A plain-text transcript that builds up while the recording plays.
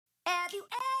Have you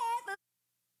ever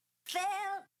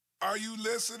felt? Are you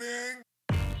listening?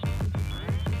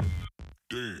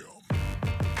 Damn.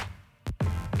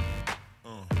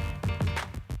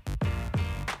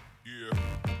 Yeah.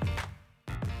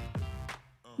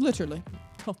 Literally.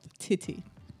 Tough titty.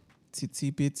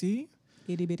 Titty bitty.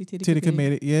 Itty bitty titty. Titty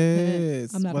committed.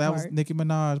 Yes. I'm not well, a that was part. Nicki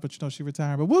Minaj, but you know she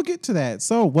retired. But we'll get to that.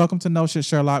 So welcome to No Shit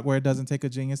Sherlock, where it doesn't take a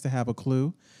genius to have a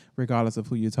clue, regardless of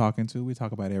who you're talking to. We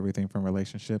talk about everything from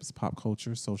relationships, pop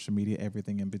culture, social media,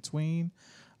 everything in between.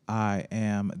 I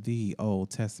am the Old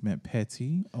Testament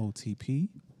Petty, OTP.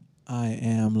 I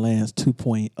am Lance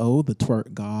 2.0, the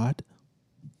twerk god.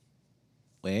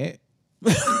 What?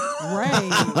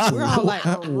 Right. We're all like,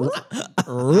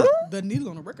 the needle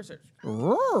on the record search.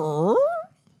 Oh,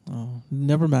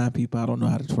 never mind, people. I don't know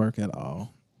how to twerk at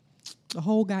all. The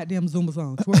whole goddamn Zumba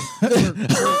song.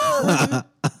 Twerk.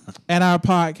 And our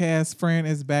podcast friend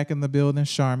is back in the building.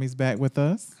 Charmy's back with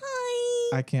us.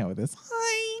 Hi. I can't with this.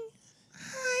 Hi.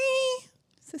 Hi.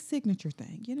 It's a signature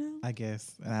thing, you know? I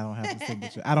guess. And I don't have the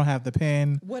signature. I don't have the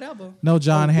pen. Whatever. No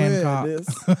John Oh, Hancock.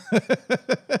 goodness.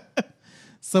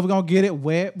 So we're going to get it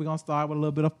wet. We're going to start with a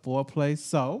little bit of foreplay.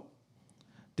 So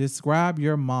describe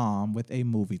your mom with a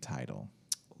movie title.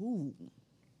 Ooh.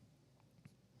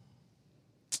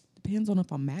 Depends on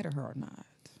if I'm mad at her or not.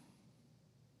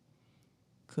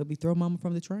 Could be Throw Mama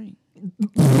from the Train. Wait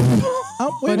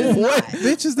a minute. What?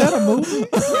 Bitch, is that a movie?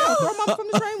 Yeah, Throw Mama from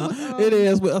the Train with It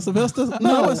is with Sylvester.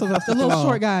 No, it's Sylvester. the little Stallone.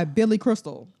 short guy, Billy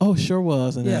Crystal. Oh, sure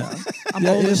was. In Yeah. that. I'm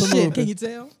Yeah, old it as is a shit. movie. Can you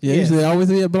tell? Yeah, Yes. usually always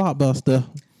be a blockbuster.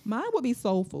 Mine would be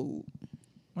Soul Food.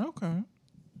 Okay.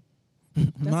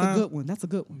 That's a good one. That's a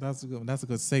good one. That's a good one. That's a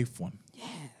good safe one. Yes.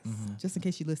 Just in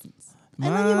case she listens.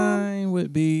 Mine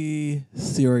would be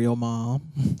Serial Mom.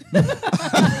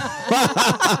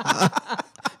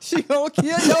 She gonna kill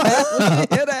your ass when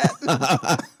she hear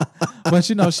that. But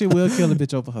you know, she will kill a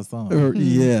bitch over her son.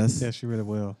 Yes. Yeah, she really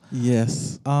will.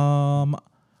 Yes.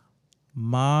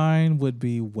 Mine would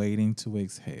be Waiting to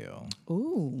Exhale.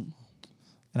 Ooh.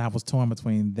 And I was torn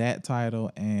between that title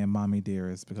and Mommy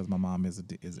Dearest because my mom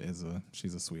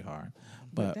she's a sweetheart.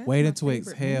 But that's Waiting my to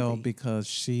favorite Exhale movie.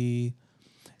 because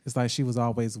it's like she was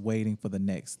always waiting for the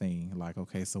next thing. Like,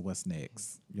 okay, so what's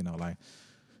next? You know, like,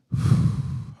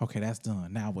 okay, that's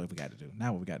done. Now what we got to do?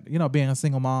 Now what we got to do? You know, being a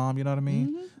single mom, you know what I mean?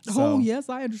 Mm-hmm. So, Oh, yes,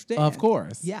 I understand. of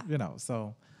course. Yeah. You know,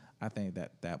 so I think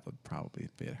that would probably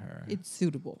fit her. It's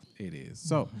suitable. It is.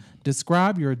 So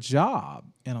describe your job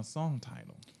in a song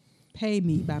title. Pay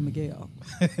Me by Miguel.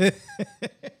 I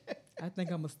think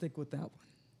I'm going to stick with that one.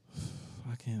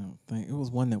 I can't think. It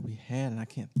was one that we had, and I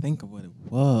can't think of what it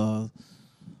was.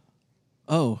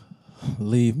 Oh,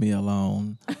 Leave Me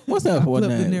Alone. What's that for Flip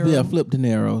name? De Niro. Yeah, Flip De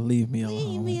Niro. Leave Me Alone.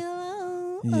 Leave me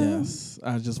alone. Yes.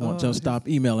 I just want you to stop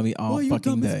emailing me all Boy, you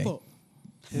fucking dumb as day. fuck.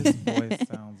 His voice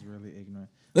sounds really ignorant.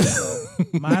 So,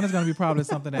 mine is going to be probably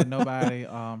something that nobody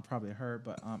probably heard,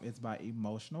 but it's by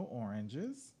Emotional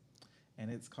Oranges, and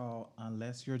it's called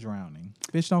Unless You're Drowning.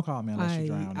 Bitch, don't call me unless you're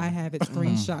drowning. I have it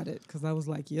screenshotted because I was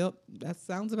like, yep, that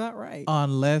sounds about right.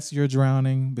 Unless you're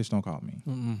drowning, bitch, don't call me.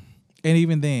 Mm-mm. And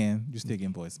even then, you're still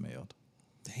getting voicemailed.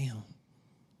 Damn.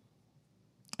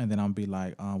 And then I'm be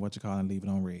like, what you calling? Leave it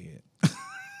on red.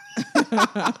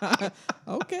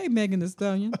 Okay, Megan Thee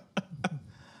Stallion.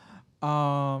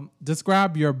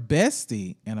 Describe your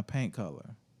bestie in a paint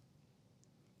color.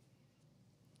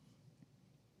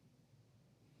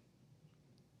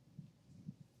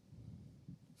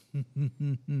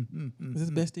 Is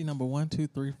this bestie number 1, 2,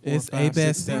 3, 4, It's 5, a 6,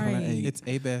 bestie. 7, or Right. 8? It's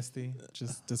a bestie.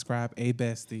 Just describe a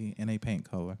bestie in a paint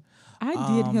color.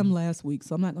 I did him last week,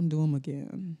 so I'm not going to do him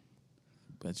again.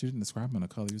 But you didn't describe him in a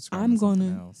color. You described I'm him as something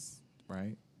gonna- else,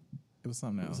 right? It was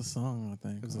something It was else. a song, I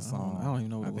think. It was a song. I don't even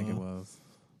know what I think it was.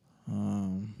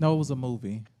 Um, No, it was a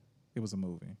movie. It was a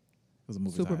movie. It was a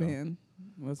movie title. Superman,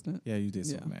 wasn't it? Yeah, you did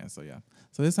Yeah. Superman. So yeah.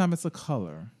 So this time it's a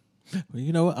color. well,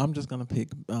 you know what? I'm just going to pick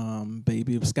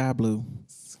Baby of Sky Blue.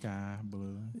 Sky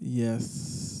blue.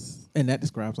 Yes. And that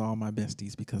describes all my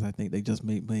besties because I think they just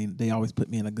make me, they always put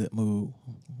me in a good mood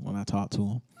when I talk to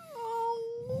them.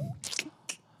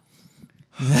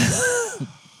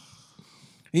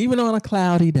 Even on a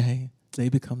cloudy day, they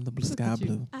become the blue sky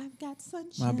blue. I've got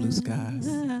sunshine. My blue skies.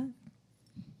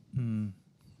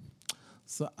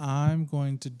 So I'm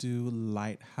going to do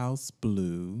Lighthouse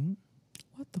Blue.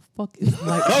 What the fuck is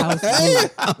Lighthouse Blue?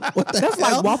 What the That's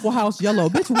like Waffle House Yellow.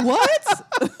 Bitch,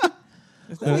 what?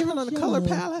 Is that even on the color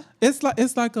palette? It's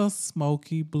like a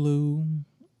smoky blue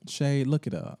shade. Look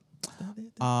it up.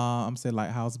 I'm saying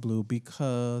Lighthouse Blue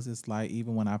because it's like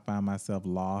even when I find myself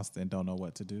lost and don't know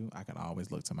what to do, I can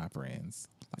always look to my friends,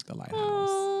 like the Lighthouse.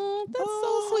 Oh, that's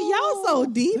so sweet. Y'all so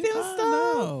deep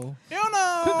and stuff.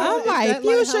 I'm like,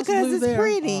 fuchsia because it's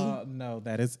pretty. No,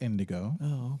 that is indigo.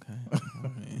 Oh, okay. All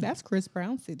right. That's Chris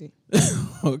Brown City.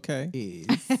 Okay.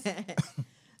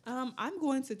 I'm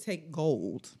going to take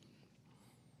gold.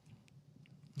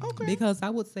 Okay. Because I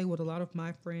would say with a lot of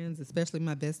my friends, especially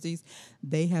my besties,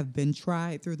 they have been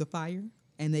tried through the fire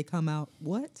and they come out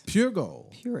what? Pure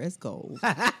gold. Pure as gold.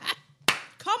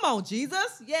 Come on,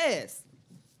 Jesus. Yes.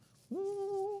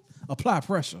 Ooh. Apply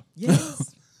pressure.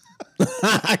 Yes.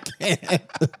 I can't.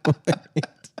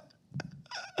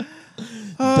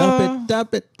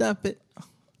 Dump it.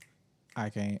 I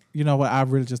can't. You know what? I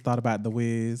really just thought about the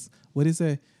Wiz. What he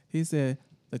said? He said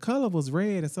the color was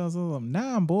red and so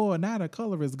now I'm bored. Now the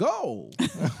color is gold.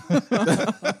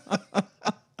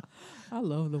 I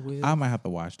love the Wiz. I might have to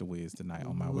watch the Wiz tonight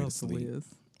on my way to Love the sleep. Wiz.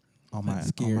 On my That's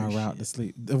scary route shit. to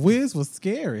sleep. The Wiz was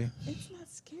scary. It's not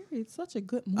scary. It's such a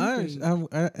good movie.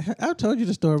 I told you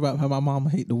the story about how my mama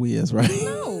hate the Wiz, right?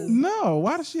 no. No,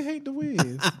 why does she hate the Wiz?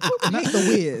 I hate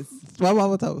the Wiz. My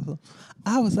mama told me.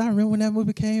 I remember when that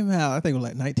movie came out. I think it was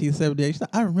like 1978. She said,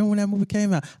 I remember when that movie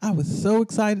came out. I was so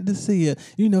excited to see it,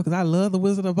 because I love The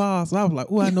Wizard of Oz. So I was like,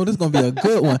 oh, I know this is going to be a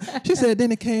good one. She said,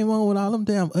 then it came on with all them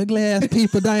damn ugly ass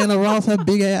people. Diana Ross, her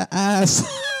big ass eyes.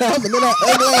 And then that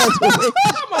ugly ass movie.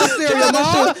 Come on, Cereal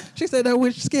Mom. She said that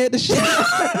witch scared the shit.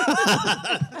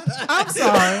 I'm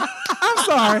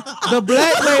sorry. The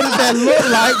black lady that looked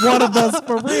like one of us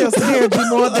for real scared you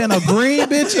more than a green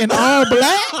bitch in all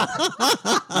black?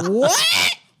 What?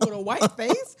 With a white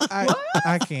face?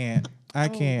 I can't. I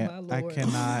can't. my I Lord.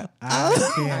 cannot.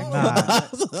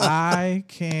 I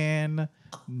cannot.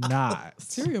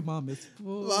 Cereal Mom is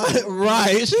full.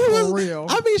 Right. She was real.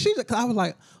 I mean, I was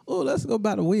like, oh, let's go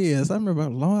by the Wiz. I remember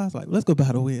long. I was like, let's go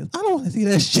by the Wiz. I don't want to see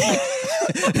that shit.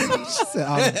 She said,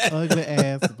 "Oh, ugly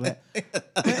ass black."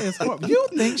 That is horrible. You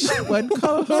think she wasn't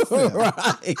colored herself?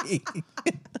 Right.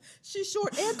 She's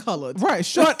short and colored. Right,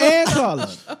 short and colored.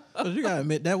 But you gotta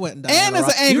admit that wasn't Diana And it's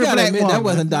Ross. an angry You gotta black admit woman. that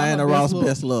wasn't Diana Not her Ross' best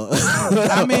best look.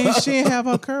 I mean, she didn't have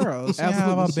her curls. She didn't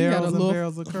have her Absolutely. She had barrels a and little-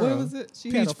 barrels of curls. What was it?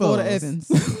 She had a Peach Florida fuzz. Evans.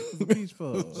 Peach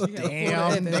fuzz. She had a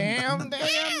Florida Evans.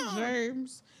 Damn,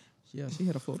 James. Yeah, she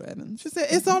had a Florida Evans. She said,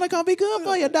 "It's only gonna be good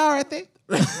for you, Dorothy."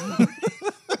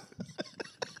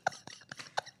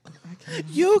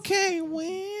 You can't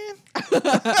win.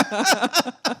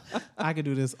 I could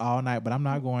do this all night, but I'm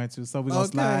not going to. So we're gonna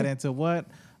slide into what?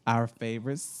 Our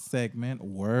favorite segment,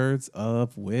 Words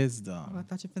of Oh, I Wisdom.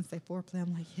 thought you were finna say foreplay.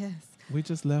 I'm like, yes. We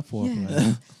just left foreplay.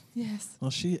 Yes. Yes.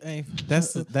 Well, she ain't.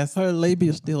 That's Her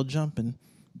labia still jumping.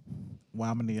 why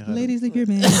I'm gonna need her. Ladies, leave your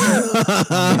man.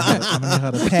 I'm gonna need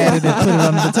her to pat it and put it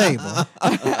under the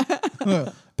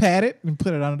table. Pat it and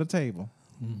put it under the table.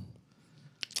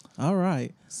 All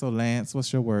right. So Lance,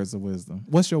 what's your words of wisdom?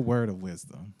 What's your word of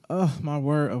wisdom? My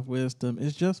word of wisdom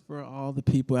is just for all the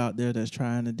people out there that's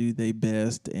trying to do their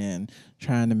best and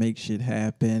trying to make shit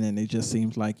happen, and it just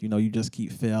seems like you just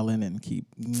keep failing and keep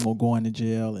going to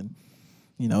jail and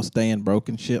staying broke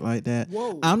and shit like that.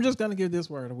 Whoa. I'm just gonna give this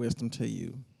word of wisdom to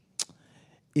you.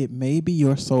 It may be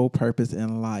your sole purpose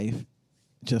in life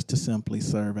just to simply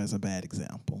serve as a bad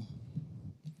example.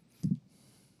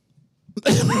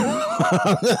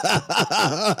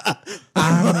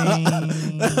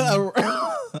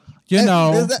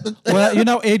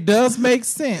 It does make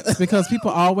sense because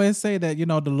people always say that,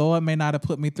 the Lord may not have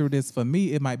put me through this for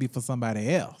me. It might be for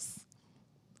somebody else.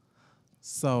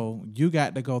 So you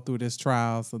got to go through this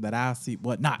trial so that I'll see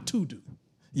what not to do.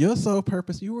 Your sole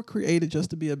purpose, you were created just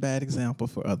to be a bad example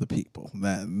for other people.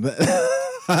 I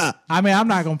mean, I'm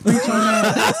not going to preach on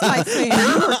that That's like saying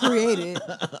you were created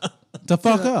to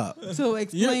fuck up. to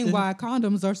explain why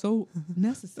condoms are so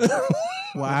necessary.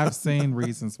 Well, I've seen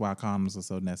reasons why condoms are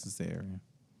so necessary.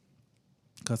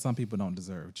 Because some people don't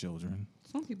deserve children.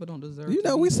 Some people don't deserve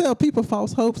we sell people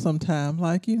false hope sometimes.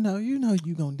 Like, you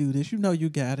gonna do this. You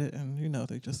got it. And,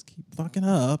 they just keep fucking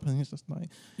up. And it's just like,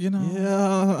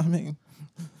 yeah, I mean.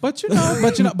 But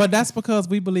that's because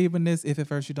we believe in this. If at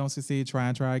first you don't succeed, try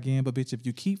and try again. But bitch, if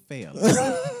you keep failing,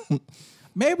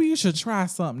 maybe you should try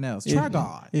something else. Try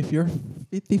God. If you're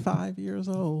 55 years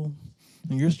old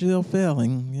and you're still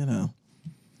failing,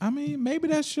 I mean, maybe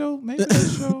that's your maybe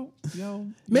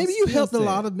you helped a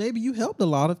lot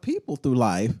of people through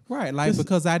life. Right, like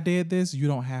because I did this, you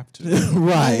don't have to. I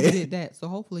Right. did that, so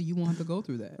hopefully you won't have to go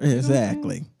through that.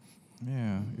 Exactly.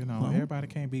 Yeah, everybody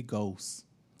can't be ghosts.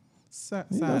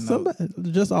 Side note. Somebody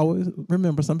just always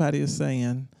remember somebody is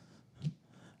saying,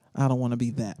 I don't want to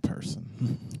be that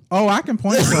person. Oh, I can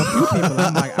point to a few people.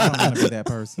 I'm like, I don't want to be that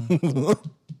person.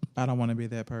 I don't want to be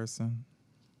that person.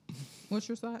 What's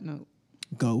your side note?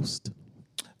 Ghost.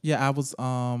 Yeah, I was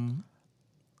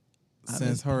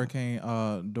since Hurricane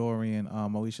Dorian,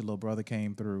 Moesha little brother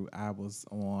came through, I was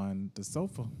on the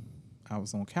sofa. I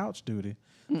was on couch duty.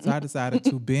 So I decided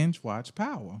to binge watch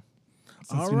Power.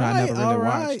 Since All right, I never really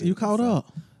watched it. You caught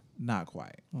up. Not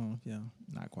quite. Oh, yeah.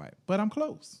 Not quite. But I'm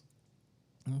close.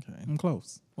 Okay. I'm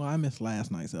close. Well, I missed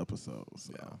last night's episode.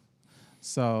 So. Yeah.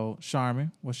 So,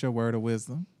 Charmin, what's your word of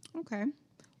wisdom? Okay.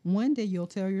 One day you'll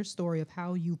tell your story of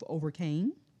how you've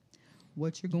overcame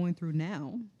what you're going through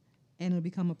now, and it'll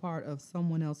become a part of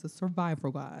someone else's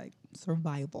survival guide.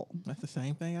 Survival. That's the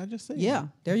same thing I just said. Yeah,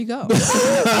 there you go. When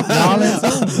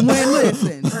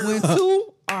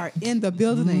two are in the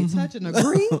building, they touch and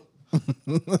agree.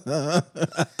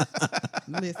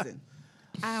 Listen,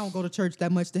 I don't go to church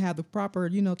that much to have the proper,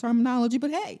 terminology,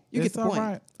 but hey, you get the point.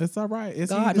 Right. It's all right.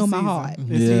 It's God heathen know my season. heart. It's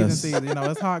Yes. heathen season.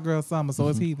 It's hot girl summer, so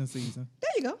it's heathen season.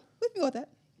 There you go. We can go with that.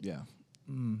 Yeah.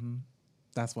 Mm-hmm.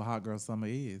 That's what hot girl summer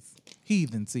is.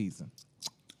 Heathen season.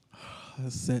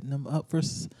 Setting them up for,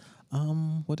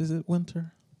 what is it,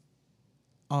 winter?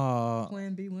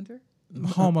 Plan B winter.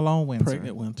 Home Alone winter.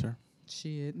 Pregnant winter.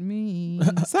 Shit, me.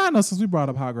 Side note, since we brought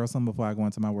up hot girl summer before I go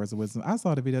into my words of wisdom, I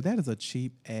saw the video. That is a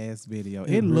cheap ass video.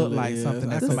 It looked really like is. something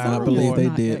that I somebody cannot believe they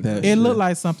Not did that that. good. It shit. looked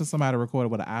like something somebody recorded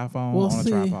with an iPhone Well, on a see,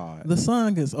 tripod. the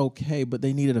song is okay, but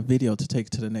they needed a video to take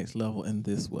it to the next level, and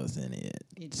this wasn't it.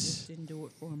 It just didn't do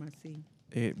it for him, I see.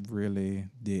 It really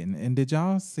didn't. And did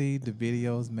y'all see the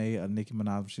videos made of Nicki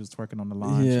Minaj when she was twerking on the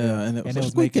lawn? Yeah, and it was making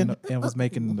squeaking. it was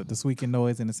making the squeaking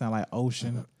noise, and it sounded like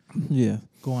ocean Yeah,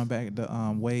 going back,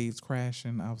 the waves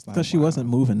crashing. I was like, because she wow. wasn't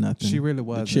moving nothing. She really The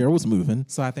wasn't. chair was moving.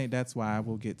 So I think that's why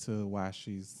we'll get to why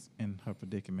she's in her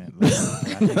predicament. later.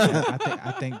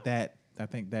 I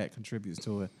think that contributes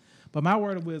to it. But my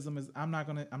word of wisdom is I'm not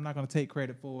gonna take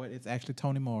credit for it. It's actually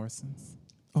Toni Morrison's.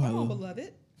 Oh, I Come on, love-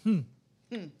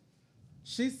 beloved.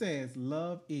 She says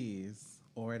love is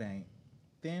or it ain't.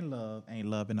 Then love ain't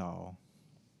loving all.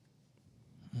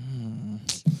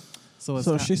 So it's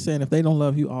So not- she's saying if they don't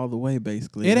love you all the way,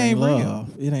 basically, It ain't real.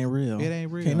 love. It ain't real. It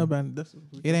ain't real. Can't nobody.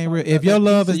 it ain't real. If your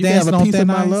love is you can have dancing a on piece thin of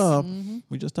my ice, love.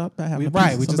 We just talked about having a piece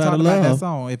right? of We just somebody talked about that love.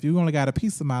 song. If you only got a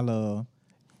piece of my love,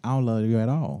 I don't love you at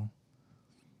all.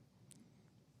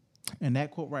 And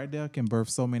that quote right there can birth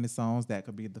so many songs that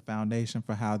could be the foundation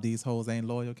for how These Hoes Ain't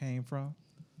Loyal came from.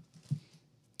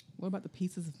 What about the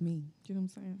pieces of me? You know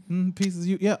what I'm saying? Pieces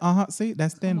you, See,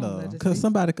 that's thin Come on, love. legend. Because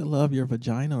somebody could love your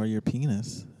vagina or your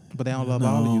penis, But they don't love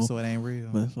all of you, No. so it ain't real.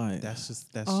 but it's like, That's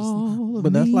just All of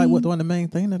but that's like me. one of the main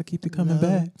thing that'll keep you coming Love.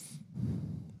 back.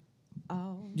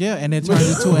 Oh. yeah, and it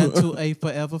turns into a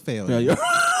forever failure.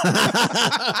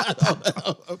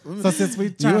 So since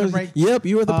we trying to break Yep,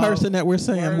 you are the person that we're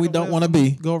saying word we of don't want to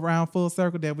wisdom, be. go around full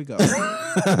circle, there we go.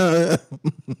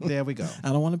 There we go. I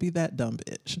don't want to be that dumb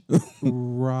bitch.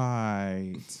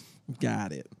 Right.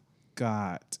 Got it.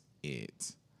 Got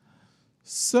it.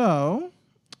 So,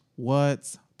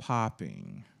 what's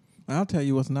popping? I'll tell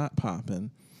you what's not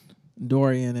popping.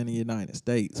 Dorian in the United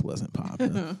States wasn't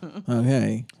popping.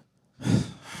 Okay.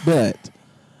 But,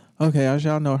 okay, as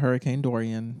y'all know, Hurricane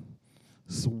Dorian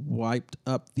swiped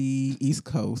up the East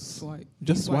Coast.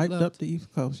 Just Swipe swiped left. up the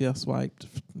East Coast. Yeah, swiped,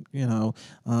 he he was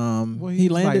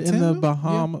landed like in the Tinder?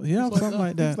 Bahamas. Yeah, something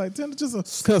like that. It's like just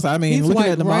a Because I mean, He looking swiped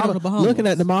at the right on model, the Bahamas. looking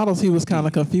at the models, he was kind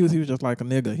of confused. He was just like a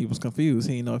nigga. He was confused.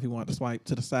 He didn't know if he wanted to swipe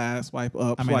to the side, swipe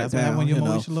up, I mean, swipe that's what happened down. when you're you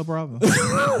know. Moesha little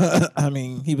brother. I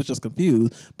mean, he was just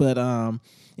confused. But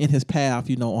in his path,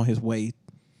 on his way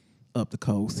up the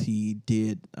coast, he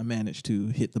did manage to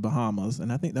hit the Bahamas, and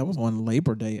I think that was on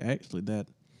Labor Day, actually. That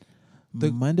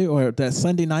Monday or that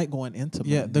Sunday night going into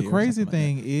Yeah, Monday the or crazy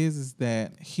something like thing is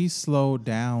that he slowed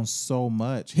down so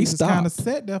much. He He just kind of stopped.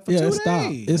 sat there for that. Yeah, 2 it stopped.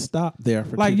 days. It stopped there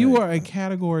for Like 2 you days. were a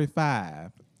Category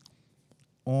 5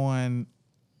 on,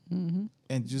 Mm-hmm.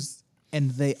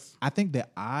 and I think the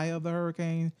eye of the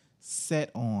hurricane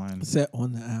set on set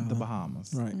on the island. the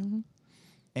Bahamas. Right.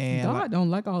 And God like, don't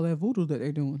like all that voodoo that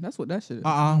they're doing. That's what that shit is.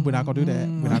 we're not gonna do that.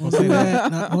 We're not gonna Do say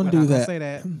that. Not gonna We're do not gonna that. say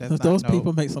that. That's Because not- those no.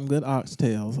 people make some good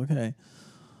oxtails. Okay.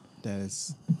 That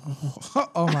is.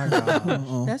 Oh my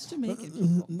God. That's Jamaican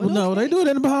people. Well, no, they do it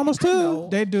in the Bahamas too.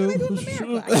 They do.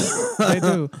 They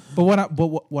do. But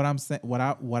what I'm saying, what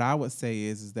I would say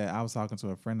is that I was talking to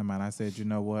a friend of mine. I said, you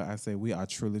know what? I said we are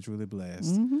truly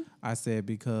blessed. I said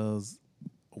because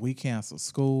we canceled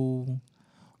school.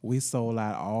 We sold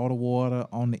out all the water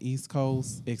on the East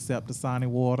Coast except the Sony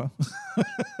water.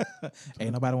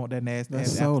 Ain't nobody want that nasty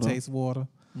That's ass soda. aftertaste water.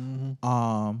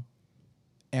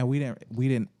 And we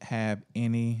didn't have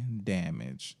any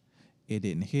damage. It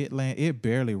didn't hit land. It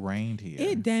barely rained here.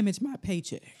 It damaged my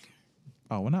paycheck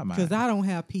Oh, well, not mine. because I don't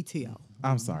have PTO.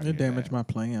 I'm sorry. to It hear damaged that. my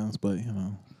plans, but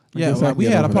Yeah, guess I like we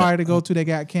get had a over that. party to go to that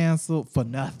got canceled for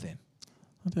nothing.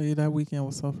 I'll tell you, that weekend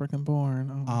was so freaking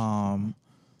boring. Oh,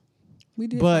 We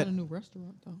did But- find a new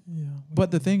restaurant though. yeah.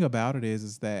 But the thing about it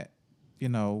is that, you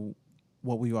know,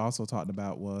 what we also talked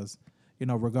about was, you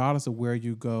know, regardless of where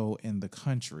you go in the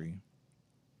country,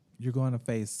 you're going to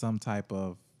face some type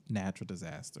of natural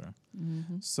disaster.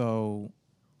 So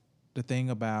the thing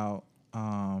about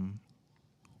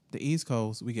the East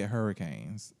Coast, we get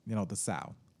hurricanes. You know, the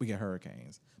South, we get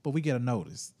hurricanes. But we get a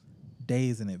notice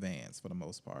days in advance for the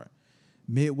most part.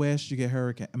 Midwest, you get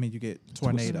you get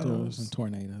tornadoes.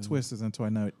 Twisters and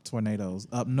tornadoes.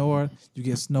 Up north, you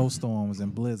get snowstorms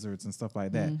and blizzards and stuff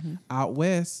like that. Out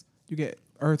west, you get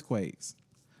earthquakes.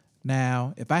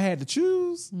 Now, if I had to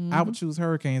choose, I would choose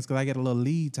hurricanes because I get a little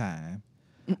lead time.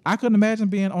 I couldn't imagine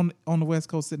being on the West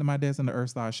Coast sitting at my desk and the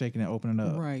earth starts shaking and opening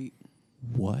up. Right.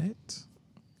 What?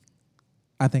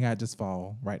 I think I'd just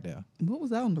fall right there. What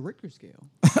was that on the Richter scale?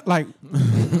 Like,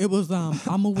 It was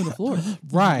I'm moving to Florida.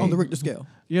 Right. On the Richter scale.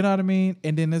 you know what I mean?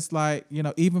 And then it's like, you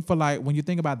know, even for like when you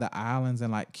think about the islands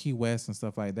and like Key West and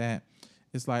stuff like that,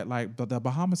 it's like the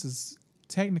Bahamas is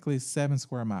technically 7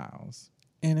 square miles.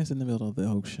 And it's in the middle of the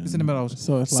ocean. It's in the middle of the ocean.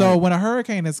 So it's So like, when a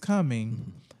hurricane is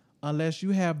coming, unless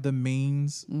you have the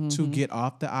means to get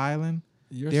off the island,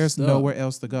 You're there's stuck. nowhere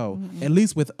else to go. At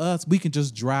least with us, we can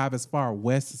just drive as far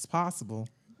west as possible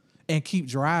and keep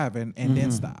driving and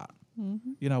then stop.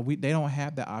 You know, they don't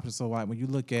have that option. So like when you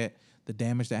look at the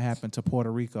damage that happened to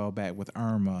Puerto Rico back with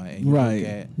Irma, and you Right. look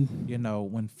at, you know,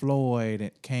 when Floyd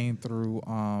it came through,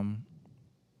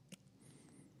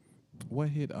 what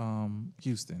hit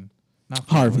Houston? Not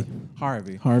Harvey. Floyd.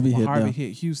 Harvey. Harvey When hit Harvey them.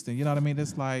 hit Houston. You know what I mean?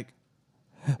 It's like,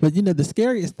 But you know, the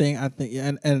scariest thing I think,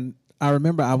 and I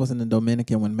remember I was in the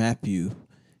Dominican when Matthew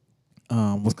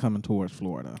was coming towards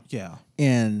Florida, yeah.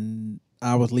 and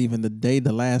I was leaving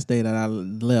the last day that I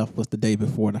left was the day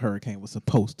before the hurricane was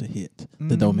supposed to hit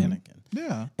the Dominican.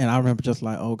 Yeah. And I remember just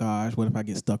like, oh gosh, what if I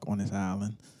get stuck on this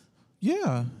island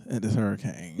Yeah. at this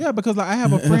hurricane? Yeah, because like I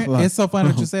have a friend. Like- It's so funny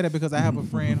that you say that because I have a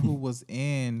friend who was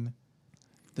in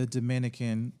the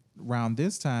Dominican around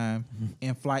this time,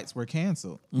 and flights were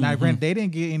canceled. Now, granted, they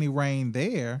didn't get any rain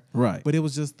there, Right. but it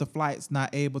was just the flights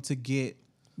not able to get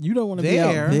You don't want to be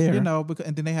out there, there. you know. Because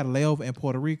and then they had a layover in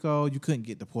Puerto Rico. You couldn't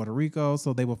get to Puerto Rico,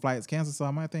 so they were flights canceled.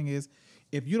 So my thing is,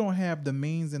 if you don't have the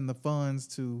means and the funds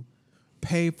to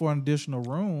pay for an additional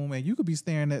room, and you could be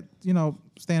staying at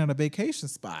a vacation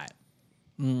spot,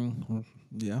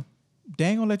 Yeah. they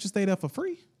ain't gonna let you stay there for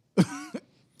free.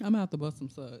 I'm out to bust some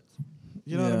suds.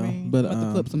 You know what I mean? But About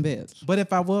to flip some beds. But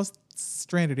if I was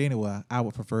stranded anywhere, I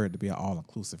would prefer it to be an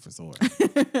all-inclusive resort.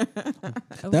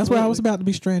 That's where I was about to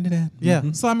be stranded at.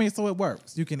 Yeah. So I mean, so it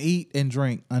works. You can eat and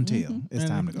drink until it's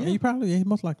time to go. Yeah, you probably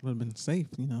most likely would have been safe,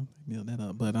 build that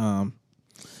up. But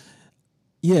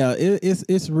yeah,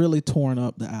 it's really torn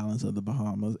up the islands of the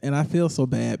Bahamas, and I feel so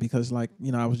bad because I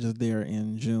was just there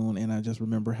in June, and I just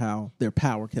remember how their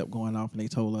power kept going off, and they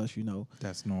told us,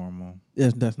 That's normal.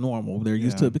 that's normal. They're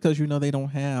used to Yeah. it because they don't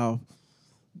have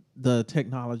the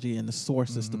technology and the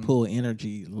sources to pull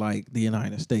energy like the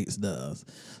United States does.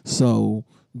 So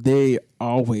their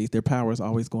power is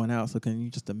always going out. So can you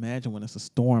just imagine when it's a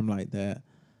storm like that?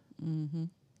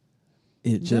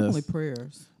 It Definitely just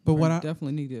prayers. But what Prayers I-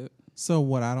 definitely need it. So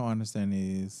what I don't understand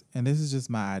is, and this is just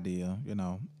my idea,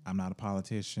 I'm not a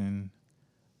politician,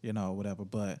 whatever,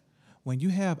 but when you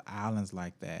have islands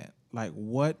like that, like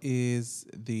what is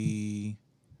the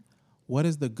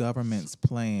government's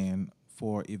plan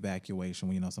for evacuation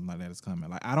when something like that is coming?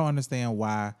 Like I don't understand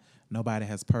why nobody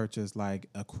has purchased like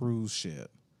a cruise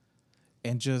ship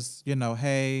and just,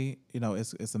 hey,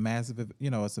 it's a massive,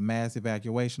 it's a mass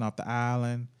evacuation off the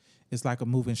island. It's like a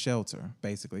moving shelter,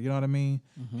 basically. You know what I mean?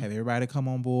 Have everybody come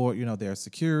on board. There's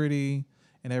security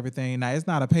and everything. Now, it's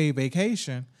not a paid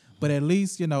vacation, but at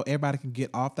least, everybody can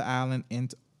get off the island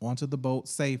and onto the boat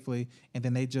safely, and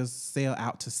then they just sail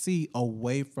out to sea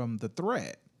away from the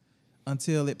threat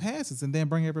until it passes and then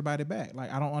bring everybody back.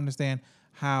 Like, I don't understand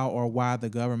how or why the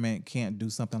government can't do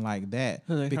something like that.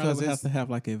 They because would have it's to have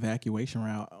like an evacuation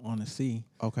route on the sea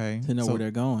okay to know so where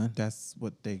they're going. that's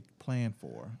what they plan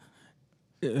for.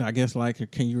 I guess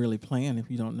can you really plan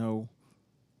if you don't know?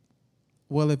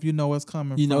 Well, if you know it's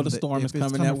coming, You know from the storm if is it's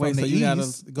coming that way, from so the you gotta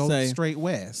east, go say- straight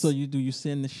west. So you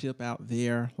send the ship out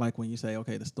there, like when you say,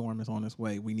 okay, the storm is on its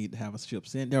way, we need to have a ship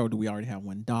sent there, or do we already have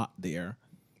one docked there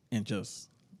and just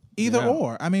Either Yeah.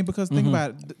 or. I mean, because think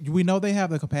about it, we know they have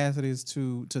the capacities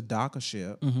to dock a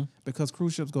ship because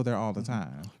cruise ships go there all the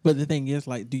time. But the thing is,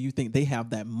 like, do you think they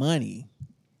have that money?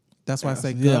 That's why I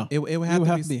say Yeah. it would have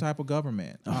to be some type of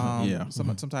government. Yeah.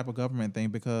 Some type of government thing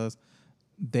because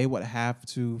they would have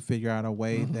to figure out a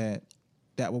way that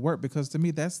would work, because to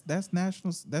me that's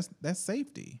national, that's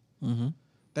safety.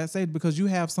 That's safe, because you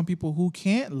have some people who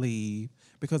can't leave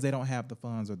because they don't have the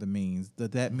funds or the means. Does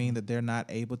that mean that they're not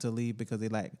able to leave because they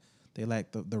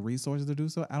lack the resources to do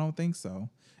so? I don't think so.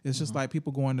 It's just like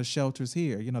people going to shelters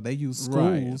here. You know, they use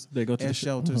schools They go to as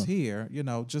shelters here. You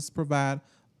know, just provide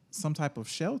some type of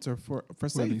shelter for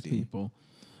safety. these people.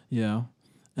 Yeah.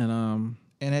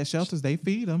 And at shelters, they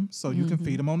feed them, so you can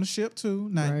feed them on the ship too.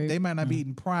 Now, Right. they might not be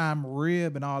eating prime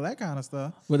rib and all that kind of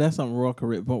stuff. well, that's something Royal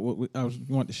Caribbean. But I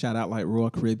want to shout out like Royal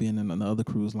Caribbean and the other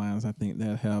cruise lines, I think,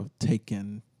 that have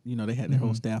taken, you know, they had their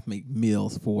whole staff make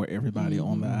meals for everybody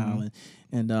on the island.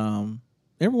 And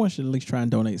everyone should at least try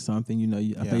and donate something. You know,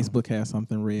 Facebook has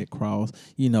something, Red Cross.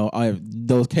 You know,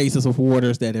 those cases of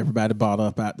waters that everybody bought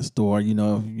up at the store, you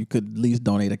know, you could at least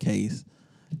donate a case.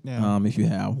 Yeah. If you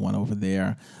have one over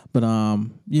there. But,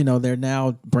 you know, they're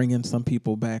now bringing some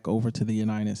people back over to the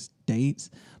United States.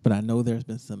 But I know there's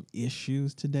been some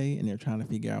issues today, and they're trying to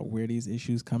figure out where these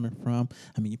issues coming from.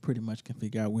 I mean, you pretty much can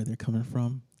figure out where they're coming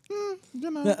from.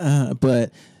 You know.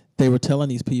 But they were telling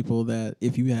these people that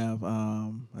if you have,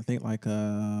 I think like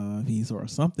a visa or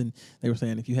something, they were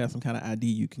saying if you have some kind of ID,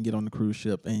 you can get on the cruise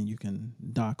ship and you can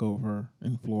dock over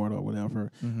in Florida or whatever.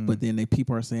 But then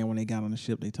people are saying when they got on the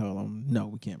ship, they told them, no,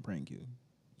 we can't bring you.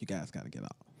 You guys got to get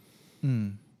out.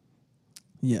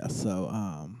 Yeah,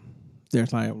 so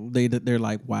there's like they're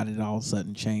like, why did it all of a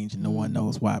sudden change? And no one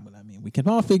knows why. But I mean, we can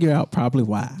all figure out probably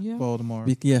why. Yeah. Baltimore.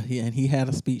 And he had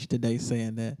a speech today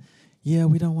saying that, yeah,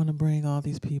 we don't want to bring all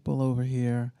these people over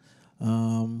here.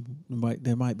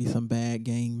 There might be some bad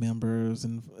gang members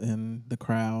in the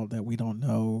crowd that we don't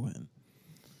know. And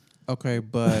Okay,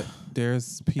 but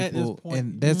there's people, point,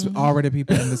 and there's already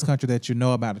people in this country that you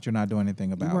know about that you're not doing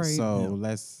anything about. Right. So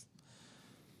let's,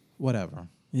 whatever.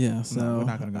 yeah, so No, we're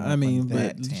not going to go I mean, on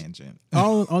that but tangent.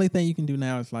 only thing you can do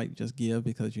now is like just give,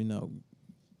 because you know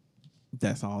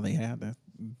that's all they have.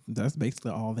 That's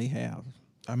basically all they have.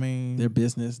 I mean, Their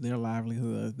business, their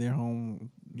livelihood, their home.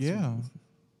 yeah.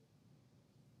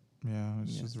 Yeah,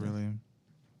 it's Yeah, just so- really,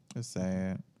 it's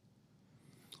sad.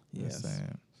 Yes. It's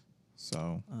sad.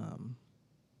 So,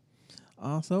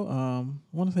 Also, I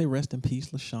want to say rest in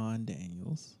peace, LaShawn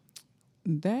Daniels.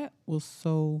 That was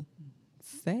so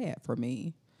sad for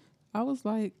me. I was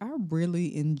like, I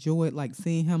really enjoyed like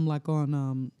seeing him like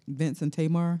on Vince and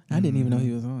Tamar. I didn't even know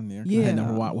he was on there. I Yeah. had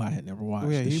never watched. Well, I had never watched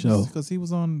yeah, the he show. was, because he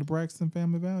was on the Braxton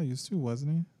Family Values too,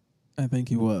 wasn't he? I think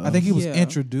he was. I think he was Yeah.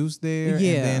 introduced there,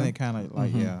 Yeah. and then it kind of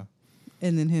like, yeah.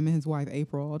 And then him and his wife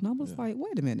April. And I was like,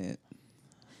 wait a minute.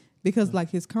 Because like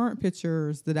his current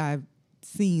pictures that I've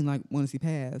seen, like once he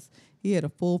passed, he had a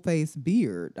full face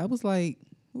beard. I was like,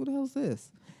 who the hell is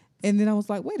this? And then I was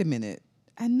like, wait a minute.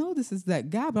 I know this is that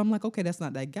guy, but I'm like, okay, that's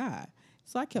not that guy.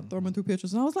 So I kept throwing through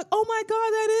pictures and I was like, oh my God,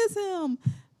 that is him.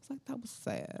 I was like, that was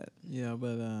sad. Yeah,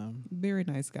 but Very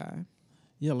nice guy.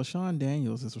 yeah, LaShawn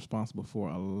Daniels is responsible for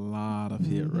a lot of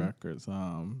hit records.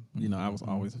 You know, I was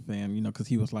always a fan, you know, because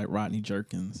he was like Rodney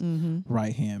Jerkins'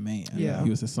 right hand man. Yeah. He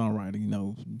was a songwriter, you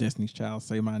know, Destiny's Child,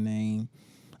 Say My Name.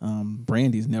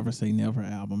 Brandy's Never Say Never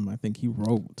album, I think he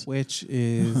wrote. Which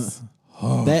is,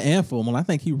 That and Full Moon, I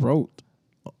think he wrote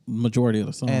majority of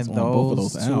the songs and on both of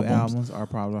those those two albums. albums are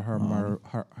probably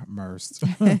her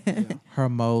her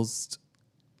most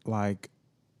like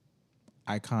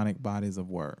iconic bodies of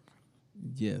work,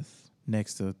 Yes.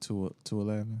 next to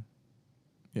 211.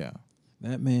 Yeah.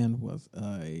 That man was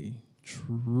a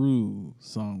true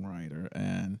songwriter,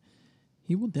 and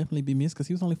he will definitely be missed because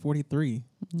he was only 43.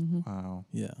 Wow.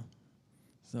 Yeah.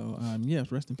 So,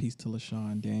 yes, rest in peace to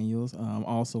LaShawn Daniels.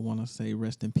 Also want to say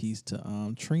rest in peace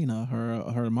to Trina.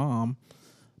 Her mom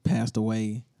passed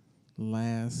away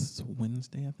last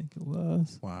Wednesday, I think it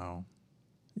was. Wow.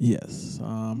 Yes.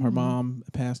 Her mom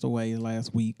passed away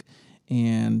last week,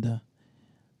 and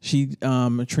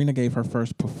Trina gave her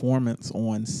first performance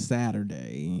on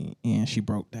Saturday, and she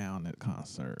broke down at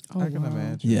concert. Oh, I can wow.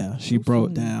 imagine. Yeah, she So broke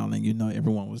soon. down, and you know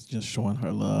everyone was just showing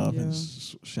her love and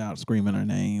Yeah. screaming her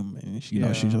name, and she, you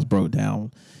know, she Yeah. just broke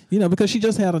down. You know, because she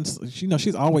just had,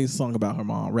 she's always sung about her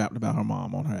mom, rapped about her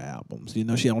mom on her albums. You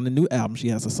know, she on the new album she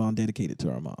has a song dedicated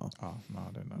to her mom. Oh, no,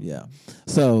 I didn't know. Yeah.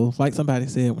 So, like somebody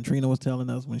said, when Trina was telling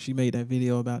us when she made that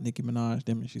video about Nicki Minaj,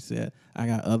 and she said, "I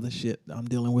got other shit I'm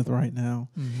dealing with right now."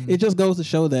 It just goes to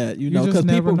show that you know, just because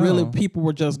never know. people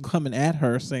were just coming at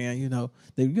her saying, you know,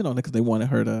 because they wanted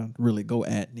her to really go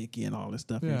at Nicki and all this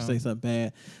stuff Yeah. and say something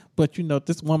bad. But you know,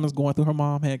 this woman's going through. Her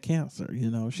mom had cancer. You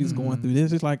know, she's going through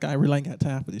this. It's like I really ain't got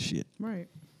time for this shit. Right.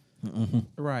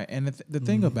 Right. And the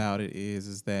thing about it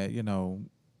is that, you know,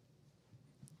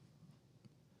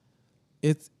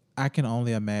 I can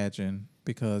only imagine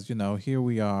because, here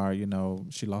we are,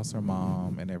 she lost her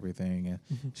mom and everything, and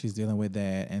she's dealing with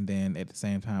that. And then at the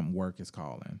same time, work is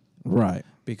calling. Right.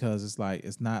 Because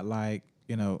it's not like,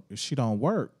 if she don't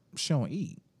work, she don't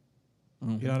eat.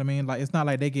 You know what I mean? Like, it's not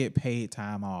like they get paid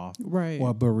time off Right.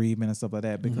 or bereavement and stuff like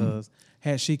that. Because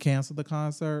had she canceled the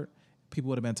concert, people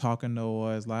would have been talking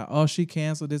noise like, oh, she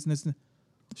canceled this and this.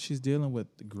 She's dealing with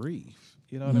the grief.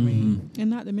 You know what I mean? And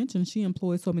not to mention, she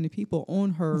employs so many people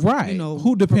on her, Right.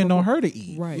 Who depend on her to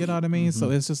eat. Right. You know what I mean? So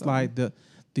it's just like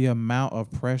the amount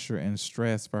of pressure and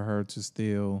stress for her to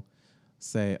still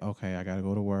say, okay, I got to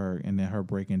go to work. And then her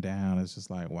breaking down is just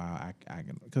like, wow, I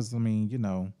can. Because,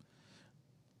 a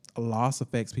loss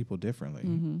affects people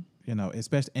differently.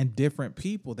 Especially, and different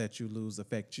people that you lose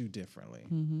affect you differently.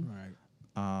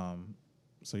 Right.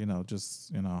 So,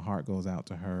 just, heart goes out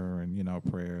to her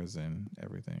and, prayers and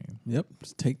everything. Yep.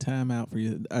 Just take time out for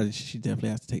you. She definitely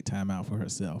has to take time out for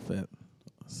herself at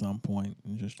some point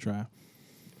and just try.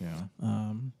 Yeah.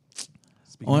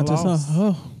 Speaking On of to loss,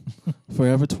 some.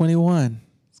 Forever 21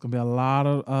 it's going to be a lot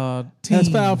of has teens.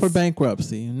 filed for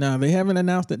bankruptcy. Now, they haven't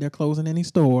announced that they're closing any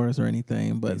stores or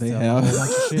anything, but they selling have. a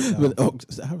whole bunch of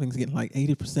shit, though. Everything's getting like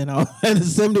 80% off and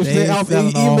 70% They off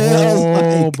selling emails.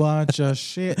 a whole like- bunch of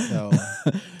shit, though.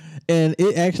 And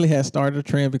it actually has started a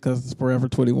trend because it's Forever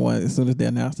 21 as soon as they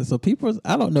announced it. So people,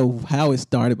 I don't know how it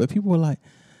started, but people were like,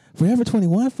 Forever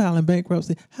 21 filing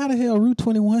bankruptcy. How the hell Route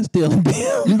 21 still in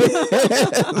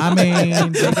business? I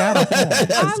mean, they got a point.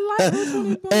 I like Route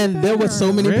 21 And there were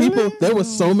so many Really? people. There were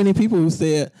so many people who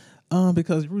said,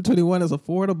 because Route 21 is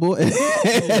affordable and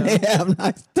they have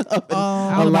nice stuff.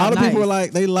 And a lot of nice. people were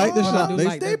like, they like the Oh, shop. I do They,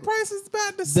 like Their that. price is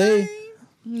about the they- same.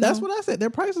 That's what I said. Their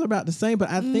prices are about the same, but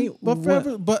I think.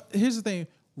 But here's the thing: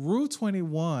 Route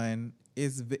 21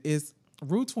 is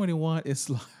Route 21 is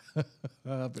like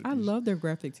I love their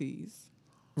graphic tees.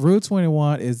 Route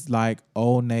 21 is like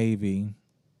Old Navy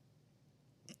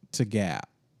to Gap,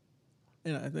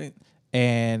 And I think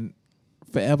and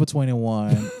Forever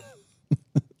 21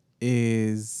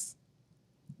 is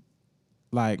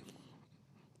like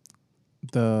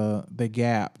the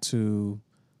Gap to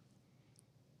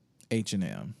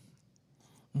H&M.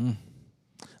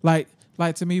 Like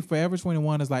to me, Forever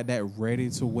 21 is like that ready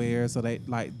to wear. So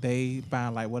they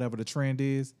find like whatever the trend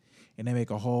is, and they make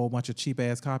a whole bunch of cheap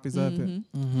ass copies of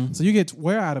it. So you get to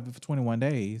wear out of it for 21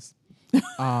 days. you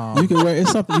can wear.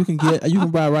 It's something you can get. You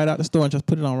can buy right out the store and just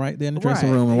put it on right there in the dressing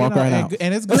room and walk right out.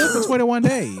 And it's good for 21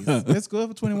 days. It's good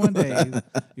for 21 days.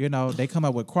 They come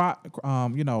up with crop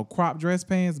dress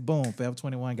pants. Boom, Forever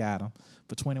 21 got them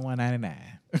for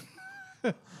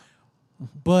 $21.99.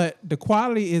 But the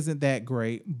quality isn't that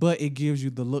great, but it gives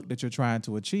you the look that you're trying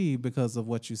to achieve because of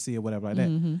what you see or whatever like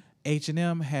that.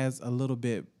 H&M has a little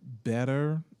bit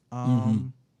better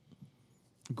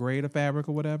grade of fabric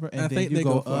or whatever. And I then think you they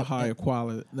go for a up higher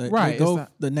quality. They Right, go it's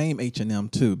not- the name H&M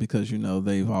too because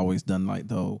they've always done like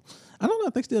those. I don't know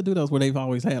if they still do those where they've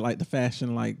always had like the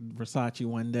fashion like Versace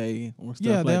one day or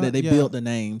stuff like that. They built the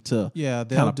name to they'll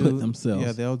kind of do put themselves.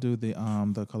 Yeah, they'll do the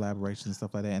collaborations and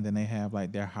stuff like that, and then they have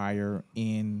like their higher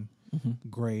end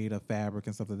grade of fabric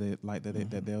and stuff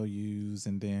that they'll use,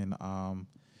 and then and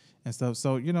stuff.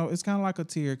 So it's kind of like a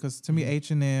tier because to me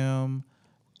H&M,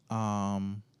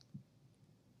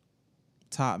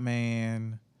 Top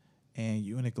Man, and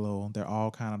Uniqlo, they're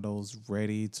all kind of those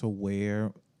ready to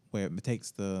wear. Where it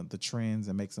takes the trends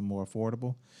and makes them more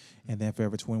affordable, and then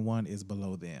Forever 21 is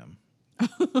below them.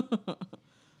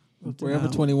 Forever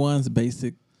 21's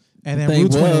basic. And then thing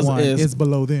Route 21 is- is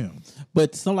below them.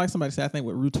 But somebody said, I think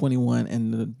with Route 21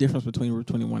 and the difference between Route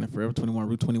 21 and Forever 21,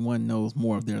 Route 21 knows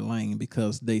more of their lane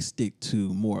because they stick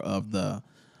to more of the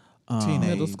Teenage.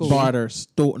 Middle school. barter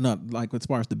store. Not like as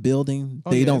far as the building, Oh,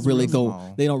 they yeah, don't it's really real go.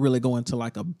 small. They don't really go into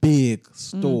like a big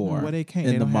store. Well, they can't.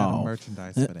 in They the don't mall. have the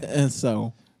merchandise for that. And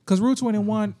so Because Route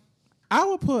 21, I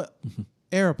would put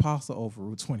Aeropostale over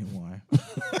Route 21.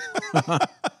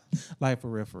 Like for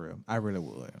real. I really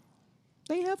would.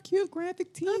 They have cute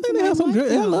graphic tees. I think and they have some like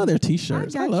good. I them. love their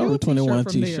T-shirts. I got love you a Route 21 t-shirt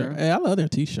from T-shirt. there. Yeah, I love their A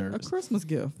T-shirts. Christmas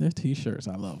gift. Their T-shirts,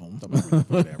 I love them.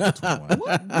 Route 21.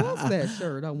 What was that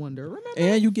shirt? I wonder. Remember?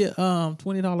 And you get $20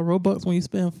 Robux when you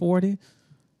spend 40.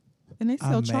 And they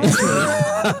sell Amazing.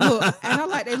 chocolates. Look, and I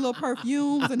like their little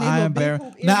perfumes and they I little am very.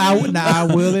 big Now earrings. I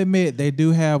will admit they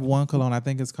do have one cologne. I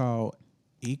think it's called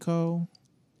Eco.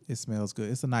 It smells good.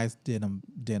 It's a nice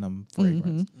denim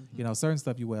fragrance. Certain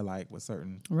stuff you wear like with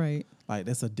certain Right. like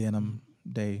that's a denim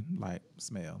day like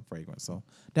smell fragrance. So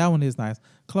that one is nice.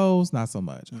 Clothes not so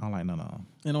much. I don't like no.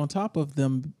 And on top of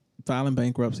them filing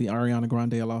bankruptcy, Ariana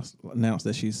Grande announced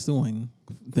that she's suing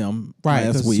them Right,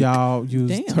 last because week. y'all use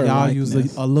Damn. Her y'all use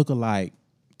likeness. a lookalike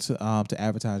to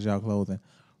advertise y'all clothing,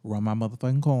 run my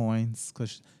motherfucking coins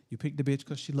because you picked the bitch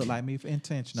because she looked like me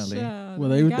intentionally. Well,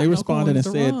 they responded and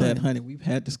said that, honey, we've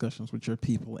had discussions with your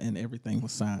people and everything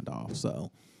was signed off.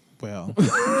 So, Well,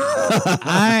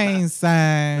 I ain't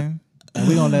signed. And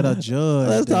we gonna let a judge.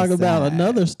 let's talk about decide.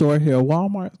 another store here.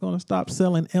 Walmart's going to stop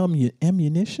selling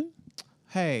ammunition.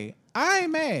 Hey, I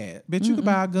ain't mad. Bitch, you can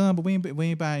buy a gun, but we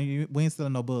ain't buying you. We ain't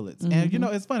selling no bullets. And you know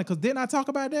it's funny because didn't I talk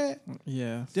about that?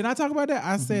 Yeah. Didn't I talk about that?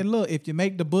 I said, look, if you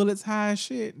make the bullets high as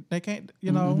shit, they can't.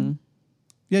 You know.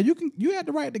 Yeah, you can. You have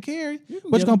the right to carry.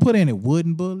 But you gonna put any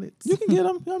wooden bullets? You can get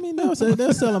them. I mean, they'll sell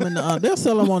them in the. They'll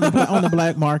sell them on the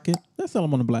black market. They'll sell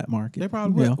them on the black market. They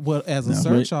probably will. Yeah. Well, as a Yeah,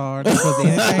 surcharge,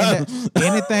 because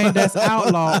anything that's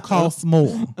outlawed costs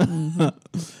more. Yeah,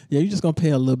 you're just gonna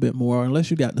pay a little bit more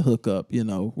unless you got the hookup,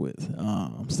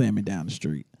 with Sammy down the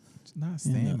street. It's not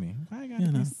Sammy. Why you gotta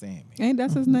be Sammy? Ain't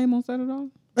that his name on Saturday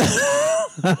Dog?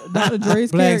 Dr. Dre's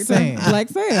Black character. Sam. Black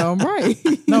Sam, right.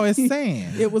 No, it's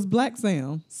sand. It was Black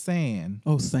Sam. Sand.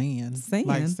 Oh, sand. Sand.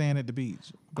 Like sand at the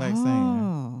beach. Black sand.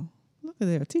 Oh, look at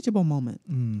there. Teachable moment.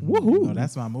 Woohoo. No,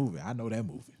 that's my movie. I know that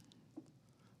movie.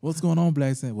 What's going on,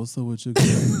 Black Sand? What's up with you?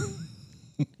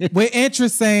 We're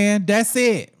interesting. That's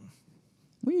it.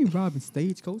 We ain't robbing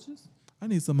stagecoaches. I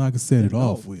need something I can set it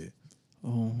off with.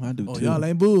 Oh, I do too. Y'all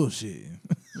ain't bullshit.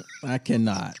 I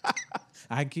cannot.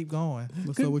 I can keep going.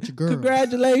 What's up with your girl?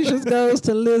 Congratulations goes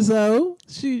to Lizzo.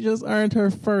 She just earned her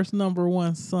first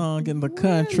 #1 song in the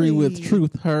country with Really?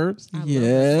 Truth Hurts. I love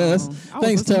Yes. that song. I was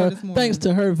Thanks listening to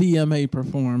her this morning. VMA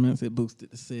performance, it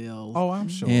boosted the sales. Oh, I'm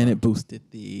sure. And it boosted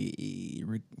the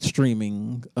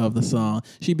streaming of the song.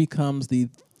 She becomes the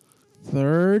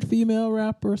third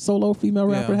solo female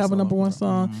rapper to have a solo. #1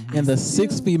 song, and the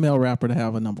sixth female rapper to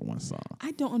have a #1 song.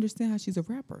 I don't understand how she's a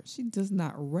rapper. She does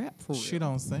not rap for real. She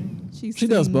don't sing. She She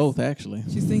does sings- both, actually.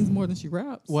 She sings more than she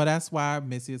raps. Well, that's why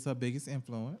Missy is her biggest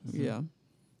influence. Yeah.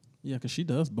 Yeah, because she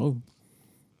does both.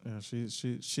 Yeah,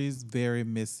 she's very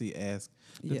Missy-esque.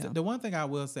 Yeah. The one thing I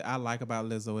will say I like about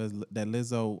Lizzo is that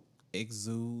Lizzo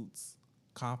exudes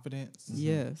confidence.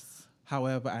 Yes.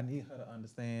 However, I need her to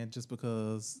understand just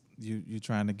because you're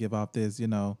trying to give off this,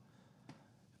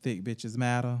 thick bitches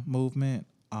matter movement.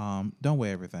 Don't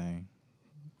wear everything.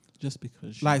 Just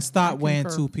because. Like stop wearing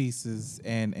concur. 2 pieces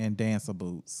and dancer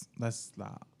boots. Let's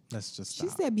stop. Let's just She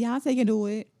stop. said Beyonce can do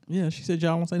it. Yeah, she said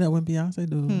y'all won't say that when Beyonce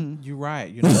do. You're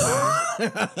right. You know why?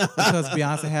 Because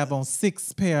Beyonce have on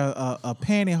 6 pair of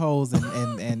pantyhose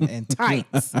and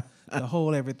tights to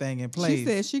hold everything in place. She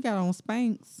said she got on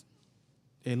Spanx.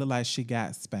 It looked like she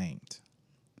got spanked,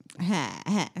 Ha,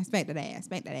 ha. Spank that ass.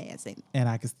 Spank that ass. and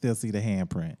I can still see the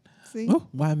handprint. See? Oh,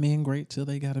 why men great till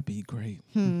they gotta be great?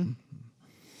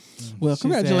 Well, She said-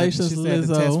 congratulations, she Lizzo. said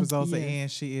the test results are Yes. in.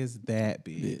 She is that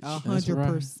bitch. That's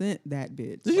 100% that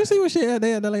bitch. Did you see what she had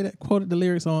there? The lady that quoted the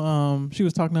lyrics on. She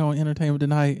was talking on Entertainment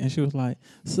Tonight, and she was like,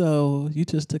 "So you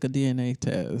just took a DNA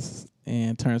test,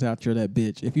 and turns out you're that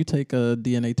bitch. If you take a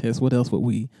DNA test, what else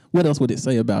would it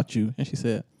say about you?" And she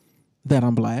said, "That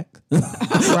I'm black."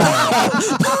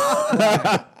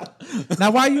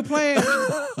 Now, why you playing?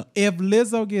 If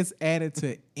Lizzo gets added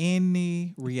to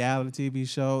any reality TV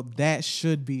show, that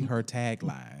should be her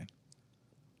tagline.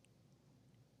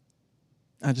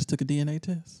 I just took a DNA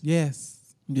test. Yes.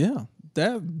 Yeah,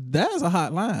 that's a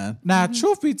hot line. Now,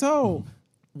 truth be told,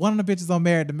 one of the bitches on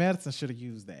Married to Medicine should have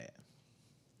used that.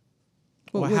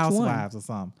 But Or which Housewives or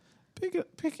something.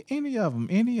 Pick any of them.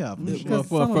 Any of them. Because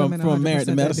some of them ain't From Married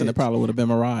to 100% that Medicine, it bitch. probably would have been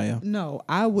Mariah. No,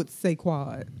 I would say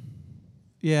Quad.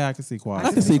 Yeah, I can see Quad.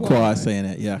 I can see Quad. Quad saying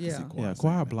that. Yeah, I can Yeah. see Quad. Yeah, saying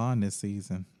Quad that. blonde this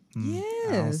season. I don't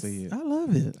Yes. see it. I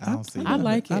love it. I don't see it. I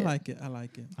like I it. like it. I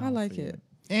like it. I like see it.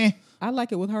 Eh. I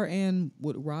like it with her and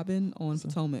with Robin on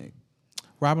Potomac.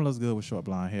 Robin looks good with short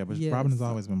blonde hair, but Yes. Robin has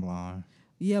always been blonde.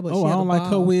 Yeah, but Oh, she I had don't a like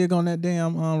her bob. wig on that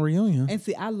damn reunion. And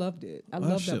see, I loved it. I That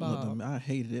loved shit that looked bob. I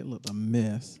hated it. It looked a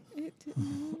mess. It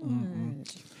didn't work.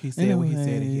 He said what he said,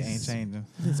 and he ain't Anyways. changing.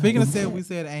 Speaking of said, we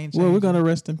said ain't changing. Well, we're gonna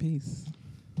rest in peace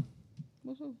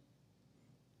What's-up?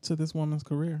 to this woman's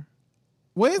career.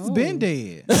 Well, it's Oh. been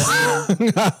dead.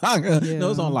 No,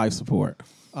 it's on life support.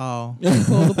 Oh.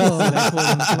 Pull the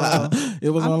plug. It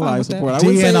was I'm on fine life with that. support. I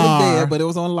wouldn't say it was DNR. dead, but it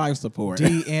was on life support.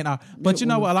 DNR. But you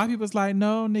know what? A lot of people's like,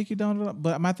 no, Nikki don't.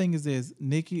 But my thing is this: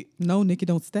 Nikki. No, Nikki,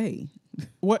 don't stay.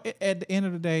 What at the end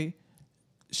of the day,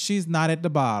 she's not at the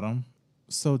bottom,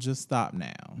 so just stop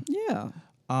now. Yeah.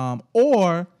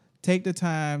 Or take the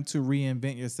time to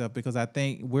reinvent yourself, because I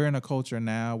think we're in a culture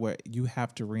now where you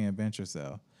have to reinvent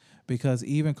yourself. Because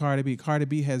even Cardi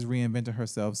B has reinvented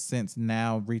herself since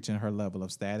now reaching her level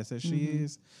of status that she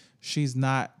is. She's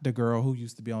not the girl who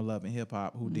used to be on Love and Hip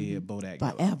Hop who did Bodak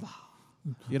Yellow. Forever.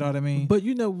 You know what I mean? But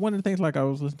one of the things, like I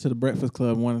was listening to the Breakfast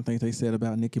Club, one of the things they said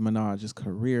about Nicki Minaj's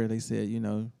career, they said,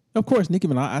 of course, Nicki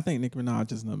Minaj, I think Nicki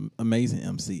Minaj is an amazing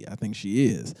MC. I think she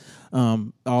is.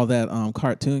 All that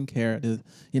cartoon characters,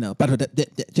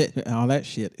 all that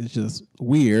shit is just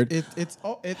weird.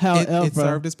 It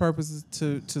served its purposes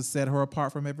to set her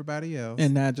apart from everybody else.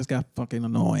 And that just got fucking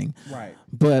annoying. Right.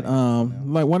 But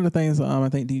like one of the things I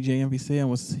think DJ Envy said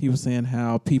was he was saying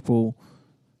how people,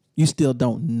 you still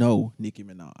don't know Nicki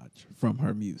Minaj from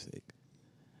her music.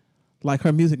 Like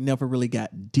her music never really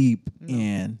got deep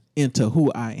into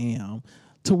who I am.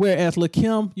 To whereas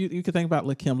Lakim, you can think about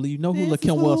Lakim. You know who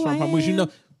Lakim was from her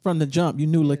music. From the jump, you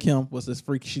knew Lakim was this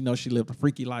freaky. She lived a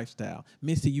freaky lifestyle.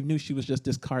 Missy, you knew she was just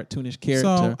this cartoonish character.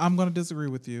 So I'm going to disagree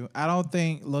with you. I don't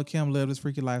think Lakim lived this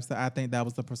freaky lifestyle. I think that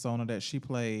was the persona that she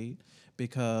played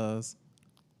because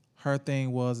her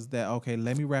thing was that, okay,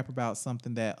 let me rap about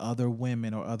something that other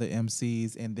women or other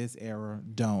MCs in this era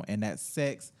don't. And that's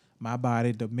sex, my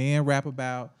body. The men rap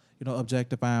about,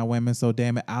 objectifying women. So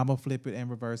damn it, I'm going to flip it and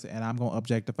reverse it and I'm going to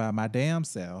objectify my damn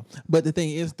self. But the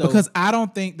thing is, though, because I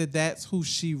don't think that that's who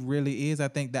she really is. I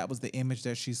think that was the image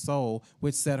that she sold,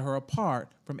 which set her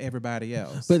apart from everybody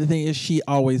else. But the thing is, she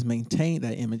always maintained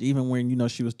that image, even when,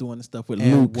 she was doing the stuff with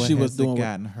Luke. What she has was doing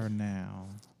gotten her now.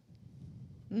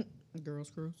 Girls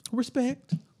Cruise.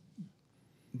 Respect.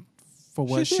 For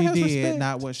what she did, respect.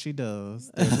 not what she does.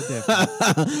 There's a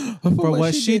difference. For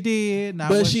what she did, not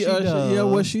what she does. Yeah,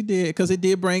 what she did, because it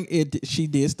did bring it. She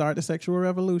did start the sexual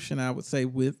revolution, I would say,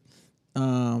 with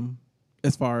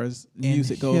as far as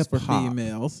music goes for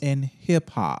females in hip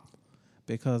hop,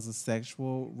 because the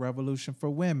sexual revolution for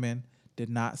women did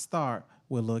not start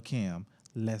with Lil' Kim.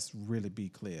 Let's really be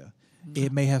clear.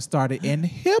 It may have started in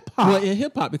hip hop. Well, in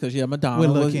hip hop, because Madonna.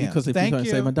 With Lil' Kim. Because if you're going to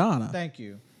say Madonna. Thank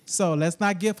you. So let's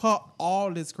not give her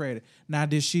all this credit. Now,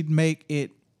 did she make it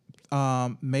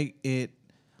hot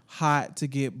to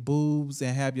get boobs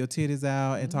and have your titties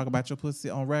out and talk about your pussy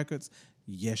on records?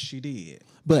 Yes, she did.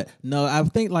 But no, I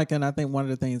think one of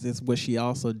the things is what she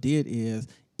also did is,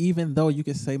 even though you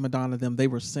could say Madonna, they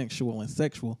were sensual and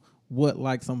sexual, what,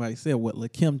 like somebody said, what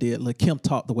Lakim did, Lakim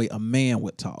talked the way a man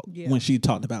would talk when she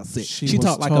talked about sex. She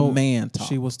talked like a man talked.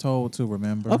 She was told to,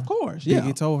 remember? Of course, yeah.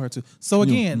 Biggie told her to. So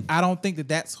again, I don't think that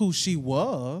that's who she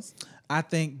was. I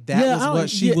think that was what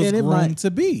she was groomed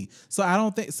to be. So I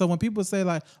don't think, so when people say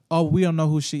like, oh, we don't know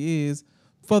who she is,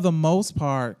 for the most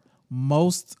part,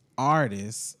 most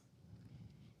artists,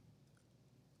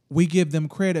 we give them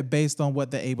credit based on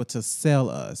what they're able to sell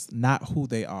us, not who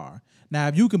they are. Now,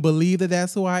 if you can believe that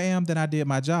that's who I am, then I did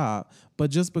my job.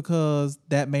 But just because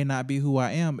that may not be who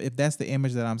I am, if that's the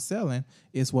image that I'm selling,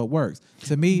 it's what works.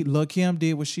 To me, Lil' Kim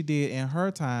did what she did in her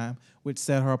time, which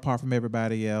set her apart from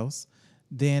everybody else.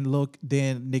 Then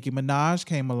Nicki Minaj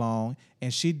came along,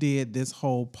 and she did this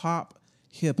whole pop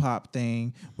hip-hop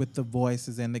thing with the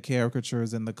voices and the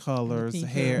caricatures and the colors,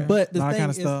 hair, but all that kind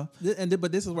of stuff.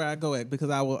 But this is where I go at, because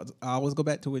I always go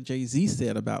back to what Jay-Z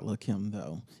said about Lil' Kim,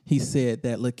 though. He said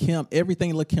that Lil' Kim,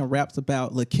 everything Lil' Kim raps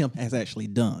about, Lil' Kim has actually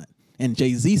done. And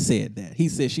Jay-Z said that. He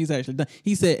said she's actually done.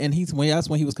 He said, and that's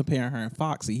when he was comparing her and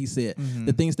Foxy. He said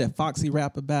the things that Foxy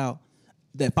rap about,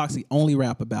 that Foxy only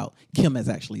rap about, Kim has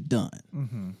actually done.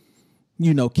 Mm-hmm.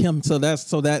 Kim. So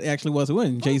that actually was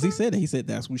when Jay-Z said it. He said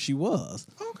that's who she was.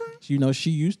 Okay.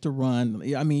 She used to run.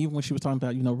 I mean, even when she was talking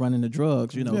about running the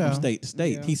drugs, from state to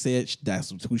state, he said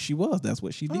that's who she was. That's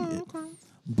what she did. Oh, okay.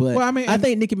 But I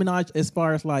think Nicki Minaj, as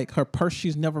far as like her purse,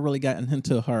 she's never really gotten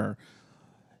into her.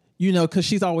 Because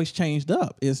she's always changed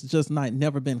up. It's just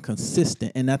never been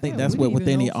consistent, and I think that's what with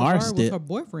any artist did. Her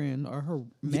boyfriend or her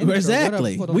manager,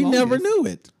 exactly. We never knew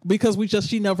it because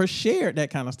she never shared that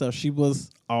kind of stuff. She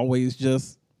was always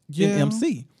just an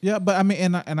MC. Yeah, but I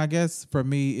mean, and I guess for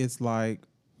me, it's like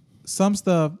some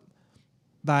stuff,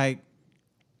 like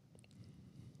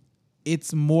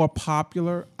it's more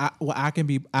popular.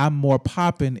 I'm more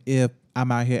popping if I'm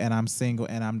out here and I'm single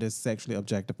and I'm this sexually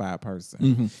objectified person.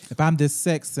 Mm-hmm. If I'm this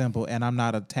sex symbol and I'm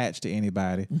not attached to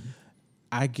anybody,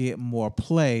 I get more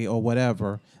play or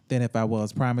whatever than if I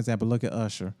was. Prime example, look at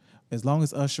Usher. As long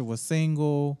as Usher was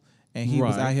single and he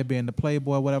was out here being the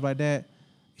playboy, whatever like that,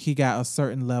 he got a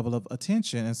certain level of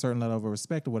attention and a certain level of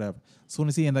respect or whatever. As soon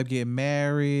as he ended up getting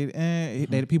married,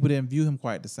 people didn't view him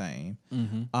quite the same.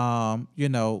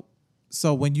 Mm-hmm.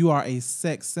 So when you are a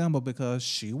sex symbol, because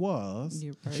she was,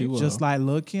 just like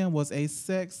Lil' Kim was a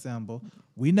sex symbol,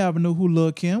 we never knew who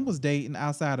Lil' Kim was dating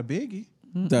outside of Biggie.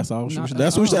 That's all.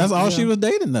 That's all she was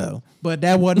dating, though. But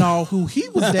that wasn't all who he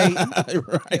was dating.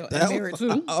 Right, married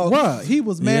too. Right, he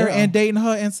was married and dating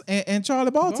her in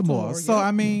Charlie Baltimore. So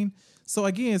I mean, So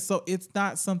again, so it's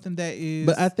not something that is.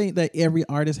 But I think that every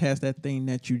artist has that thing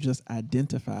that you just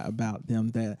identify about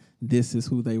them, that this is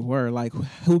who they were. Like,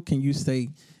 who can you say,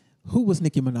 who was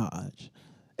Nicki Minaj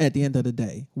at the end of the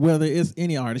day? Whether it's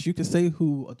any artist, you can say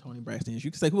who a Tony Braxton is.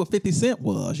 You can say who a 50 Cent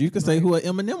was. You can say who a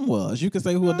Eminem was. You can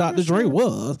say who a Dr. Dre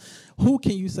was. Who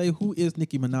can you say who is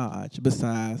Nicki Minaj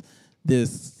besides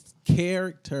this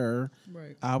character?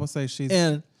 Right. I would say she's.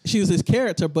 And she was his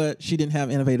character, but she didn't have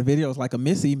innovative videos like a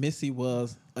Missy. Missy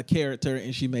was a character,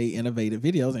 and she made innovative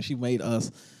videos, and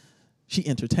she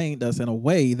entertained us in a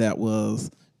way that was,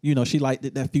 she liked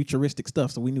that futuristic stuff,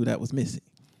 so we knew that was Missy.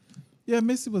 Yeah,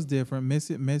 Missy was different.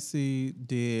 Missy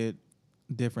did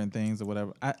different things or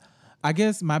whatever. I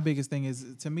guess my biggest thing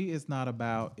is, to me, it's not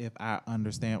about if I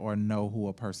understand or know who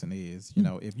a person is.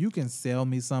 If you can sell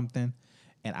me something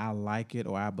and I like it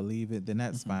or I believe it, then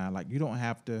that's fine. Like,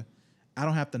 I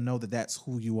don't have to know that that's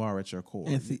who you are at your core.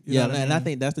 I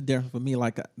think that's the difference for me.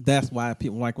 Like, that's why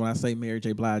people like when I say Mary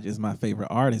J. Blige is my favorite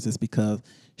artist, is because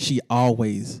she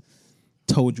always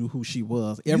told you who she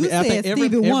was. Every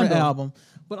album.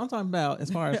 But I'm talking about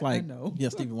as far as like,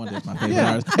 Stevie Wonder is my favorite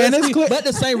artist. And it's clear. But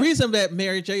the same reason that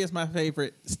Mary J. is my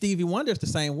favorite, Stevie Wonder is the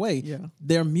same way. Yeah.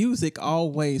 Their music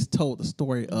always told the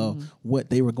story of what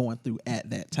they were going through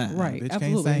at that time. Right. Bitch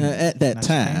Absolutely. can't sing. At that Now she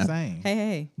time. can't sing.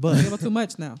 Hey, But- a little too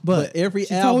much now. But every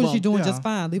she album, told you doing just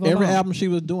fine. Leave her every alone. album she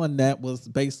was doing that was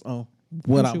based on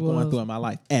what Who she I'm going was. through in my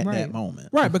life at Right. that moment.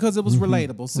 Right, because it was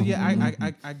relatable. So yeah,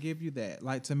 I give you that.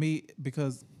 Like, to me,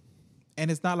 because, and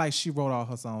it's not like she wrote all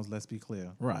her songs. Let's be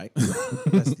clear. Right.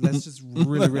 Let's just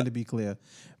really be clear,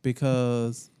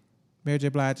 because Mary J.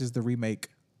 Blige is the remake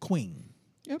queen.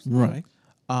 Absolutely.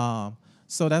 Right.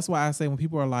 So that's why I say when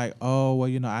people are like, oh,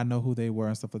 well, I know who they were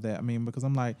and stuff like that. I mean, because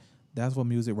I'm like, that's what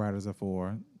music writers are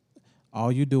for.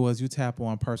 All you do is you tap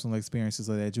on personal experiences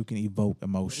so that you can evoke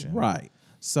emotion. Right.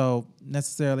 So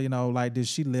necessarily, like, did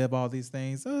she live all these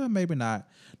things? Maybe not.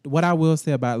 What I will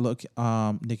say about Nicki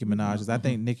Minaj is I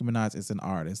think Nicki Minaj is an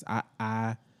artist.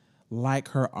 I like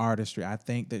her artistry. I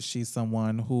think that she's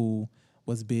someone who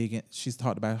was big. She's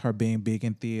talked about her being big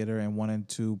in theater and wanting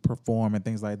to perform and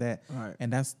things like that. Right.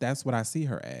 And that's what I see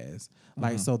her as.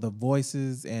 Like, so the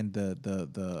voices and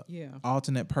the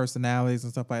alternate personalities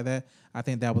and stuff like that, I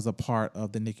think that was a part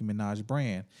of the Nicki Minaj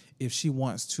brand. If she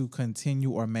wants to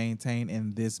continue or maintain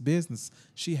in this business,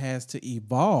 she has to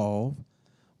evolve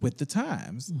with the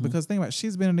times. Because think about it,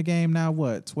 she's been in the game now,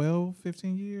 what, 12,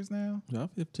 15 years now? Yeah,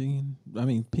 15. I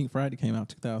mean, Pink Friday came out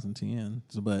 2010,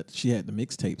 but she had the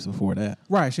mixtapes before that.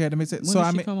 Right, she had to mix it. When So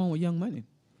did she come on with Young Money?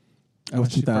 That was When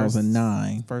she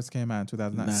 2009. First came out in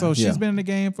 2009. Nah, So she's yeah. been in the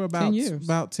game for 10 years.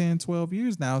 about 10, 12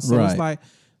 years now. So it's Right. like,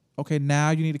 okay, now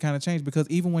you need to kind of change, because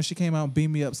even when she came out and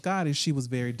Beam Me Up Scotty, she was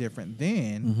very different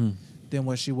then than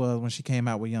what she was when she came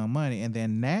out with Young Money. And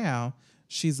then now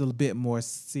she's a bit more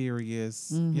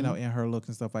serious, in her look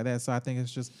and stuff like that. So I think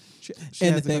it's just she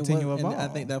And has to continue to and evolve. I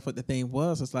think that's what the thing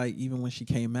was. It's like even when she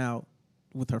came out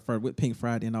with her first, with Pink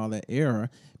Friday and all that era,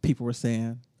 people were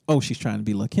saying, "Oh, she's trying to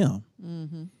be Lil' Kim."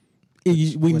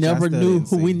 We which I never still knew didn't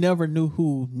who we see. never knew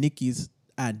who Nikki's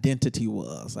identity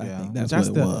was. I think that's Which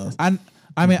what it was.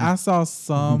 I mean, I saw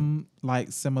some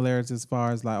like similarities as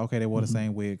far as like, okay, they wore the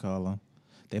same wig color,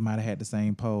 they might have had the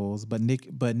same pose, but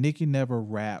Nicki never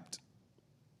rapped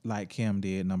like Kim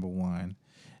did. Number one,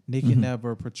 Nicki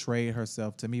never portrayed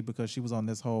herself to me because she was on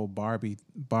this whole Barbie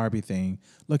thing.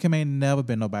 Look, Kim ain't never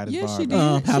been nobody's Yes, Barbie. she did.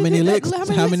 How She many did that- licks?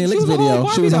 how How many she licks was a whole video?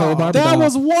 She was a whole doll. Barbie That doll.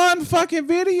 was one fucking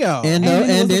video. And And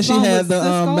then it was a she song had with the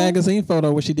Cisco. magazine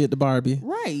photo where she did the Barbie.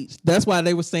 Right. That's why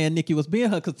they were saying Nikki was being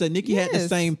her, because Nikki had the Yes.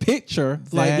 same picture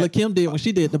like That- Lil' Kim did when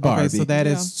she did the Barbie. Okay, so that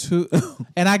is too,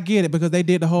 and I get it because they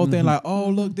did the whole thing like, oh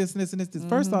look, this and this and this.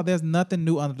 First off, there's nothing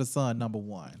new under the sun. Number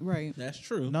one, Right. That's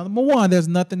true. number one, there's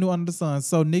nothing new under the sun.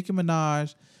 So Nicki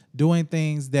Minaj doing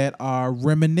things that are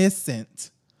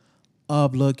reminiscent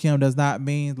of Lil' Kim does not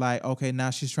mean like, okay, now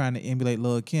she's trying to emulate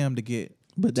Lil' Kim to get.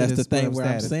 But to that's the this thing whatever where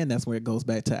I'm status. saying that's where it goes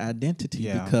back to identity,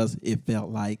 Yeah. because it felt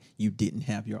like you didn't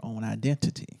have your own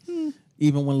identity.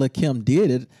 Even when Lil' Kim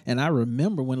did it, and I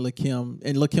remember when Lil' Kim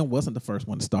wasn't the first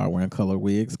one to start wearing color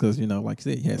wigs, because, like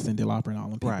you said, you had Cyndi Lauper and all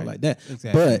them people Right. like that.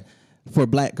 Exactly. But for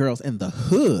black girls in the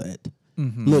hood,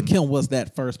 Lil' Kim was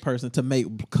that first person to make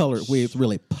colored wigs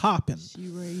really popping. She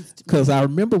raised. Because I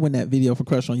remember when that video for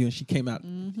Crush on You and she came out,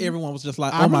 everyone was just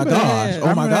like, I oh my remember gosh, that. I oh my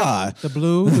remember that. God. The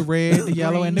blue, the red, the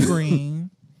yellow, and the green.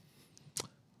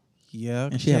 Yeah,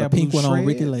 And she had a blue pink one on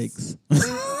Ricky shreds. Lakes.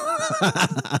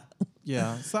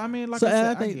 Yeah, so I mean, like So I said,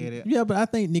 I think, I get it. yeah, but I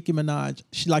think Nicki Minaj,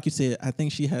 she, like you said, I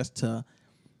think she has to.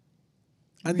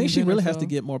 I think she Reinvent really has to herself.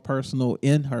 get more personal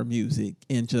in her music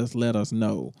and just let us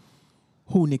know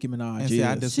who Nicki Minaj And see,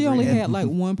 I is. disagree. She only And- had like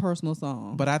one personal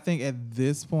song. But I think at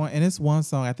this point, and it's one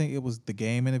song, I think it was The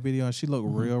Game in the video, and she looked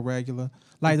real regular.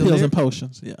 Like the Pills lyric- and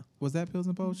Potions, yeah. Was that Pills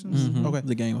and Potions? Mhm. Okay.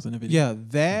 The game was in the video. Yeah,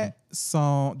 that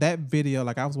song, that video,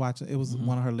 like I was watching, it was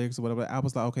one of her lyrics or whatever. I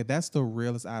was like, okay, that's the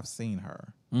realest I've seen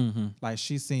her. Mm-hmm. Like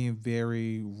she seemed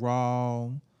very raw,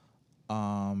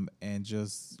 and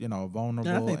just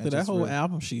vulnerable. I think and that just whole really-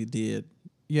 album she did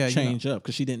yeah, change up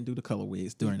because she didn't do the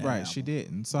colorways during that right, album. she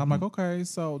didn't. So I'm like, okay,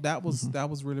 so that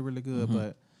was really really good.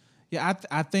 But yeah,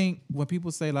 I think when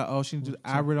people say like, oh,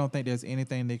 I really don't think there's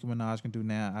anything Nicki Minaj can do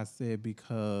now. I said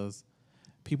because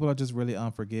people are just really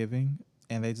unforgiving,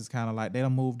 and they just kind of like they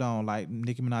done moved on. Like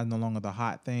Nicki Minaj no longer the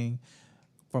hot thing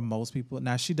for most people.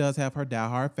 Now she does have her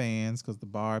diehard fans because the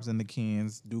Barbs and the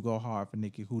Kens do go hard for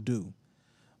Nicki, who do.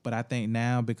 But I think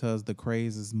now because the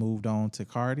craze has moved on to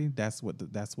Cardi, that's what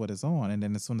it's on. And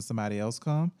then as soon as somebody else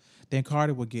come, then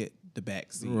Cardi will get the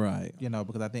backseat, Right.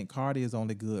 Because I think Cardi is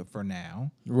only good for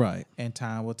now, Right. and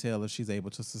time will tell if she's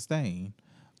able to sustain.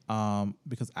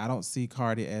 Because I don't see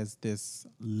Cardi as this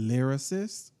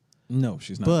lyricist, No,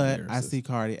 she's not. but a I lyricist. see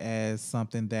Cardi as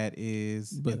something that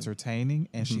is entertaining,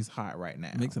 and she's hot right now.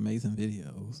 Makes amazing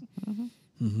videos.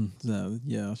 So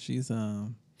yeah, she's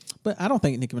but I don't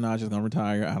think Nicki Minaj is gonna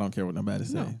retire. I don't care what nobody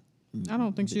say. I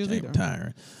don't think she is She ain't either.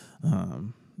 retiring.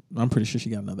 I'm pretty sure she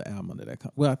got another album under that.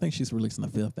 Well, I think she's releasing a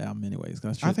fifth album anyways.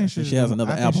 I think she has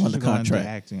another album under contract.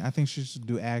 Acting. I think she should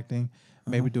do acting.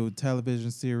 Maybe do a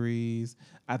television series.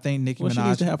 I think Nicki Well, she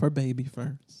needs Minaj. to have her baby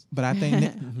first. But I think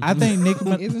Nicki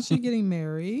Minaj. Isn't she getting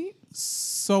married?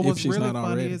 So If what's she's really not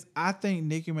funny already. is I think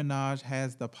Nicki Minaj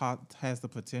has the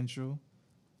potential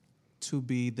to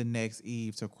be the next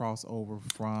Eve to cross over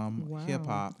from Wow. hip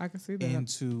hop I can see that.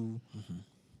 into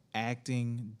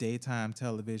acting, daytime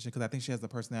television, because I think she has the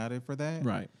personality for that.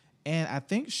 Right. And I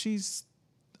think she's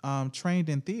trained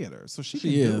in theater, so she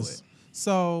She can do is. it.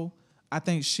 So I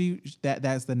think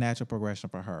that's the natural progression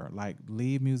for her. Like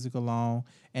leave music alone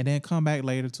and then come back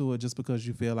later to it just because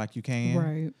you feel like you can.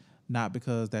 Right. Not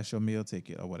because that's your meal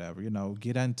ticket or whatever.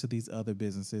 Get into these other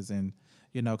businesses and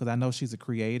because I know she's a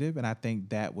creative, and I think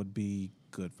that would be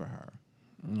good for her.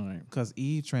 Right. Because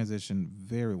Eve transitioned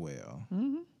very well,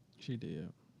 She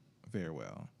did. very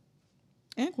well.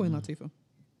 And Queen Latifah.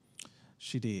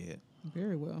 She did.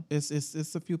 Very well. It's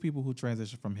a few people who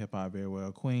transitioned from hip hop very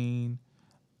well. Queen,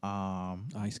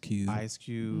 Ice Cube. Ice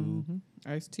Cube,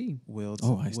 Ice-T. Will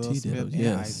Oh, Ice-T Will did Smith, it, and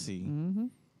yes. Ice-T.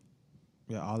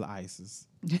 Yeah, all the ices.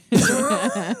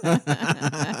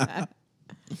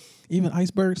 Even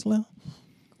Iceberg Slim.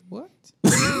 What?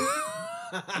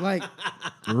 Like,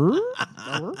 no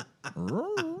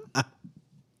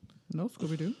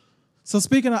Scooby-Doo. So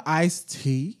speaking of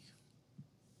Ice-T,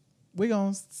 we're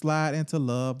going to slide into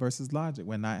Love versus Logic.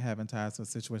 We're not having ties to a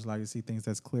situation like you see things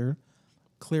that's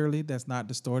clearly that's not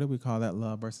distorted. We call that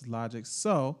Love versus Logic.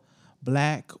 So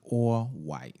black or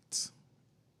white.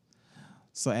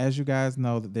 So as you guys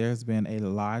know, that there's been a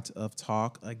lot of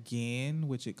talk again,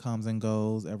 which it comes and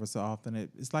goes ever so often.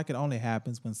 It's like it only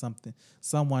happens when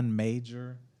someone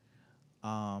major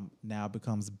now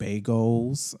becomes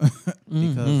bagels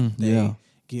because they yeah.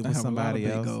 get I with have a lot somebody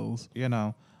of else.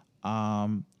 bagels.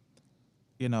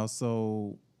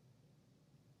 So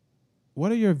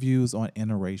what are your views on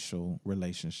interracial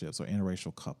relationships or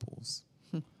interracial couples?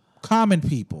 Common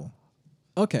people.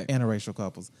 Okay. Interracial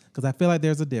couples, because I feel like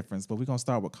there's a difference, but we're gonna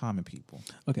start with common people.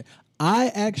 Okay. I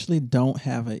actually don't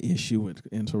have an issue with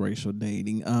interracial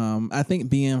dating. I think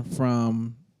being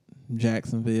from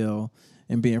Jacksonville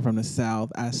and being from the South,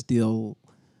 I still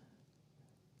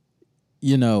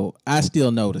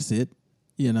notice it.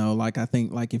 Like I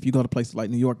think like if you go to places like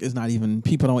New York, it's not even,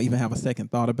 people don't even have a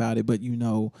second thought about it, but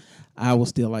I will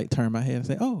still like turn my head and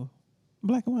say, oh,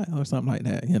 black and white or something like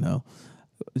that,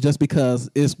 just because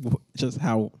it's just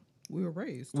how We were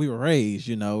raised. we were raised,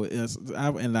 and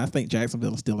I think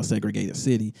Jacksonville is still a segregated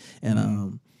city.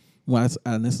 And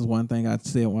and this is one thing I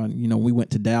said when we went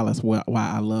to Dallas. Why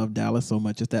I love Dallas so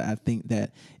much is that I think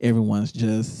that everyone's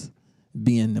just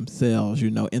being themselves.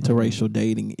 Interracial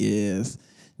dating is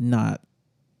not,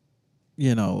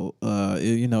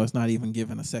 it's not even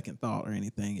given a second thought or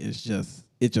anything. It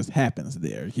just happens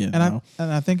there. And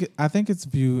I think it's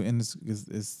viewed and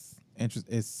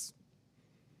it's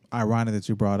ironic that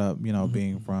you brought up,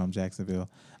 being from Jacksonville.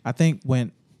 I think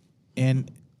when in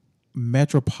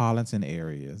metropolitan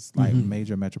areas, like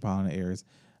major metropolitan areas,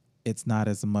 it's not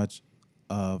as much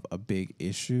of a big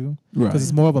issue because Right.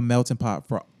 it's more of a melting pot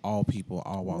for all people,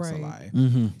 all walks of Right.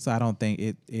 life. So I don't think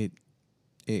it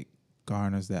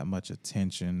garners that much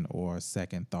attention or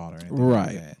second thought or anything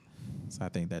Right. like that. So I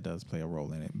think that does play a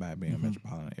role in it by being a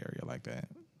metropolitan area like that.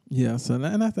 Yeah. So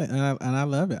and I think and I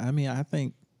love it. I mean, I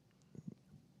think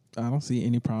I don't see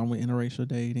any problem with interracial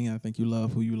dating. I think you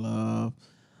love who you love.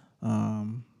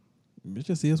 It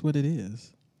just is what it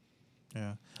is.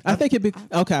 Yeah. I think it.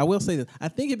 Okay, I will say this. I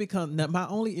think it becomes my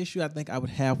only issue. I think I would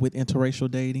have with interracial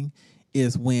dating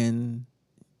is when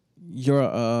you're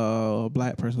a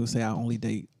black person who say I only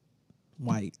date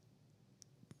white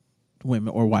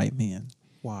women or white men.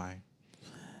 Why?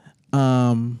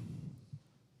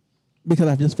 Because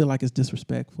I just feel like it's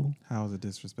disrespectful. How is it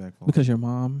disrespectful? Because your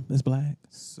mom is black,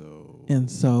 and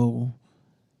so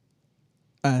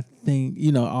I think,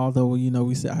 although,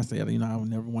 I said, I would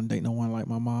never want to date no one like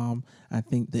my mom. I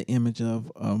think the image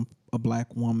of a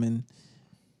black woman,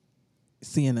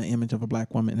 seeing the image of a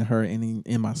black woman in her and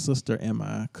in my sister and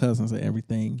my cousins and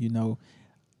everything,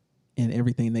 and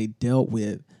everything they dealt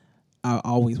with, I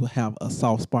always would have a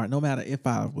soft spot. No matter if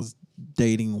I was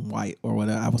dating white or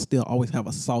whatever, I would still always have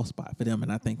a soft spot for them.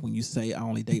 And I think when you say I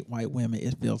only date white women,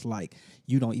 it feels like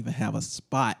you don't even have a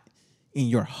spot in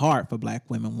your heart for black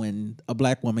women. When a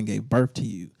black woman gave birth to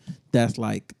you, that's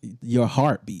like your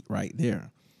heartbeat right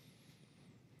there.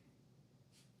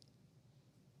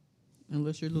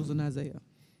 Unless you're losing Isaiah.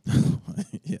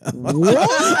 Yeah.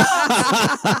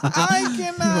 I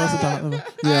cannot.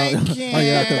 Yeah. Oh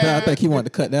yeah, because I think he wanted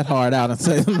to cut that hard out and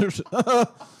say.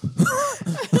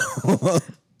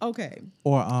 Okay.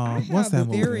 Or what's that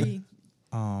movie?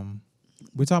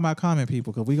 We're talking about common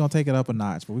people because we're gonna take it up a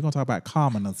notch, but we're gonna talk about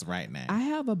commoners right now. I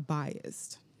have a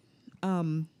bias.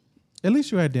 At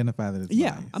least you identify that it's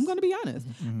bias. I'm going to be honest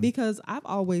because I've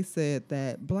always said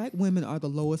that black women are the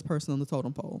lowest person on the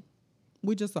totem pole.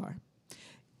 We just are.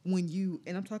 And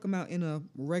I'm talking about in a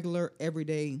regular,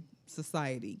 everyday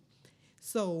society.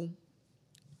 So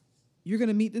you're going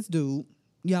to meet this dude.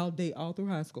 Y'all date all through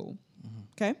high school.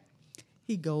 Okay?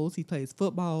 He plays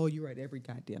football. You're at every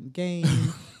goddamn game.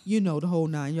 The whole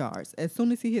 9 yards. As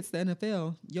soon as he hits the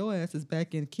NFL, your ass is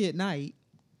back in kid night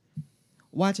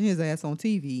watching his ass on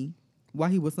TV while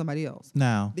he was somebody else.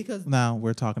 Now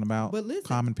we're talking about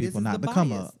common people, not the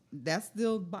come up. That's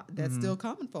still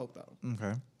common folk though.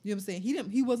 Okay. You know what I'm saying?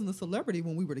 He wasn't a celebrity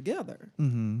when we were together.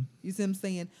 Mm-hmm. You see what I'm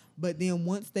saying? But then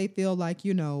once they feel like,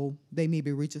 they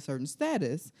maybe reach a certain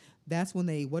status, that's when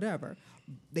they want to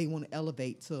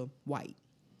elevate to white,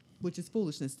 which is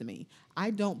foolishness to me. I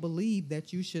don't believe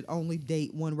that you should only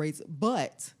date one race.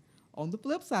 But on the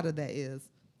flip side of that is,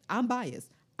 I'm biased.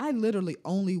 I literally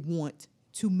only want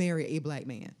to marry a black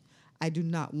man. I do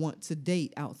not want to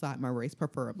date outside my race,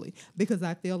 preferably, because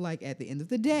I feel like at the end of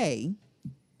the day,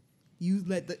 you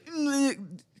let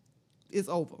it's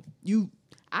over.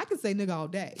 I can say nigga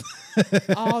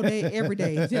all day, every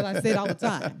day, until I say it all the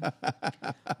time.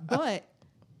 But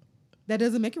that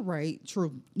doesn't make it right.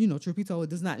 True, truth be told,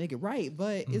 it does not make it right,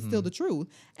 but it's still the truth.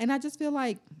 And I just feel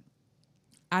like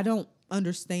I don't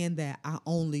understand that I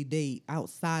only date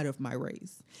outside of my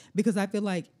race, because I feel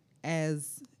like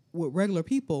as with regular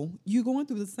people, you're going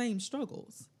through the same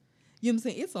struggles. You know what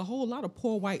I'm saying? It's a whole lot of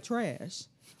poor white trash.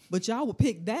 But y'all would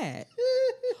pick that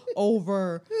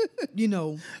over,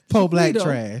 poor black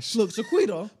trash. Look,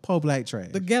 Shaquita. Poor black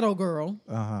trash. The ghetto girl.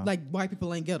 Uh-huh. Like white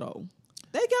people ain't ghetto.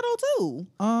 They ghetto too.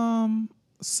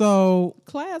 So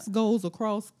class goes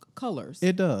across colors.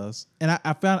 It does. And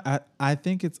I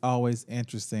think it's always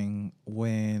interesting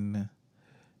when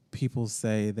people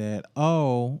say that,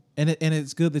 and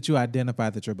it's good that you identify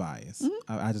that you're biased.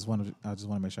 Mm-hmm. I just want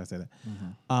to make sure I say that.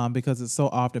 Mm-hmm. Because it's so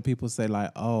often people say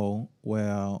like, oh,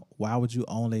 well, why would you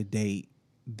only date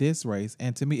this race?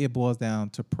 And to me, it boils down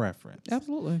to preference.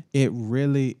 Absolutely. It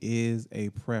really is a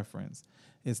preference.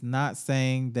 It's not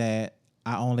saying that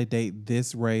I only date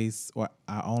this race or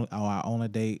I only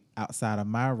date outside of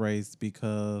my race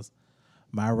because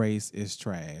my race is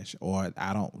trash or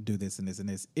I don't do this and this and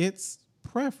this. It's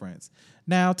preference.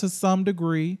 Now, to some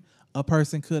degree, a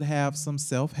person could have some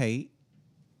self-hate.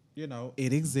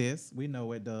 It exists. We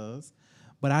know it does.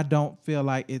 But I don't feel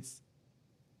like it's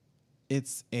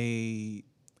a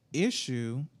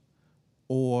issue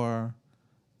or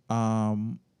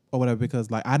whatever,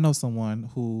 because like I know someone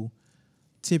who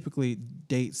typically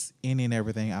dates any and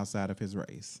everything outside of his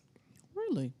race.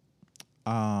 Really?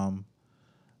 Now,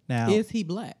 is he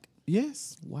black?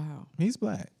 Yes. Wow. He's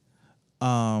black.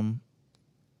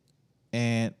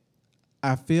 And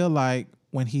I feel like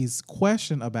when he's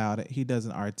questioned about it, he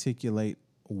doesn't articulate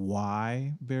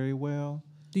why very well.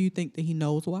 Do you think that he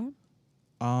knows why?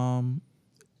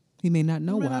 He may not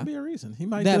know why. That might not be a reason.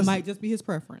 Might just be his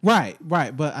preference. Right.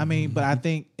 But I mean, but I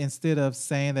think instead of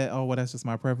saying that, oh, well, that's just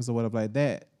my preference or whatever like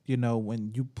that,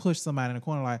 when you push somebody in the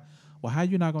corner like, well, how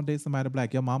you not gonna date somebody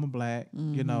black? Your mama black,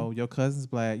 you know, your cousin's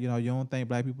black, you know, you don't think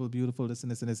black people are beautiful, this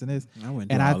and this and this and this. I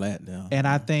wouldn't do all that now. And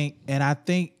I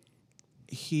think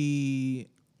he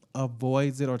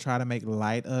avoids it or try to make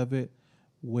light of it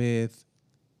with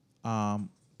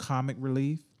comic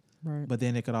relief. Right. But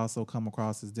then it could also come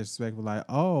across as disrespectful, like,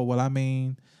 oh, well, I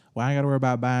mean, well, I ain't got to worry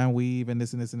about buying weave and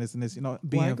this and this and this and this, you know,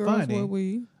 being White girls funny. wear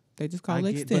weave. They just call I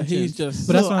it get- extensions. But he's just.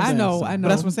 But that's what I'm I saying. know, I know. But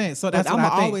that's what I'm saying. So that's But what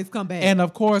I'ma I think. always come back. And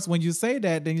of course, when you say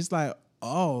that, then you're just like,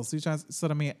 oh, so you're trying. So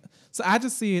I mean, so I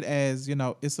just see it as, you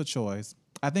know, it's a choice.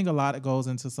 I think a lot that goes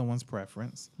into someone's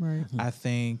preference. Right. I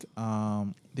think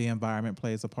the environment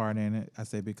plays a part in it. I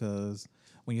say because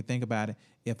when you think about it,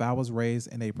 if I was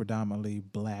raised in a predominantly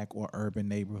black or urban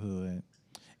neighborhood,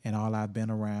 and all I've been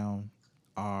around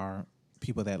are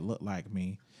people that look like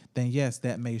me, then yes,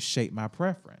 that may shape my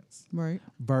preference. Right.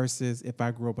 Versus if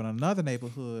I grew up in another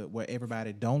neighborhood where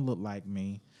everybody don't look like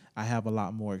me, I have a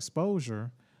lot more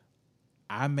exposure.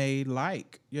 I may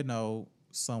like, you know,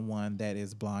 someone that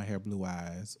is blonde hair, blue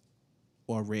eyes,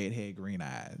 or red hair, green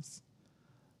eyes.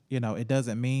 You know, it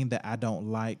doesn't mean that I don't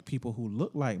like people who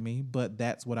look like me, but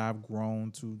that's what I've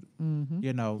grown to,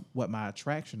 you know, what my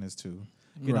attraction is to,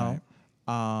 you know.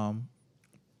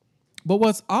 But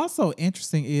what's also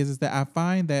interesting is that I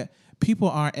find that people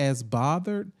aren't as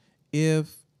bothered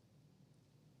if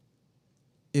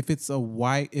it's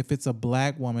a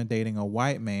black woman dating a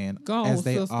white man Go on, as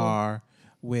they sister. are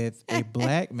with a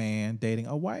black man dating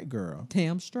a white girl,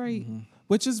 Damn straight.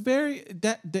 which is very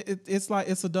it's like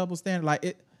it's a double standard. Like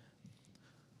it.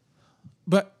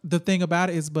 But the thing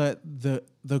about it is, but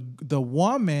the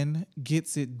woman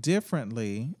gets it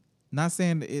differently. Not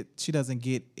saying that she doesn't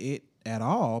get it at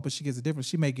all, but she gets it different.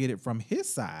 She may get it from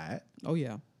his side Oh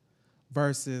yeah.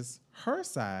 versus her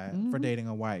side for dating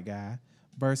a white guy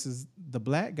versus the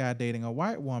black guy dating a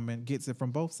white woman gets it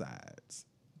from both sides.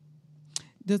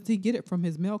 Does he get it from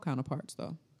his male counterparts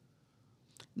though?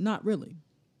 Not really.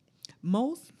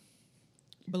 Most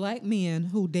black men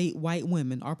who date white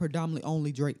women are predominantly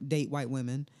only date white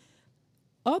women.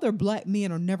 Other black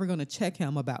men are never going to check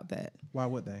him about that. Why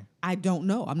would they? I don't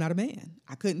know. I'm not a man.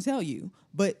 I couldn't tell you,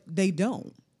 but they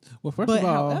don't. Well, first But of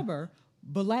all, however,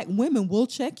 black women will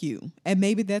check you, and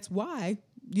maybe that's why,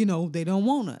 you know, they don't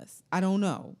want us. I don't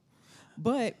know.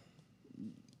 But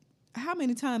how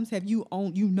many times have you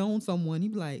known someone, you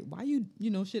be like, why you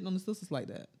know, shitting on the sisters like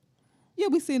that? Yeah,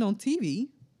 we see it on TV.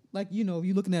 Like, you know, if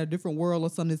you're looking at a different world or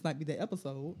something, this might be the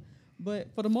episode.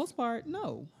 But for the most part,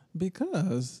 no.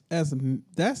 because I think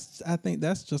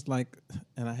that's just like,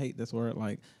 and I hate this word,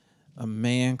 like a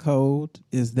man code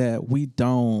is that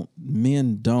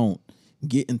men don't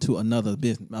get into a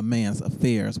man's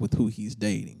affairs with who he's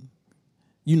dating.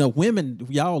 You know, women,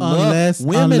 y'all love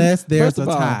women. Unless there's first of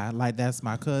a all, tie. Like that's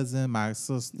my cousin, my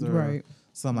sister, Right.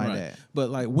 something like right. that. But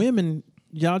like women,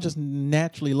 y'all just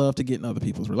naturally love to get in other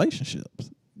people's relationships.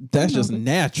 That's just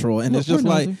natural. And it's just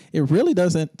like, it really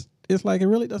doesn't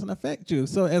affect you.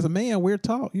 So as a man, we're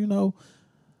taught, you know,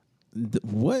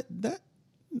 what that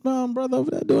brother over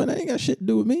there doing, that ain't got shit to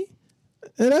do with me.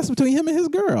 And that's between him and his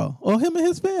girl or him and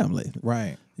his family.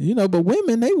 Right. You know, but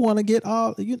women, they want to get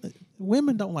all,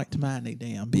 women don't like to mind their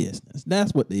damn business.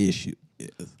 That's what the issue is.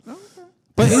 Okay.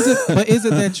 But is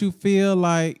it that you feel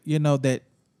like, you know, that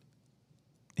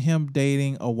him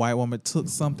dating a white woman took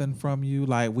something from you?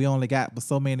 Like we only got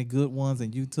so many good ones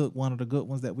and you took one of the good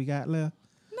ones that we got left?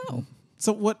 No.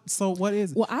 So what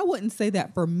is it? Well, I wouldn't say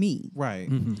that for me. Right.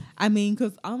 I mean,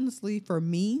 because honestly, for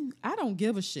me, I don't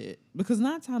give a shit. Because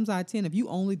 9 times out of 10, if you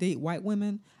only date white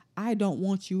women, I don't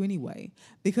want you anyway.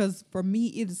 Because for me,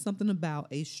 it is something about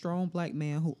a strong black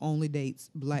man who only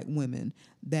dates black women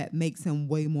that makes him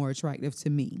way more attractive to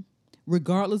me,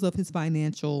 regardless of his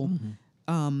financial,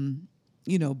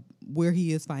 you know, where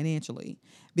he is financially.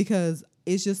 Because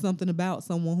it's just something about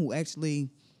someone who actually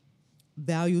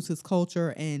values his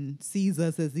culture and sees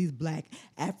us as these black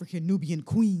African Nubian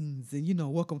queens and, you know,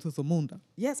 welcome to Zamunda.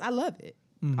 Yes, I love it.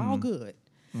 All good.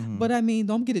 But I mean,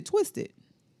 don't get it twisted.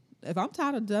 If I'm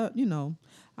tired of, you know,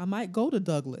 I might go to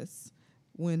Douglas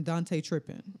when Dante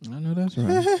tripping. I know that's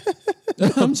right.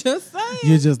 I'm just saying.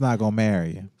 You're just not gonna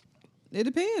marry him. It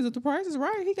depends. If the price is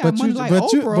right, he got money like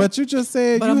Oprah. But you just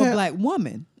said but you I'm have, a black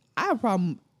woman. I have a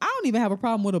problem. I don't even have a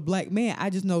problem with a black man. I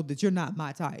just know that you're not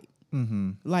my type.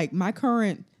 Like my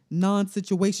current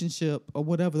non-situationship or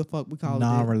whatever the fuck we call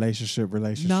non-relationship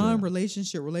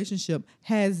relationship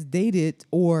has dated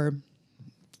or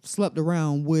slept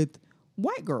around with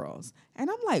white girls. And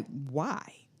I'm like, why?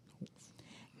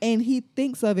 And he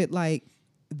thinks of it like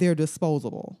they're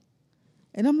disposable.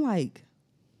 And I'm like,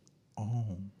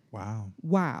 Oh.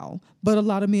 Wow. But a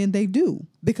lot of men, they do.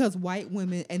 Because white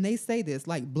women, and they say this,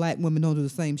 like black women don't do the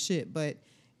same shit, but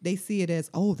they see it as,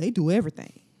 oh, they do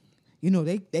everything. You know,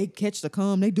 they catch the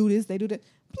cum, they do this, they do that.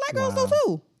 Black girls do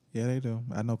too. Yeah, they do.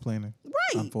 I know plenty.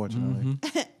 Right. Unfortunately.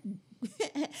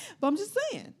 But I'm just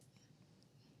saying. I'm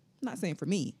not saying for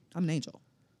me. I'm an angel.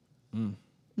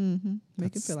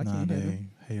 Make it feel like you're in not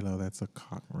heaven. a halo. That's a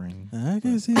cock ring. I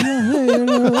can see the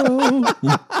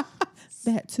halo.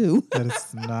 That too. That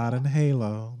is not an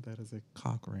halo. That is a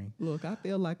cock ring. Look, I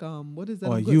feel like what is that?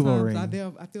 Or on a Good Yuva Times?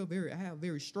 ring. I have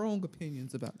very strong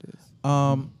opinions about this.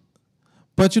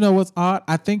 But you know what's odd?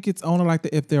 I think it's only like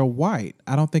if they're white.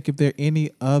 I don't think if they're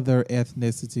any other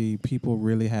ethnicity, people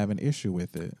really have an issue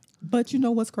with it. But you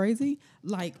know what's crazy?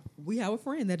 Like, we have a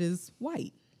friend that is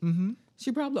white. Mm-hmm.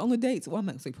 She probably only dates. Well, I'm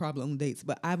not gonna say probably only dates,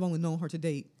 but I've only known her to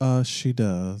date She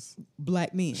does.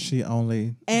 black men. She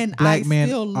only And black I men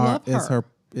still love her.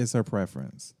 is her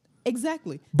preference.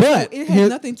 Exactly. But So it has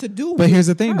nothing to do. But with here's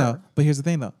the thing, her. though. But here's the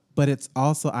thing, though. But it's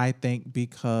also, I think,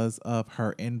 because of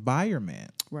her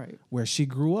environment, Right. where she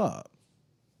grew up.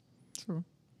 True.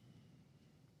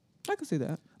 I can see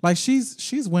that. Like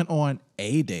she's went on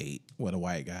a date with a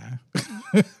white guy,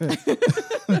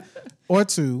 or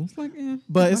two. It's like,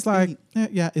 But it's like,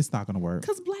 yeah, it's not gonna work.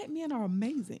 because black men are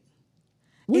amazing.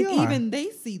 We and are. even they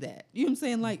see that. You know what I'm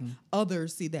saying? Like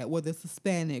others see that, whether it's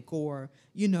Hispanic or,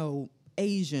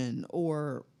 Asian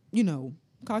or,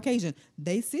 Caucasian.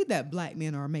 They see that black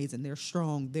men are amazing. They're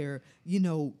strong. They're,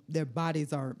 their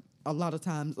bodies are a lot of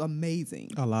times amazing.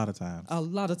 A lot of times. A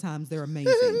lot of times they're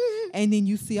amazing. And then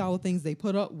you see all the things they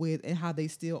put up with and how they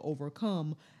still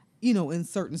overcome, in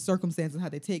certain circumstances, how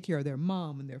they take care of their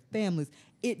mom and their families.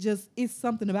 It just is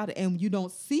something about it. And you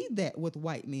don't see that with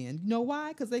white men. You know why?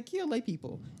 Because they kill their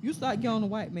people. You start getting on a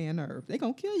white man nerve, they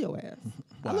going to kill your ass.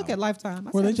 I look at Lifetime.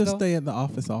 Or they just stay at the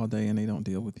office all day and they don't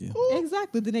deal with you.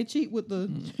 Exactly. Then they cheat with the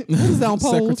what is that on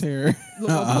polls? Secretary. Look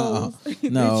on polls.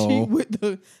 No. They cheat with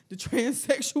the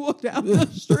transsexual down the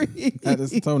street. That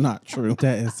is so not true.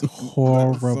 That is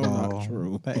horrible. not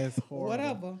true. That is horrible.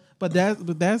 Whatever. But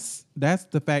that's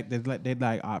the fact that they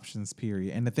like options.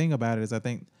 Period. And the thing about it is, I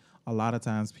think a lot of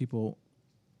times people,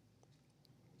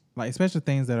 like especially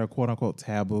things that are quote unquote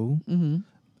taboo. Mm-hmm.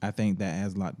 I think that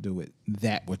has a lot to do with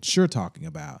that what you're talking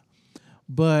about.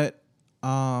 But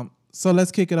so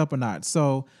let's kick it up a notch.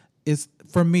 So it's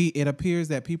for me, it appears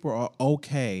that people are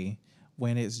okay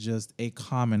when it's just a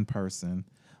common person.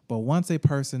 But once a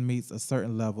person meets a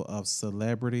certain level of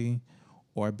celebrity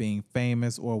or being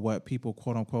famous or what people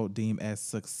quote unquote deem as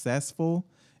successful,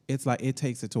 it's like it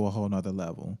takes it to a whole nother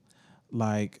level.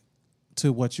 Like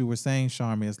to what you were saying,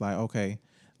 Charmy, it's like, okay,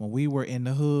 when we were in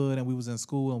the hood and we was in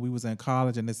school and we was in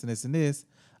college and this and this and this,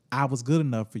 I was good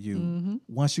enough for you. Mm-hmm.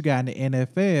 Once you got in the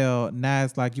NFL, now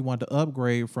it's like you want to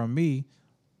upgrade from me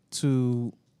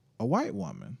to a white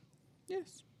woman.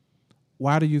 Yes.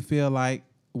 Why do you feel like,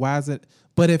 why is it?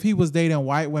 But if he was dating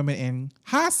white women in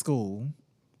high school,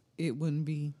 It wouldn't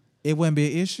be. it wouldn't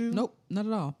be an issue? Nope, not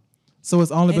at all. So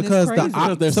it's only And it's because crazy.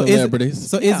 Because they're so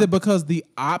celebrities. Is Yeah. it because the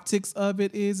optics of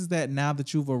it is that now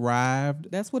that you've arrived,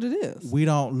 That's what it is. we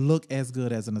don't look as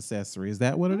good as an accessory? Is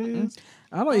that what it is?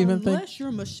 I don't even think. Unless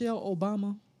you're Michelle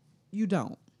Obama, you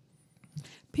don't.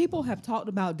 People have talked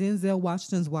about Denzel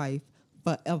Washington's wife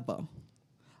forever.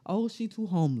 Oh, she too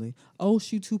homely. Oh,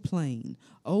 she too plain.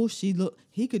 Oh,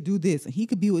 he could do this and he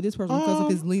could be with this person because of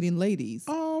his leading ladies.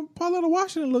 Pauletta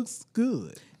Washington looks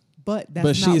good. But that's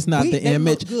But she's not we- the they look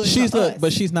image. good She's to look, us.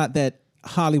 but she's not that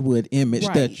Hollywood image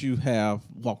Right. that you have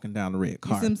walking down the red You see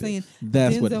carpet. what I'm saying?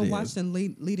 That's Denzel what it is. Washington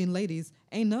leading ladies,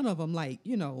 ain't none of them like,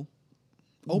 Oprah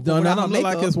No, without no, her look like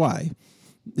makeup. his wife.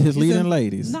 His You see leading what-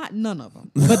 ladies. Not none of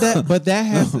them. But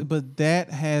that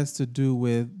has to do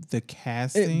with the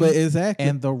casting, but exactly.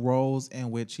 and the roles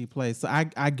in which he plays. So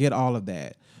I get all of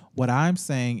that. What I'm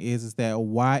saying is that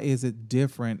why is it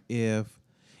different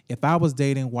if I was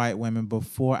dating white women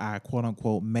before I quote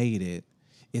unquote made it,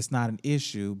 it's not an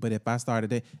issue. But if I started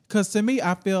dating, because to me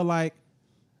I feel like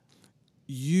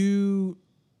your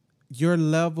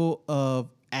level of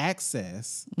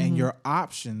access and your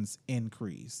options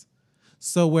increase.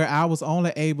 So where I was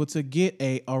only able to get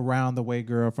a around the way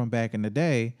girl from back in the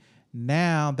day,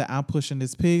 now that I'm pushing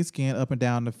this pigskin up and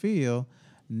down the field,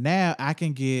 now I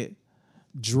can get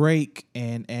Drake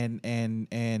and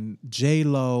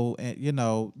J-Lo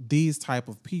and these type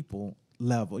of people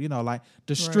level, like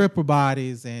the stripper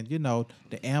bodies and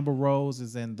the Amber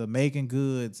Roses and the Megan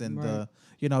Goods and the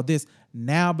this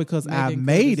now because I Megan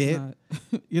made Good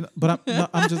is it, not- but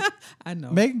I'm just I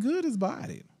know. Megan Good is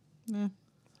bodied. Nah.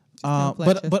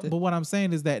 But what I'm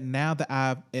saying is that now that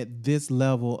I've at this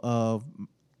level of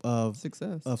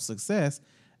success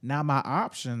now my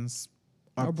options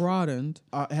are broadened.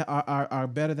 are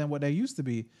better than what they used to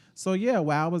be. So yeah,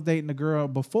 while I was dating a girl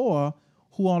before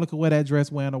who only could wear that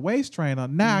dress wearing a waist trainer,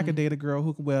 now I can date a girl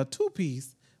who can wear a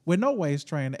 2-piece with no waist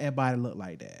trainer and body look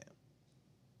like that.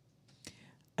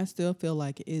 I still feel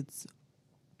like it's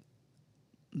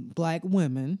black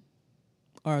women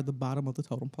are the bottom of the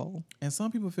totem pole. And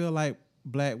some people feel like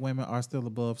black women are still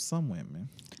above some women,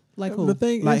 Like who? The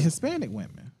thing like is, Hispanic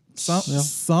women.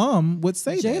 Some would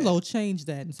say J-Lo that. changed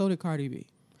that, and so did Cardi B.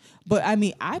 But I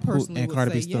mean, I personally And would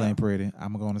Cardi say B still yeah. ain't pretty.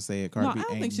 I'm going to say it. Cardi No, B I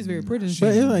don't ain't think she's very pretty.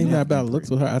 but it ain't Yeah. not about looks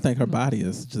with her. I think her body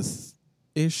is just,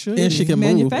 It should. and she be. can move,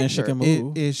 and she Manufactured. can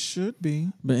move, It should be.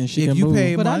 but and she If can you move.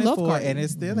 pay But I money love for Cardi. it and it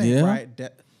still ain't Yeah. right,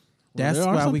 that's there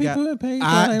are why some we people got. that pay for it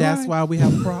ain't That's right. why we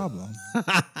have a problem.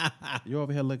 You're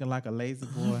over here looking like a lazy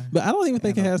boy. But I don't even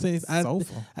think it And a has any.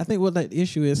 sofa. I think what that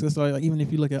issue is, because like even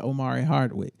if you look at Omari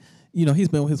Hardwick, you know he's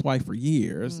been with his wife for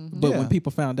years. But Yeah. when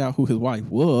people found out who his wife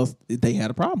was, they had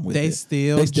a problem with They it.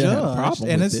 still had a judge, problem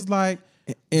and with it's it. like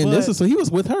And this but- is so he was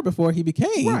with her before he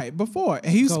became right before.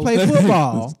 And he used to Go. play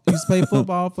football. He used to play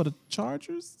football for the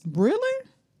Chargers. Really?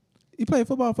 He played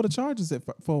football for the Chargers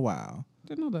for a while.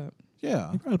 Didn't know that.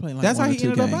 Yeah, He probably played like that's one how or he two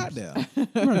ended games. up out there. He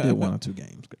probably did 1 or 2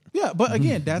 games. Yeah, but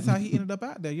again, that's how he ended up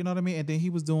out there. You know what I mean? And then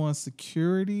he was doing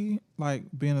security, like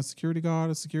being a security guard,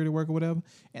 a security worker, whatever.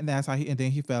 And that's how and then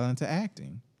he fell into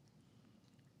acting.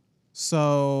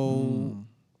 So,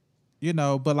 you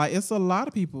know, but like it's a lot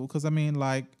of people because I mean,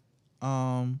 like,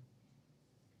 I'm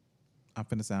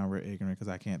finna sound real ignorant because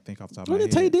I can't think off the top of my What head.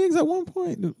 did Tay Diggs at one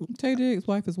point? Tay Diggs'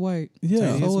 wife is white.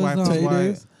 Yeah, His wife is Tay white.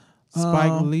 Diggs.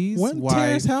 Spike Lee's wasn't wife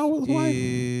Terrence Howard's wife?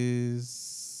 is.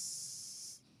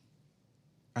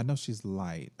 I know she's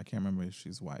light. I can't remember if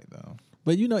she's white though.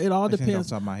 But you know, it all I just think off depends.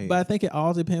 the top of my head. But I think it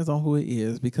all depends on who it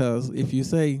is, because if you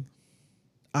say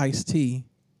Ice-T,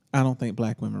 I don't think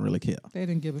black women really care. They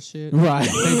didn't give a shit. Right.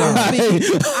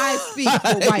 I speak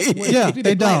for white women. Yeah, We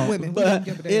they black don't. Women. We don't But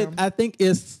give a damn. I think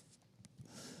it's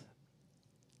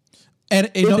And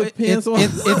you know, depends on-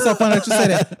 it's so funny that you say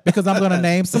that because I'm gonna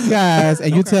name some guys,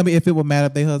 and you tell me if it would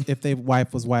matter if their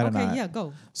wife was white or Okay, not. yeah,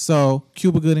 go. So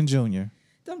Cuba Gooding Jr.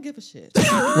 Don't give a shit.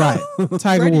 Right,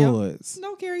 Tiger Radio. Woods.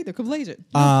 No care either. Congratulations.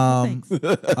 Um, Thanks.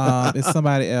 It's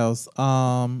somebody else.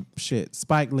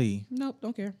 Spike Lee. Nope,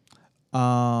 don't care.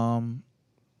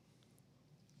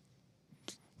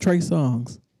 Trey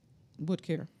Songz. Would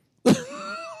care.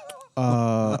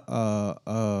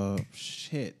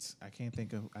 Shit. I can't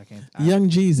think of. Young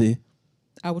Jeezy.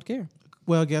 I would care.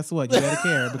 Well, guess what? You better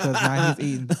care because now he's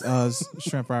eating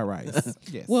shrimp fried rice.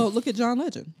 Yes. Well, look at John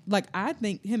Legend. Like, I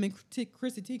think him and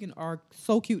Chrissy Teigen are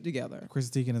so cute together.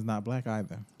 Chrissy Teigen is not black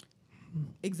either.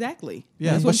 Exactly.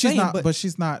 Yeah, That's but what I'm she's saying, not. But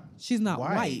she's not. she's not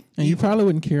white. white. And you probably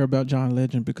wouldn't care about John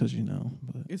Legend because you know.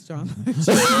 But It's John. You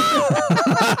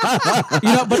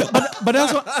know, but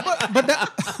that's what.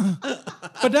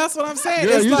 But that's what I'm saying.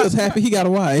 girl, It's you're like- just happy he got a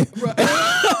wife.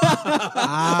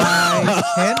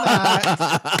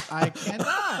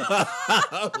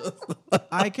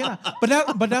 I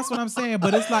cannot. But that's what I'm saying.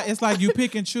 But it's like you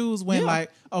pick and choose when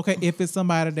like okay, if it's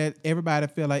somebody that everybody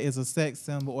feel like is a sex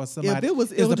symbol or somebody it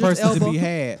was is the Idris person to Elba- be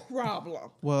had. Problem.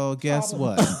 Well, guess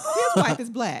Problem. what? His wife is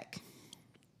black.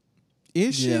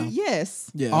 Is she? Yeah.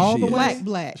 Yes. Yeah, All she the is. way?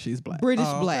 Black. She's black. British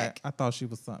Oh, okay. black. I thought she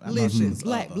was something. I thought she Listen, was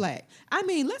black, other. black. I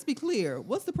mean, let's be clear.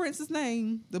 What's the princess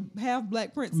name? The half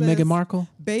black princess. Meghan Markle.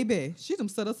 Baby, she done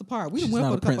set us apart. We done She's went not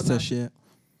for a a couple princess nights. yet.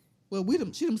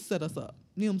 Well, she done set us up.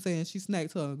 You know what I'm saying? She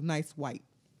snagged her a nice white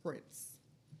prince.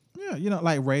 Yeah, you know,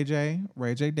 like Ray J.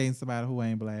 Ray J dating somebody who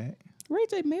ain't black. Ray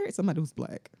J married somebody who's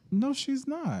black. No, she's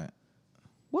not.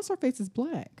 What's her face is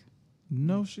black?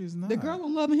 No, she's not. The girl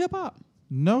on Love and Hip Hop.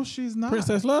 No, she's not.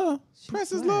 Princess Love.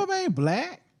 Princess black. Love ain't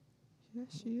black.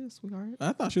 Yes, she is, sweetheart.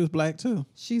 I thought she was black too.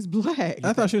 She's black.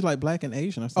 I thought she was like black and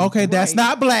Asian or something. Okay, that's Right.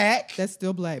 not black. That's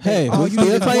still black. Hey, baby. All we you still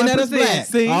need is claim that as 1%. black.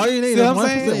 See? All you need See is what I'm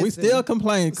saying? 1%. We still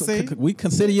complain. See? We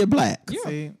consider you black.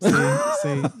 Yeah.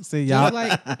 See, Just y'all.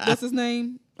 like, what's his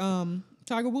name?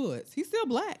 Tiger Woods. He's still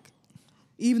black.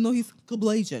 Even though he's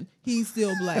Caucasian, he's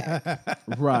still black.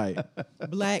 Right.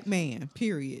 Black man,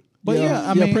 period. But yeah,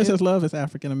 I mean, Princess Love is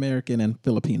African American and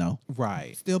Filipino.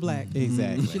 right, Still black.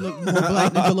 exactly. She look more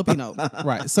black than Filipino.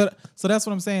 Right. So that's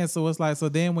what I'm saying. So it's like, so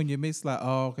then when you mix like,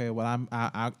 oh, okay, well,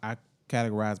 I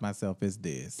categorize myself as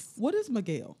this. What is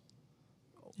Miguel?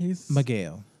 He's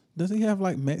Miguel. Does he have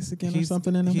like Mexican or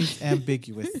something in him? He's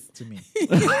ambiguous to me.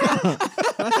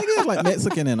 I think he has like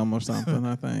Mexican in him or something.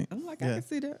 I think. I'm like, I Yeah. can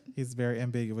see that. He's very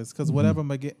ambiguous because whatever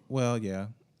Miguel, well, yeah,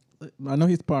 I know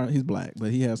he's black,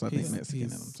 but he has I think he's Mexican in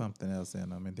him. something else in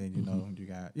him, and then you know you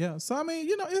got So I mean,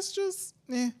 you know, it's just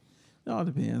It all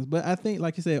depends. But I think,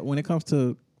 like you said, when it comes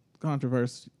to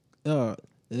controversy,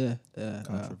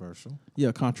 Controversial.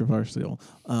 controversial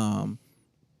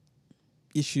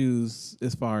issues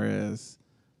as far as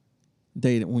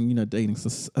dating, when dating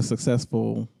a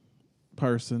successful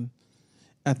person,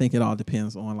 I think it all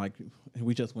depends on, like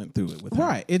we just went through it with her.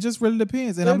 Right. It just really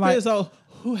depends. And It I'm like, depends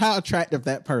on how attractive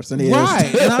that person is.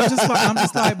 right. And I'm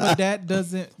just like, but that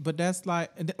doesn't. But that's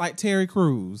like Terry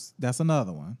Crews. That's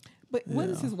another one. But what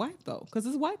is his wife though? Because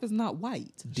his wife is not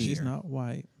white. She's Deer. not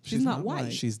white. She's not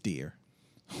white. She's deer.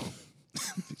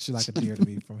 She like a deer to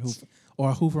be from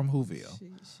who from Whoville.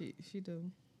 She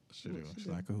do. She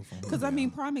like a who from Because I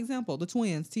mean, prime example, the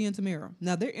twins, Tia and Tamara.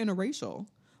 Now they're interracial.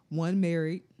 One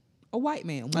married a white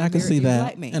man. One I can married see a that,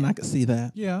 black man. and I can see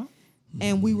that. yeah.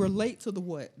 And we relate to the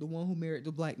one who married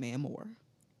the black man more.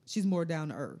 She's more down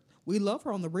to earth. We love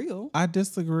her on the real. I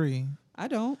disagree. I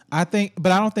don't. I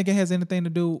don't think it has anything to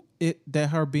do that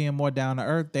her being more down to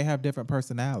earth. They have different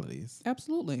personalities.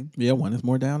 Absolutely. Yeah, one is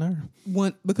more down there.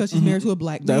 One because she's married to a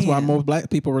black man. That's why most black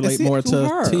people relate See, more to to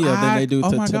her. Tia than they do oh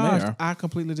to my Tamara. gosh, I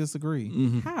completely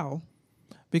disagree. How?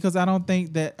 Because I don't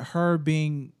think that her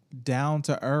being down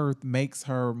to earth makes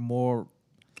her more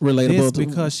Relatable this to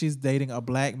because she's dating a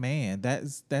black man.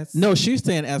 That's No, she's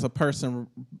saying as a person,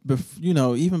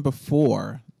 even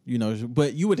before,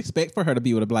 but you would expect for her to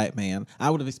be with a black man. I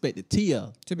would have expected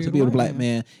Tia to be with a black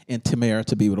man and Tamara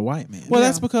to be with a white man. well, Yeah.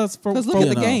 that's because Because look at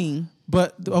the know. game.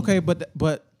 but okay, but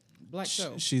Black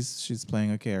show. she's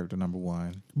playing a character, number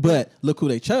one. But look who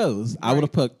they chose. I would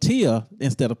have put Tia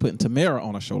instead of putting Tamara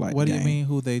on a show like What The do you Game. mean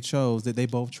who they chose? Did they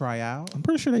both try out? I'm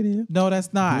pretty sure they did. No,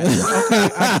 that's not.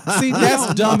 Okay, see,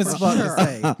 that's dumb as fuck to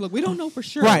say. Look, we don't know for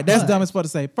sure. Right, that's but dumb as fuck to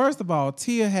say. First of all,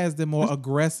 Tia has the more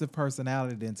aggressive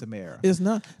personality than Tamara. It's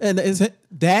not, and it's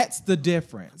That's the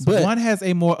difference. But- One has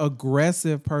a more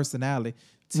aggressive personality.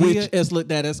 which Tia, is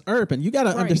looked at as urban. You got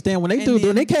to Right. understand when they And when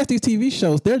they then- cast these TV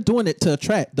shows, they're doing it to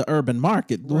attract the urban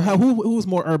market. Who's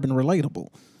more urban relatable?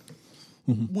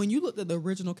 when you looked at the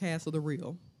original cast of The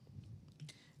Real,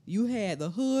 you had the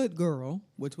hood girl,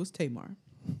 which was Tamar,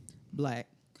 black.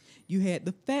 You had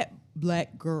the fat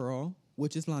black girl,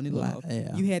 which is Lonnie Love.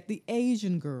 yeah. You had the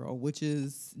Asian girl, which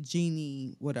is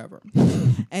Jeannie, whatever.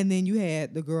 And then you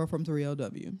had the girl from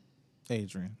 3LW.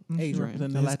 Adrian. Adrian. The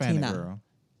The Hispanic Latina. girl.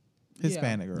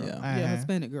 Hispanic girl. Yeah. Uh-huh. Yeah,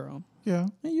 Hispanic girl. Yeah.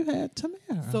 And you had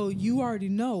Tamara. So you already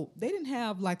know they didn't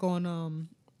have like on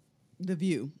The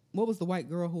View. What was the white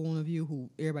girl who on The View who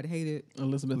everybody hated?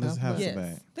 Elizabeth Hasselbeck. Yes,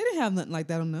 Hasselbeck. they didn't have nothing like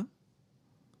that on there.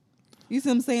 You see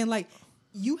what I'm saying? Like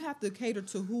you have to cater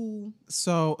to who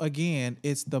So again,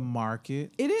 it's the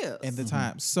market it is. and the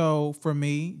time. So for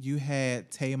me, you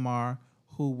had Tamar,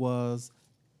 who was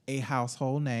a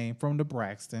household name from the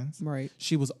Braxtons. Right.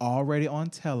 She was already on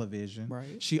television.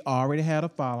 Right. She already had a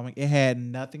following. It had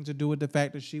nothing to do with the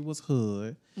fact that she was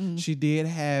hood. She did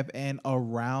have an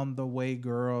around the way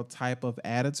girl type of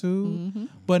attitude,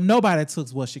 but nobody took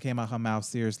what she came out her mouth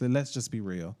seriously. Let's just be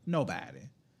real. Nobody.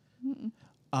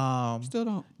 Still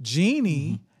don't.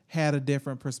 Jeannie had a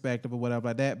different perspective or whatever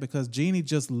like that because Jeannie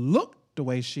just looked the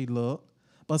way she looked.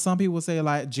 But some people say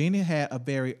like Jeannie had a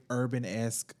very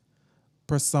urban-esque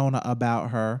persona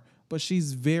about her, but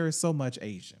she's very so much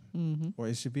Asian. Or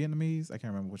is she Vietnamese? I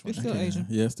can't remember which one. It's still Asian.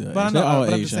 Yeah, still. But I Asian. know, They're all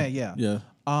but I'm just Asian. saying, yeah.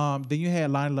 Yeah. Then you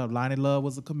had Lonnie Love. Lonnie Love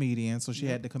was a comedian, so she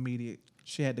had the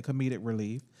comedic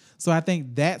relief. So I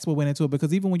think that's what went into it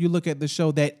because even when you look at the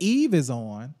show that Eve is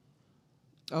on,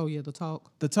 Oh yeah, The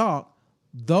Talk. The Talk,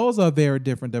 those are a very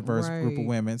different, diverse group of Right.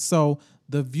 women. So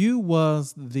The View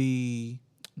was the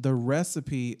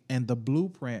recipe and the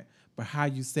blueprint for how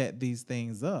you set these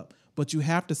things up. But you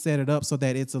have to set it up so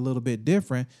that it's a little bit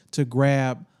different to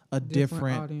grab a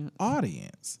different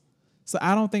audience. So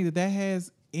I don't think that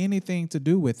has anything to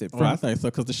do with it. Well, I think so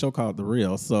because the show called The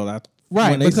Real, so that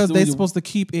Right, when because they're sued- supposed to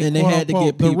keep it and they quote had to unquote,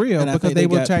 get the people- real and I because think they they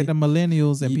would got attract the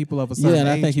millennials and people of a certain Yeah, and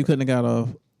I age. think you couldn't have got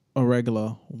a regular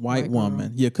white girl.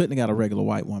 woman. You couldn't have got a regular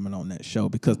white woman on that show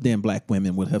because then black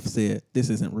women would have said, "This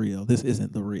isn't real. This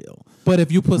isn't the real." But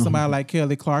if you put somebody like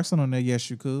Kelly Clarkson on there, yes,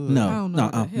 you could. No, I don't know no,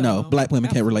 what the hell, no. no. Black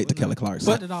women can't relate to Absolutely Kelly not.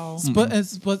 Clarkson. Not at all.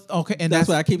 But okay, and that's that's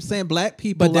why I keep saying black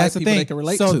people. But that's like the people thing. they can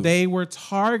relate so to. they were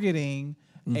targeting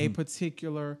a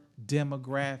particular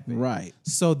demographic, Right.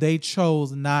 So they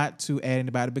chose not to add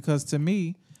anybody because to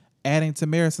me, adding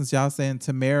Tamara, since y'all saying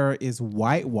Tamara is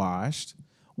whitewashed,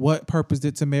 what purpose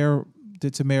did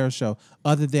Tamara show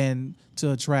other than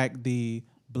to attract the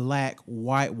black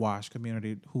whitewashed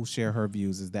community who share her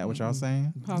views? Is that what y'all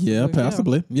saying? yeah,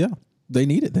 possibly. Yeah, they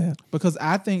needed that. Because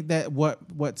I think that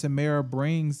what Tamara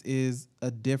brings is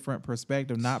a different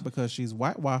perspective, not because she's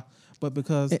whitewashed, but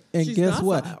because And She's guess docile.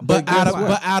 what? but guess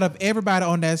what? out of everybody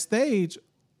on that stage,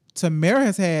 Tamara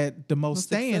has had the most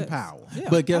staying success. power. Yeah,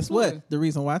 But guess absolutely. what? The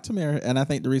reason why Tamara, and I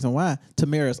think the reason why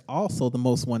Tamara is also the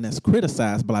most one that's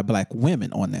criticized by black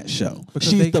women on that show. Because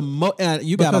She's they- the most.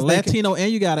 You got a because they can- Latino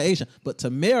and you got an Asian, but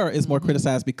Tamara is more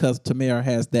criticized because Tamara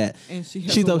has that. And she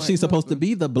has she's a white she's supposed to husband.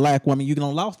 be the black woman. You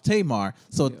don't lost Tamar,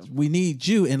 so we need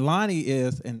you. And Lonnie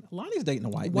is, and Lonnie's dating a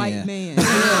white White man. man.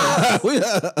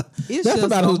 Yeah. It's That's just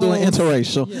about a who's doing whole-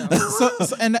 interracial. Yeah.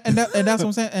 So and that's what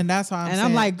I'm saying, and that's how I'm And saying.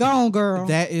 I'm like, go on, girl.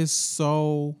 that is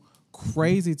so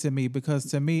crazy to me because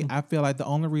to me, I feel like the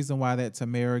only reason why that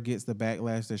Tamara gets the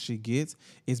backlash that she gets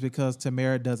is because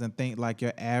Tamara doesn't think like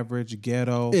your average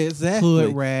ghetto Exactly.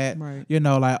 hood rat. Right. You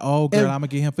know, like, oh girl, And- I'm gonna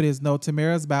get him for this. No,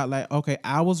 Tamara's about like, okay,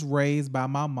 I was raised by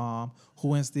my mom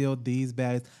who instilled these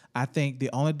values. I think the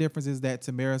only difference is that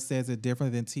Tamara says it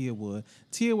differently than Tia would.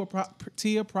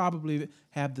 Tia probably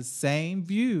have the same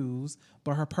views,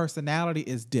 but her personality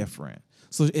is different,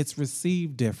 so it's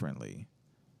received differently.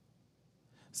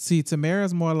 See,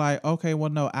 Tamara's more like, okay, well,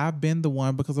 no, I've been the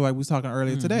one because like we was talking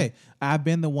earlier today. I've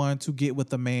been the one to get with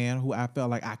the man who I felt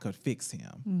like I could fix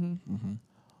him.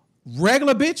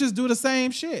 Regular bitches do the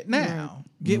same shit now.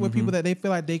 Get with people that they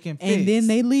feel like they can fix. And then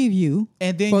they leave you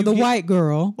And then for you the get- white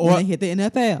girl or- when they hit the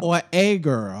NFL or a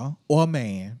girl or a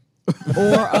man.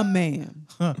 or a man.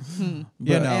 You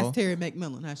But know, ask Terry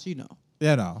McMillan how she know.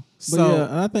 you know. But So yeah,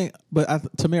 and I think,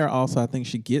 Tamara also, I think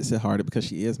she gets it harder because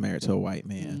she is married to a white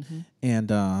man, and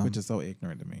which is so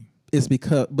ignorant to me. it's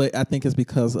because, but I think it's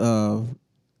because of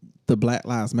the Black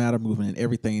Lives Matter movement and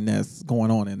everything that's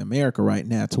going on in America right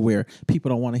now, to where people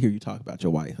don't want to hear you talk about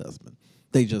your white husband.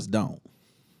 They just don't.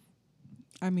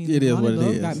 I mean, It if is Lonnie what it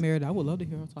Love is. got married, I would love to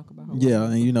hear her talk about her. Yeah,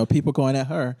 and people going at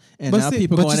her, and But now see,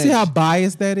 people but going you at see how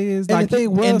biased that is? And Like the thing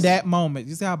in was- that moment,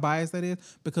 you see how biased that is?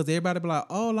 Because everybody be like,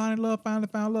 oh, Lonnie Love finally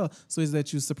found love. So is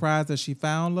that you surprised that she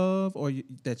found love, or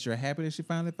that you're happy that she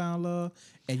finally found love,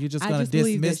 and you're just I going to just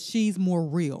believe that dismiss she's more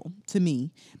real to me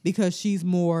because she's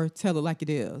more tell it like it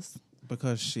is.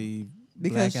 because she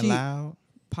Because black and she- loud?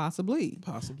 Possibly.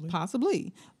 Possibly.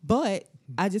 Possibly. But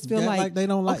I just feel Act like, like they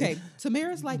don't like- Okay,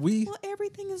 Tamara's like, We- well,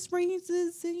 everything is rainbows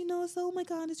and it's oh my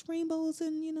God, it's rainbows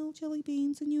and jelly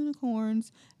beans and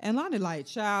unicorns. And Lonnie like,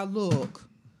 child, look,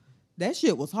 that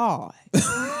shit was hard.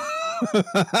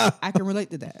 I can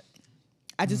relate to that.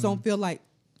 I just don't feel like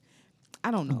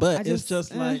I don't know. But I it's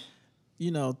just like,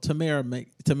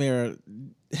 Tamara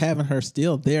having her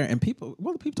still there, and people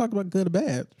talk about good or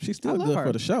bad, she's still I love good her.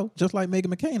 for the show, just like Meghan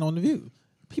McCain on The View.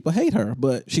 People hate her,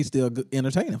 but she's still good,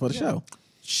 entertaining for the show.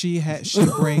 She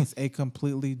brings a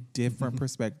completely different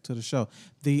perspective to the show.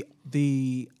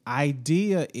 The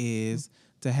idea is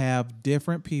to have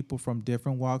different people from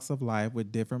different walks of life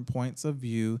with different points of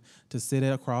view to sit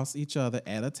across each other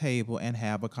at a table and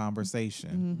have a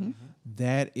conversation.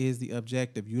 That is the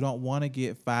objective. You don't want to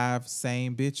get 5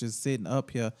 same bitches sitting up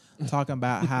here talking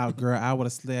about how, girl, I would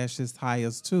have slashed his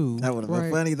tires too. That would have Right.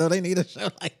 been funny, though. They need a show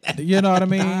like that. You know what I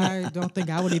mean? I don't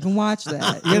think I would even watch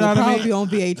that. You know what I mean? Probably on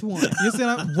VH1. You see,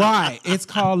 right? It's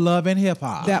called Love and Hip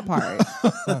Hop. That part.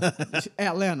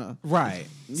 Atlanta. Right.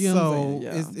 You know what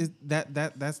I'm So saying?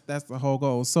 Yeah. that's the whole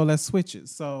goal. So let's switch it.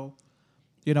 So,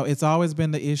 it's always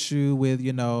been the issue with,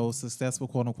 successful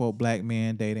quote unquote black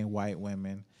men dating white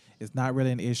women. It's not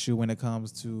really an issue when it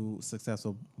comes to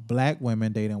successful black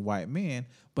women dating white men.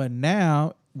 But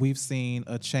now we've seen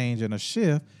a change and a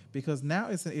shift because now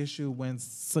it's an issue when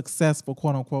successful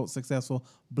quote unquote successful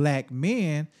black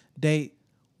men date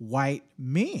white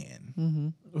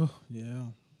men. Yeah.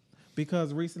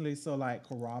 Because recently, so like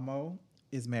Karamo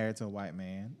is married to a white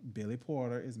man. Billy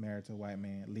Porter is married to a white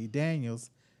man. Lee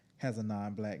Daniels has a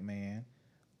non-black man.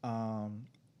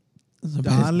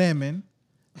 Don Lemon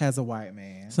has a white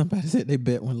man. Somebody said they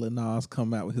bet when Lil Nas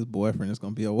come out with his boyfriend, it's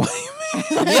going to be a white man.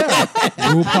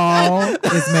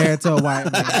 RuPaul is married to a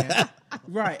white man.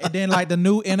 Right. And then like the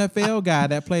new NFL guy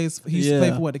that plays, he Yeah.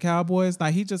 played for what, the Cowboys?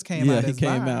 Like he just came Yeah, out he as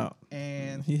came bi, out.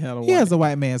 and He had a he has white- a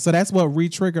white man. So that's what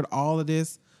re-triggered all of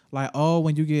this. Like, oh,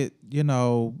 when you get,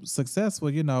 successful,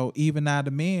 even now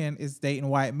the men is dating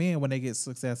white men when they get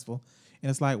successful. And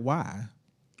it's like, why?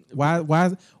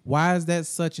 Why is that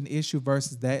such an issue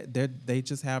versus that they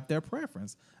just have their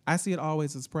preference? I see it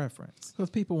always as preference. Because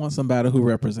people want somebody who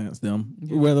represents them.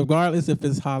 Well, regardless if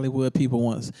it's Hollywood, people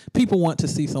want to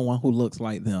see someone who looks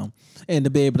like them. And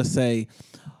to be able to say,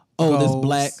 oh, this Goals.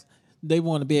 black, they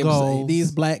want to be able to say, Goals.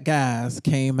 these black guys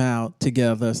came out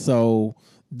together, so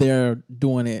they're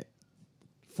doing it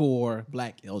for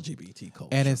black LGBT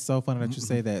culture. And it's so funny that you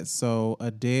say that. So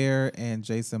Adair and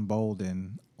Jason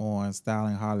Bolden on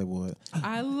Styling Hollywood.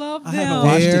 I love them. I haven't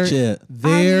watched it yet.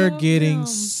 They're love getting them.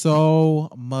 so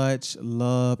much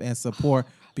love and support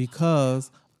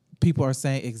because people are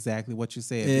saying exactly what you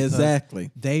said. because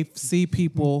Exactly. They see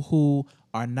people who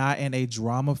are not in a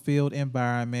drama-filled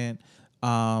environment,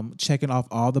 checking off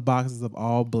all the boxes of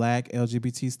all Black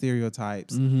LGBT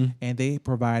stereotypes, and they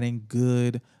providing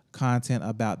good content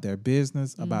about their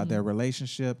business, about their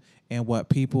relationship, and what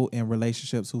people in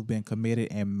relationships who've been committed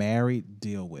and married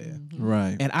deal with.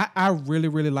 Right. And I really,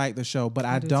 really like the show, but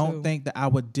I do don't too. think that I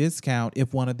would discount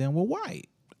if one of them were white.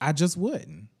 I just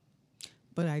wouldn't.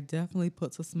 But I definitely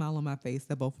puts a smile on my face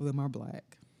that both of them are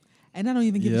Black. And I don't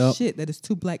even give a Yep. shit that it's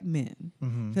 2 Black men.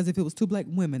 Because if it was 2 Black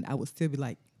women, I would still be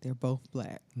like, they're both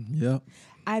Black. Yep.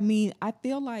 I mean, I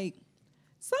feel like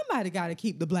somebody got to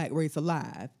keep the Black race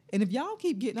alive. And if y'all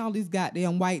keep getting all these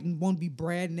goddamn white and want to be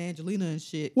Brad and Angelina and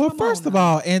shit. Well, come first on of now.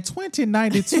 all, in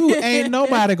 2092, ain't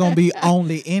nobody gonna be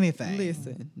only anything.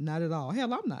 Listen, not at all.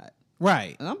 Hell, I'm not.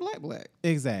 Right. And I'm Black.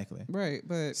 Exactly. Right,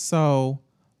 but So,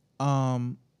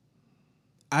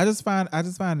 I just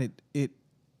find it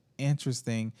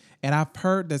interesting, and I've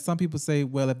heard that some people say,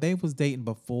 well, if they was dating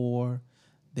before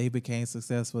they became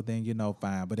successful, then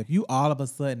fine. But if you all of a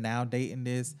sudden now dating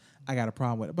this, I got a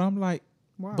problem with it. But I'm like,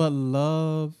 Why? but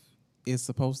love is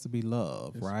supposed to be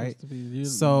love, It's right? supposed to be- you-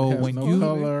 So it has when no you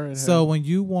color, it so has- when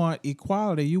you want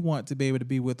equality, you want to be able to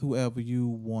be with whoever you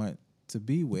want to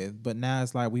be with. But now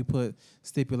it's like we put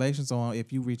stipulations on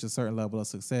if you reach a certain level of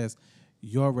success,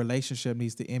 your relationship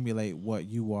needs to emulate what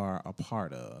you are a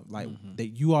part of. Like that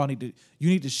you all need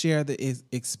to share the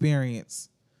experience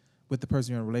with the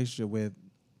person you're in a relationship with.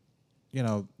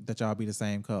 That y'all be the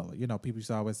same color. People used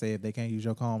to always say if they can't use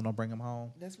your comb, don't bring them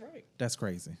home. that's right. That's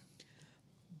crazy.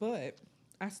 But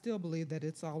I still believe that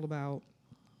it's all about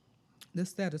the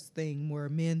status thing where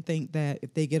men think that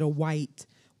if they get a white,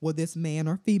 well, this man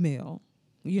or female,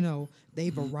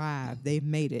 they've arrived, they've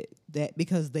made it. That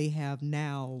because they had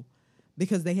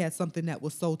something that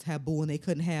was so taboo and they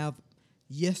couldn't have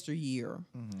yesteryear.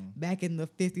 Back in the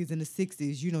 50s and the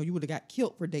 60s, you would have got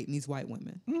killed for dating these white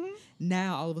women.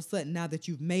 Now, all of a sudden, now that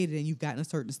you've made it and you've gotten a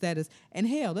certain status, and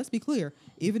hell, let's be clear,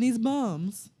 even these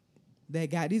bums that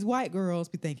got these white girls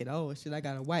be thinking, oh, shit, I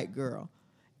got a white girl.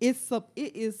 I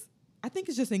think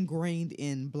it's just ingrained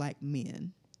in Black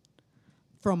men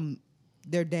from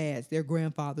their dads, their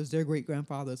grandfathers, their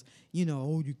great-grandfathers,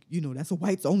 that's a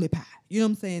whites only pie. You know what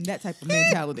I'm saying? That type of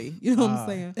mentality. You know what I'm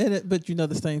saying? But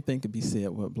the same thing could be said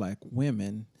with Black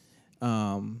women,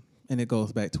 and it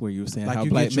goes back to where you were saying Like how you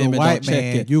Black get your women white don't check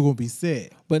man, it. you're gonna be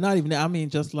sick. But not even that. I mean,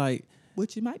 just like,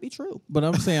 Which it might be true. but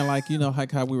I'm saying like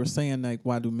like how we were saying like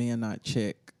why do men not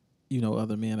check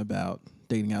other men about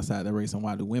dating outside their race and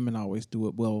why do women always do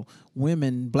it? Well,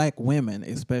 Black women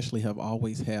especially have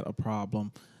always had a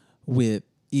problem with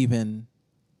even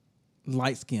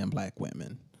light-skinned Black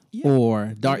women. Yeah.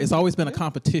 Or dark. It's always been a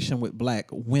competition with Black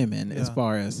women as Yeah.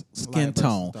 far as skin Light versus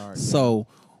tone. dark, yeah. So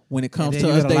when it comes And to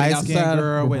then us you get a dating light-skinned outside,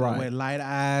 girl with right. light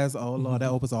eyes. Oh Lord, that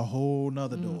opens a whole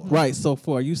nother door. Right. So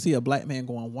for you see a Black man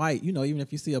going white, even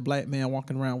if you see a Black man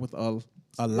walking around with a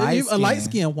light-skinned-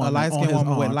 light-skinned woman, a light-skinned on his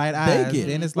woman with arm, light they eyes, get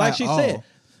then it. it's like like, she oh, said,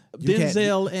 you can't-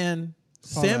 Denzel and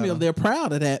Samuel, Adam. they're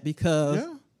proud of that because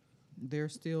Yeah. They're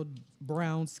still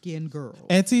brown-skinned girls.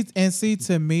 And see,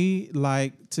 to me,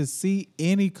 like to see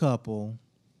any couple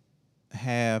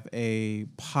have a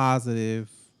positive,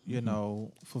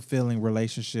 fulfilling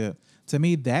relationship. To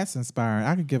me, that's inspiring.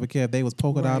 I could give a care if they was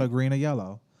polka dot Right. or green or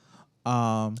yellow.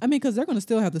 I mean, because they're going to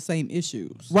still have the same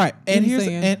issues. Right. And You know here's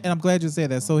what I'm saying? and I'm glad you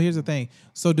said that. So here's the thing.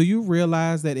 So do you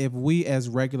realize that if we as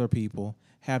regular people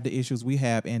have the issues we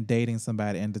have in dating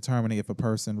somebody and determining if a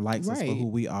person likes us for Right. who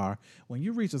we are, when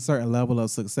you reach a certain level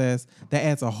of success, that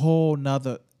adds a whole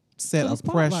nother set To the of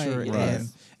spotlight, pressure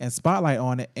yes. and spotlight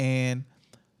on it. And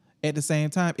at the same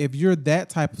time, if you're that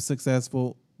type of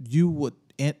successful, you would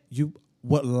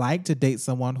like to date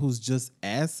someone who's just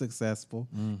as successful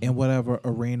in whatever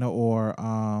arena or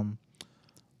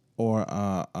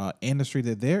industry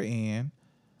that they're in.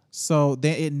 So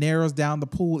then it narrows down the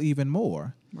pool even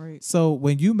more. Right. So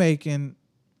when you making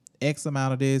X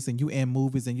amount of this and you in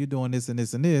movies and you doing this and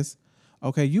this and this,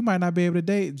 okay, you might not be able to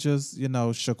date just,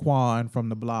 Shaquan from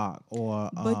the block or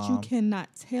But you cannot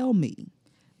tell me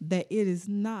that it is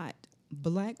not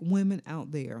Black women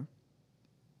out there,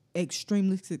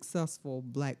 extremely successful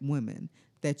Black women,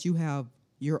 that you have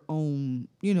your own,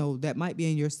 that might be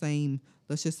in your same,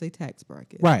 let's just say, tax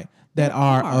bracket. right that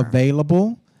are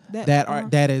available. That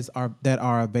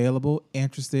Are available,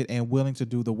 interested, and willing to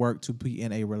do the work to be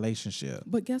in a relationship.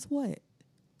 But guess what?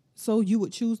 So you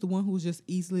would choose the one who's just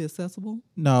easily accessible?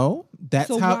 No, that's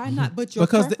So how. why not? But your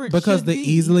because preference because should the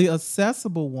be- easily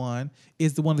accessible one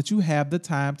is the one that you have the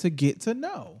time to get to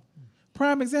know.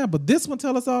 Prime example. This one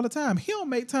tell us all the time. He don't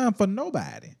make time for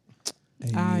nobody.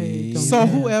 I don't So know.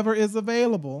 whoever is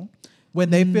available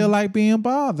when they feel like being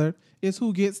bothered is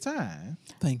who gets time.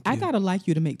 Thank you. I gotta like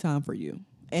you to make time for you,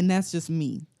 and that's just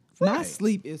me. My Right.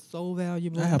 sleep is so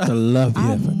valuable. I have to love you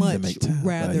I for me to much make time.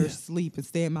 rather for sleep and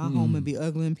stay at my home and be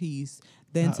ugly in peace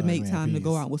than Not to make ugly in time to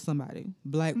go peace. out with somebody,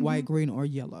 black, white, green, or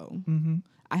yellow.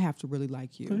 I have to really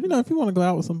like you. you know, if you want to go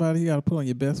out with somebody, you got to put on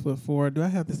your best foot forward. Do I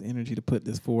have this energy to put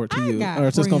this forward to I you, got or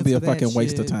it's just gonna be a friends for that fucking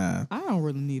waste of shit. time? I don't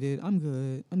really need it. I'm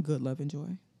good. I'm good. Love and joy.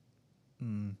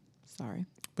 Sorry.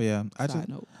 But yeah, Side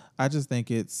note. I just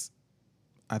think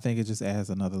I think it just adds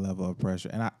another level of pressure.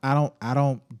 And I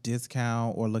don't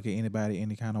discount or look at anybody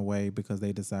any kind of way because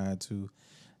they decide to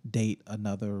date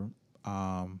another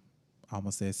I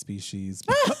almost said species,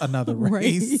 but another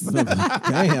race.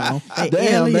 Damn,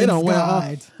 they aliens don't win.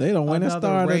 died. They don't win and Another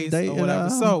start a race date. or whatever.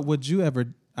 So would you ever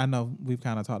I know we've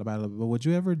kind of talked about it a little bit, but would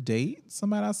you ever date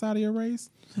somebody outside of your race?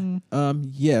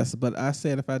 Yes, but I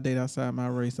said if I date outside my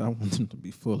race, I want them to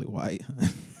be fully white.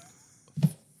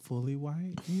 Fully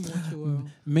white? You want your,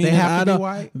 Meaning have to I be don't,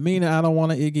 white? Meaning I don't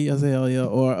want an Iggy Azalea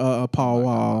or a Paul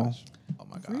Wall. Oh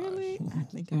my gosh. really? I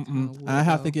think I kinda would, I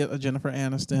have though. to get a Jennifer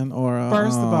Aniston or a,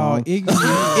 First of all, Iggy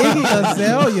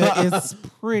Azalea is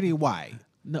pretty white.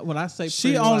 no, when I say She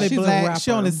pretty only white, She's a black.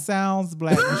 She rapper. only sounds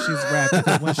black when she's rapping.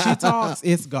 'Cause when she talks,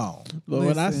 it's gone. but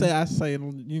when I Listen. say,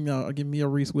 you know, give me a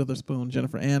Reese Witherspoon,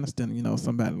 Jennifer Aniston, you know,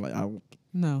 somebody like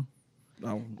No.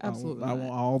 I Absolutely I not.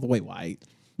 want all the way white.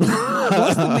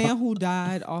 What's the man who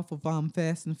died off of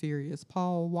Fast and Furious?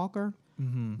 Paul Walker.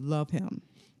 Mm-hmm. Love him.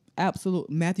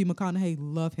 Absolute. Matthew McConaughey.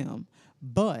 Love him.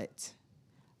 But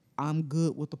I'm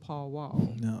good with the Paul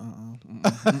Wall. No,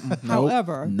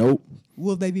 However, nope.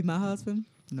 will they be my husband?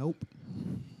 Nope.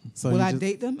 So Will you I just,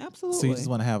 date them? Absolutely. So you just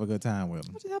want to have a good time with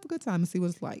them. I just have a good time and see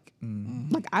what it's like.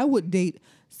 Mm. Like I would date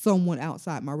someone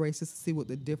outside my race just to see what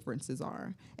the differences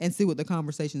are and see what the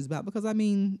conversation is about. Because I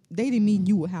mean, dating me,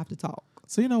 you would have to talk.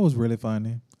 So you know what's really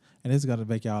funny, and this is gonna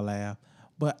make y'all laugh.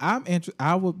 But I'm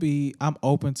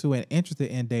open to and interested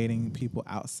in dating people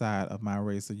outside of my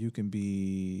race. So you can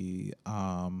be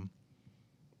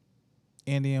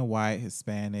Indian, white,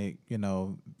 Hispanic, you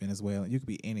know, Venezuelan. You could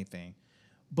be anything.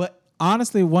 But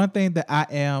honestly, one thing that I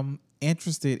am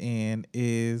interested in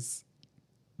is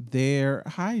their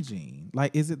hygiene.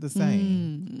 Like, is it the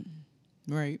same?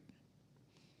 Right.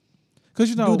 Because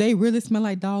you know, Do they really smell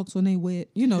like dogs when they wet?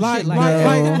 You know, like, shit like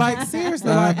like, that. like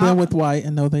seriously, I've like, been with white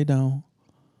and no, they don't.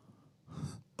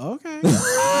 okay.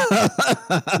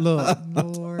 Look,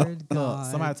 Lord God. look.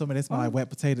 Somebody told me they smell like wet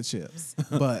potato chips,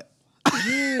 but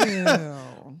Ew.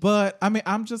 but I mean,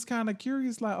 I'm just kind of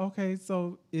curious. Like, okay,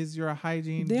 so is your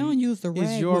hygiene? They don't use the Is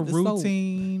rag your with the soap.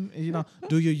 routine? You know,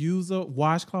 do you use a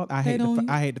washcloth? I They hate don't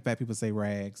I hate the fact people say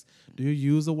rags. Do you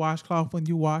use a washcloth when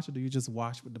you wash, or do you just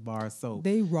wash with the bar of soap?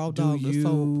 They raw do dog the you,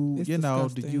 soap. It's you know,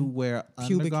 do disgusting. you wear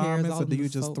Pubic hairs undergarments, all or do in you the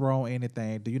just soap. throw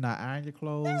anything? Do you not iron your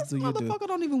clothes? This Do you do? motherfucker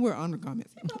don't even wear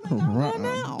undergarments. He probably got one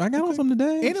now. I got on some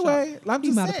today. Anyway, I'm He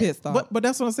just might have saying, pissed off. but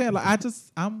that's what I'm saying. Like,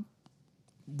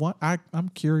 I'm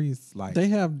curious. Like, They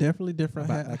have definitely different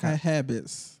About that kind-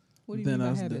 habits What do you than mean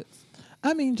by us. habits?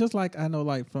 I mean, just like I know,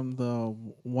 like from the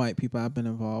white people I've been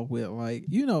involved with, like,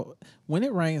 you know, when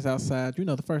it rains outside, you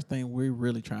know, the first thing we're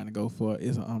really trying to go for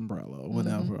is an umbrella or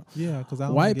whatever. yeah, because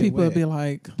White people would be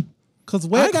like, because I,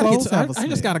 wet gotta clothes get to, have a I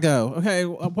just smell. gotta go. Okay,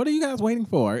 what are you guys waiting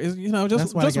for? Is you know That's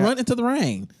just why I got- run into the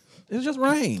rain. It's just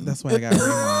rain. That's why I got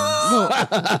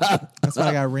ringworms. That's why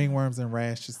I got ringworms and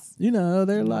rashes. You know,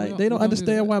 they're like don't- they we don't don't do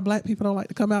understand that. why black people don't like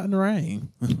to come out in the rain.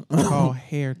 Called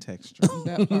hair texture.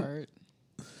 That part.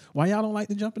 Why y'all don't like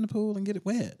to jump in the pool and get it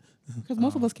wet? Because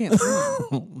most of us can't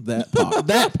swim. That part.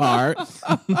 That part.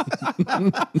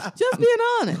 Just being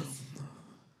honest.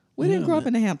 We didn't Yeah, grow up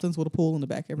in the Hamptons with a pool in the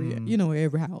back every you know,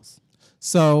 every house.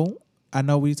 So I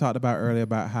know we talked about earlier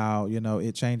about how, you know,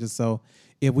 it changes. So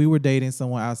if we were dating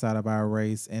someone outside of our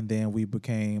race and then we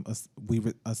became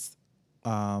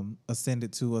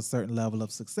ascended to a certain level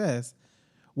of success,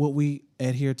 would we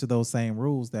adhere to those same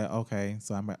rules that, okay,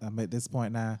 so I'm at this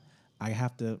point now, I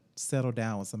have to settle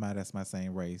down with somebody that's my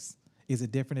same race? Is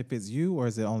it different if it's you, or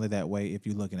is it only that way if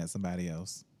you're looking at somebody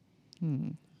else?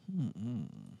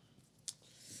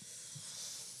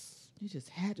 You just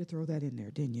had to throw that in there,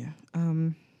 didn't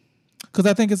you? Because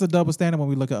I think it's a double standard when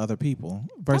we look at other people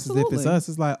versus if it's Absolutely. us.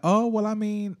 It's like, oh, well, I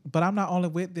mean, but I'm not only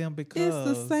with them because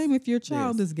It's the same if your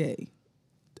child this. is gay.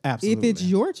 Absolutely. If it's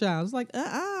your child, it's like,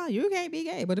 you can't be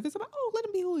gay. But if it's about, let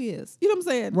him be who he is. You know what I'm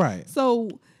saying? Right. So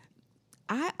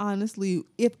I honestly,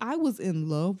 if I was in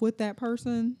love with that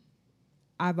person,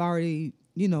 I've already,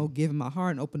 given my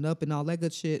heart and opened up and all that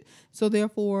good shit. So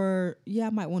therefore, yeah, I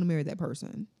might want to marry that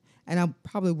person. And I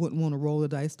probably wouldn't want to roll the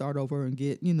dice, start over and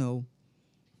get,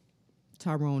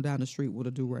 Tyrone down the street with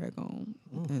a do-rag on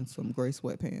and some gray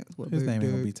sweatpants. His name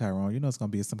ain't gonna be Tyrone. It's gonna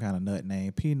be some kind of nut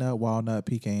name. Peanut, walnut,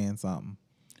 pecan, something.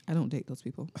 I don't date those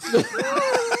people.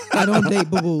 I don't date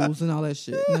boo-boos and all that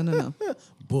shit. No.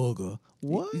 Booger.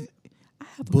 What? I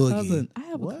have a Boogie. cousin.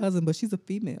 What? A cousin, but she's a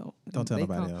female. Don't tell They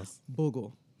nobody call else.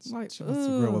 Boogle. Like, She wants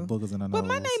to girl with boogers in her but nose.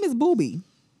 my name is Booby.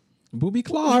 Booby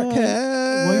Clark.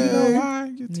 Hey. Well, you know why?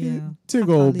 You Yeah. Tig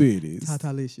old bitties.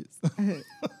 Tatalicious.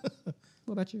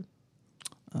 What about you?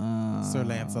 Sir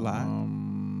Lancelot.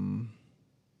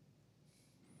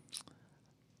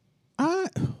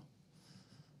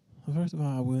 First of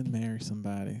all, I would marry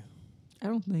somebody. I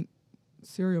don't think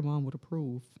Serial Mom would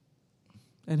approve.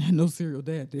 And I know Serial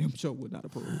Dad damn sure would not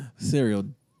approve. Serial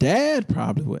dad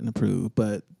probably wouldn't approve,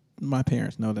 but my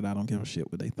parents know that I don't give a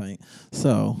shit what they think.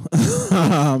 So,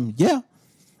 yeah.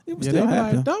 It would Yeah, still they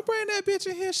happen. like, don't bring that bitch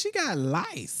in here. She got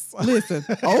lice. Listen,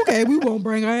 okay, we won't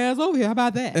bring our ass over here. How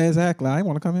about that? Exactly. I didn't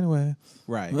want to come anyway.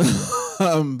 Right.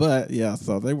 But yeah,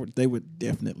 so they would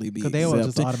definitely be Because they will just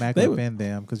accepting. automatically They would- offend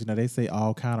them. Because, they say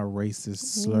all kind of racist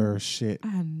slur shit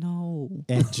I know.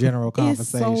 in general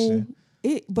conversation.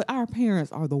 But our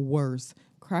parents are the worst.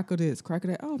 Cracker this, cracker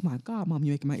that. Oh my God, Mom,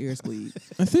 you're making my ears bleed.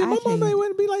 And see, I my mama can't-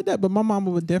 wouldn't be like that, but my mama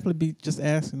would definitely be just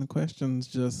asking the questions,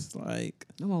 just like,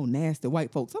 Them old nasty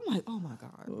white folks. I'm like, oh my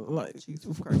God. like,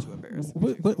 Jesus Christ, you embarrassing.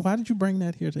 why did you bring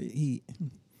that here to eat?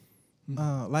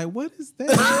 Like, what is that?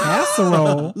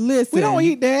 Casserole. Listen. We don't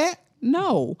eat that.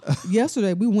 No.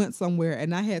 Yesterday we went somewhere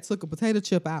and I had took a potato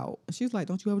chip out. And she was like,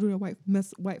 don't you ever do that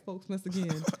white folks mess again.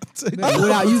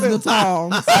 Without using the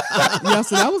tongs.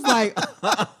 Yesterday I was like,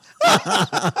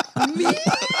 me?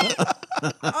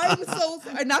 I'm so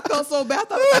sorry. And I felt so bad.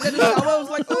 I thought I was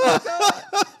like, oh my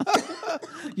God.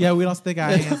 Yeah, we don't stick our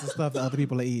hands and stuff that other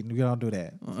people are eating. We don't do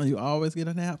that. You always get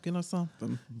a napkin or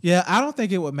something. Yeah, I don't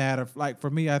think it would matter. Like, for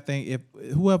me, I think if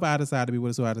whoever I decide to be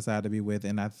with is who I decide to be with.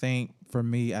 And I think, for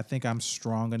me, I think I'm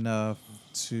strong enough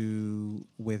to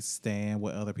withstand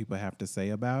what other people have to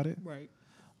say about it. Right.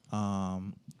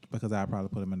 Because I'd probably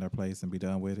put them in their place and be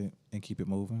done with it and keep it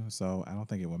moving. So I don't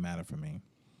think it would matter for me.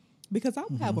 Because I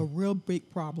would have a real big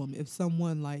problem if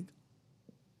someone like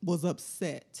was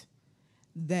upset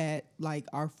that like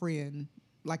our friend,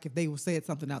 like if they said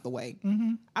something out the way,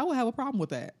 I would have a problem with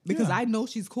that because Yeah. I know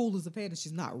she's cool as a fan and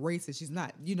she's not racist. She's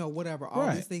not, whatever, all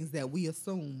Right. these things that we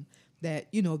assume that,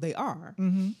 they are.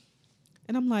 And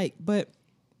I'm like, but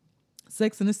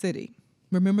Sex in the City,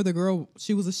 remember the girl,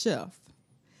 she was a chef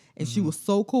and she was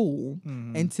so cool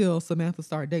until Samantha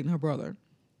started dating her brother.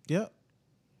 Yep.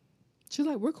 She's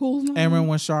like, we're cool now. And remember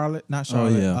when Charlotte, not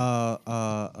Charlotte, yeah.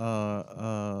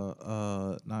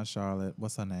 not Charlotte,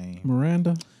 what's her name?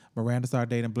 Miranda. Miranda started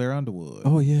dating Blair Underwood.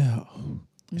 Oh yeah.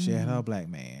 She had her black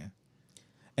man.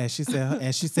 And she said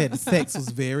the sex was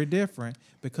very different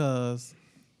because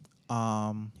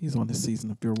He's on this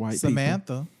season of Pure White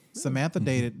Samantha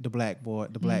dated the black boy,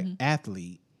 the black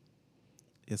athlete.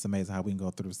 It's amazing how we can go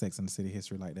through Sex and the City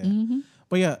history like that.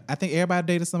 But yeah, I think everybody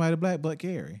dated somebody black but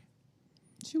Carrie.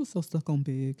 She was so stuck on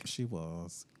Big. She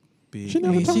was big. She I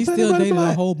never mean, talked she to still anybody dated a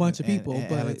black. whole bunch of people, and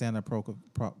but Alexander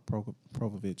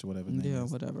Prokovich or whatever his name yeah,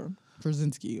 is. whatever.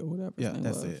 Brzezinski or whatever. his Yeah, name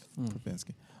that's was. it.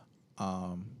 Propinski.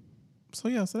 So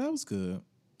that was good.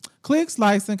 Clicks,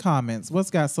 likes, and comments.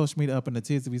 What's got social media up in the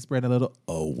tits? We spread a little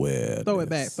awareness. Throw it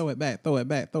back. Throw it back. Throw it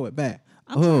back. Throw it back.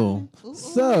 I'm trying.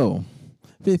 So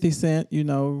 50 Cent,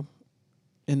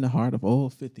 in the heart of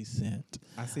old 50 Cent,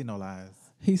 I see no lies.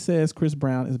 he says Chris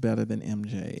Brown is better than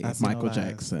MJ, I see no Michael lies.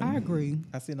 Jackson. I agree.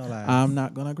 I see no lies. I'm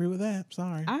not gonna agree with that.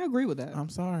 Sorry. I agree with that. I'm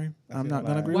sorry. I I'm see not no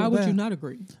gonna lies. agree Why with would that. you not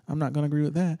agree? I'm not gonna agree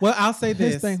with that. Well, I'll say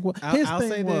this. His thing wa- I'll, his I'll thing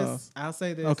say was- this. I'll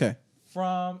say this. Okay.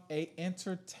 From a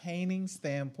entertaining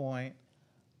standpoint,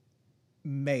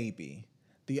 maybe.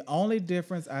 The only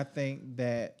difference I think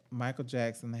that Michael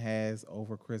Jackson has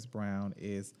over Chris Brown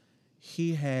is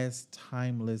he has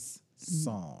timeless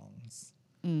songs.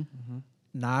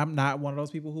 Now, I'm not one of those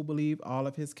people who believe all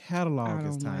of his I catalog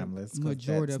is don't like timeless. 'cause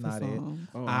majority that's of the not it. songs.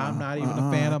 I'm not even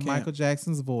a fan I of can't. Michael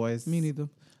Jackson's voice. Me neither.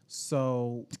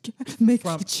 So Make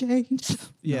From- a change.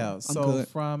 yeah, I'm so good.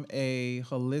 from a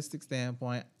holistic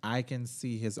standpoint, I can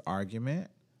see his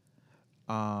argument.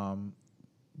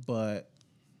 But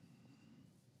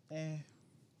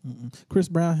Chris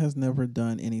Brown has never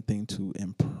done anything to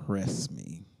impress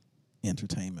me,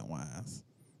 entertainment wise.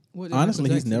 What did Honestly,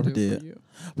 Michael he's Jackson never do for did. you?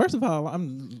 First of all,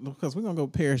 because we're gonna go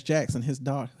Paris Jackson, his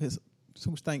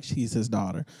who thinks she's his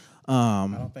daughter. I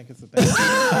don't think it's a thing.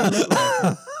 She look like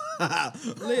her.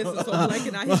 Listen, so Blake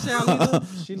and I, his child either.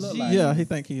 She look like Yeah, he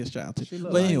think he is child too.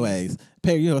 look But like- anyways,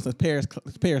 since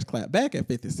Paris clapped back at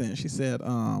 50 Cent, she said,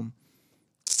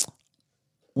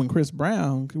 when Chris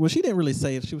Brown, well, she didn't really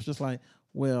say it. She was just like,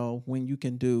 well, when you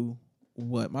can do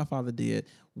what my father did,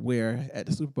 where at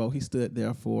the Super Bowl, he stood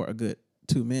there for a good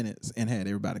 2 minutes and had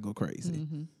everybody go crazy.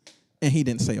 Mm-hmm. And he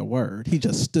didn't say a word. He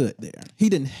just stood there. He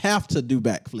didn't have to do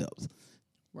backflips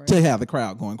Right. to have the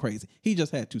crowd going crazy. He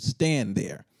just had to stand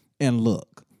there and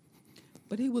look.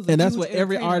 But he was, a And that's huge what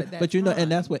every entertainer art, at that but you know, time.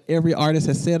 and that's what every artist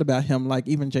has said about him. Like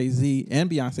even Jay-Z and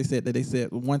Beyonce said that they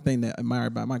said one thing that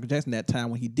admired by Michael Jackson that time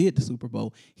when he did the Super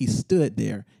Bowl, he stood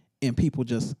there and people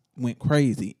just went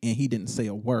crazy and he didn't say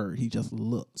a word. He just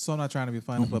looked. So I'm not trying to be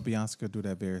funny, but Beyonce could do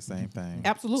that very same thing.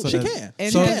 Absolutely. She does- can.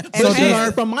 And She so- can. and- But she and-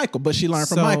 learned from Michael. But she learned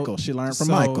from Michael. She learned from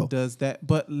so Michael. Does that?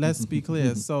 But let's be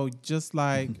clear. So just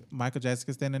like Michael Jackson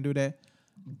can stand and do that,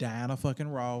 Diana fucking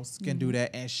Ross can do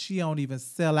that, and she don't even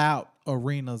sell out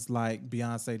arenas like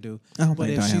Beyonce do. I don't but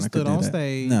think if she Diana could stood do on that.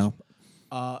 stage, No.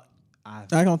 I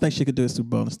I don't think she could do a Super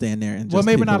Bowl and stand there and just well,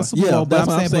 maybe people not a Super Bowl, but that's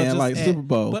what I'm saying. just Like at- Super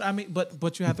Bowl. But I mean,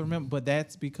 but you have to remember, but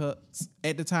that's because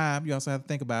at the time you also have to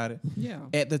think about it. Yeah.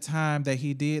 At the time that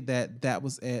he did that, that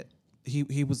was at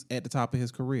he was at the top of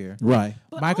his career. right.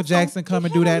 But Michael also, Jackson come he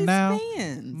and do had that all now. these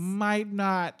fans. Might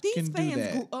not These can do fans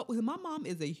that. grew up with him. My mom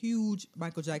is a huge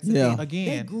Michael Jackson Yeah. fan.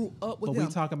 Again, they grew up with but him.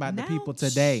 we talking about the Now, people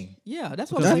today. Yeah,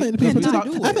 that's what I we think the people cannot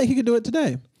talk, do I it. think he could do it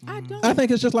today. I don't. I think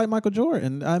it's just like Michael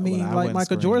Jordan. I mean, I like wouldn't Michael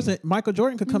scream. Jordan. Michael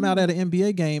Jordan could come out at an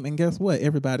NBA game, and guess what?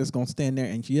 Everybody's gonna stand there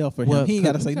and yell for him. Well, He ain't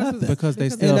got to because- say nothing. Because they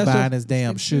Because still that's buying just- his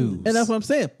damn shoes. And that's what I'm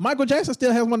saying. Michael Jackson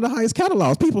still has one of the highest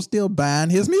catalogs. People still buying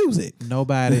his music.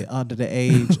 Nobody under the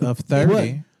age of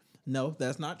 30. No,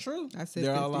 that's not true. I said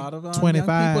there are a 50. lot of young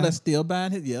 25. people that still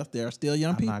buying his. Yes, there are still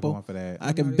young I'm people. not going for that.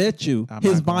 I can bet you I'm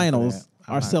his not going for vinyls that.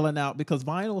 I'm are not- selling out because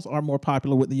vinyls are more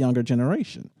popular with the younger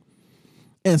generation.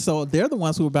 And so they're the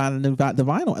ones who are buying the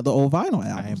vinyl, the old vinyl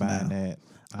albums. I ain't buying now. that.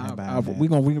 I ain't buying that. We're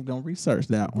gonna research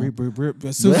that one.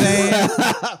 Suzanne,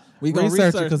 We gonna research it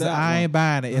research because that I one. ain't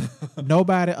buying it. If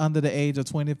nobody under the age of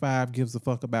 25 gives a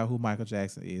fuck about who Michael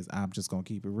Jackson is, I'm just gonna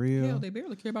keep it real. Hell, they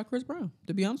barely care about Chris Brown.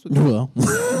 To be honest with you, Well,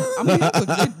 I mean,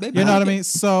 they You know what I barely mean?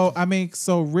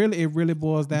 So really, it really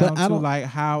boils But down I to don't- like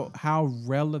how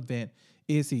relevant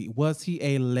is he? Was he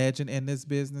a legend in this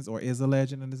business, or is a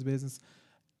legend in this business?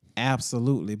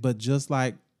 Absolutely. But just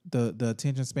like the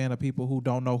attention span of people who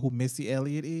don't know who Missy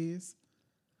Elliott is,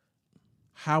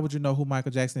 how would you know who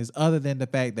Michael Jackson is, other than the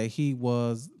fact that he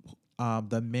was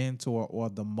the mentor or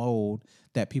the mold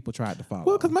that people tried to follow?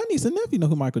 well, because my niece and nephew know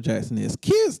who Michael Jackson is.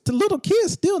 The little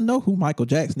kids still know who Michael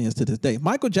Jackson is to this day.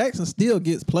 Michael Jackson still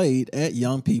gets played at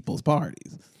young people's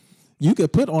parties. You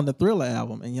could put on the Thriller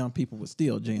album and young people would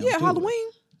still jam. Yeah, to it.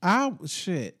 Halloween.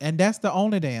 Shit, and that's the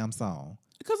only damn song.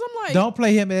 Because I'm like, Don't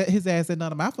play his ass at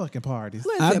none of my fucking parties.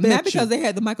 I listen, bet not because you- they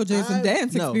had the Michael Jackson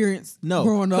dance experience No,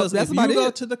 growing up. because That's if about you go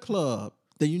it. to the club,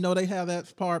 then you know they have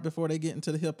that part before they get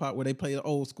into the hip hop where they play the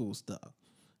old school stuff.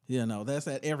 You know, that's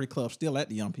at every club, still at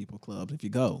the young people clubs if you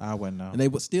go. I wouldn't know. And they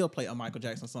would still play a Michael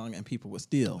Jackson song and people would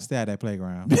still. Stay at that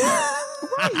playground. Yeah.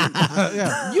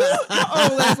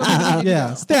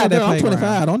 Yeah, stay at that Girl, I'm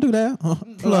playground. 25. Don't do that. Plus, I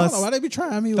don't Plus know why they be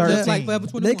trying me with 13. that. Like Forever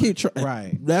 21. They keep trying.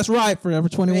 Right. That's right, Forever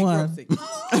 21.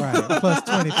 Bankruptcy. Right. Plus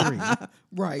 23.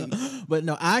 Right. But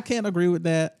no, I can't agree with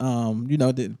that. You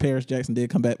know, that Paris Jackson did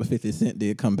come back, but 50 Cent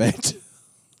did come back too.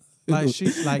 Like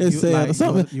It said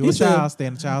something. you He a said- child, stay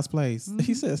in a child's place.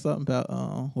 He said something about,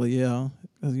 well, yeah,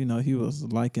 because, you know, he was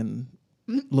liking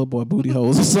little boy booty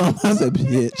holes or something. I said,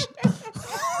 bitch.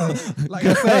 Like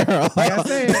I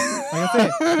said,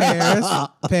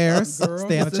 Paris,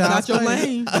 stay in a This is not child's your place.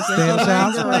 lane. This ain't Stay in your a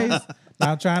child's lane, place.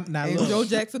 Now And look. Joe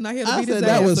Jackson not here to I beat his said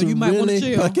that ass, was so you might want to really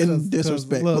chill. fucking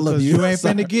disrespectful Look, of you. you ain't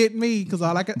Sorry. finna get me because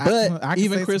all I can. But I can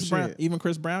even say Chris some Brown, shit. even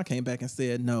Chris Brown came back and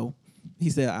said no. He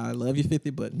said, "I love you,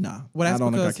 50, but nah." Well, I that's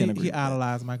don't think I because can he agree. with that.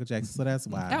 idolized Michael Jackson, so that's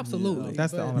why. Absolutely.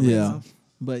 That's the But- only Yeah. reason.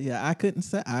 But yeah, I couldn't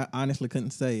say. I honestly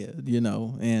couldn't say it, you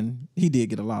know. And he did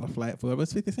get a lot of flack for it. But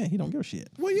it's 50 Cent. He don't give a shit.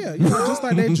 Well, yeah, you know, just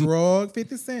like they drug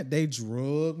 50 Cent, they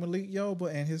drug Malik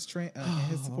Yoba and his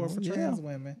support for yeah. trans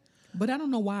women. But I don't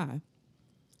know why.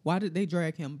 Why did they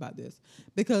drag him about this?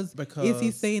 Because is he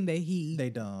saying that he They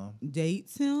dumb.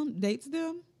 dates them?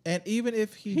 And even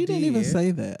if he didn't even say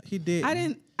that. He did.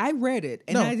 I read it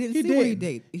and No, I didn't he see what he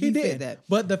didn't. did. He did said that.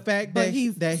 But the fact But that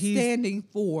he's he's standing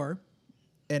for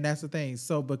and that's the thing.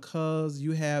 So because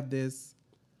you have this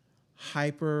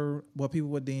hyper, what people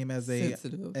would deem as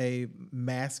Sensitive. a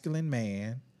masculine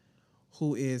man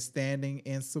who is standing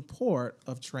in support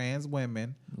of trans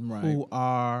women Right. who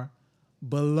are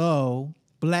below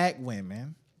black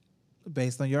women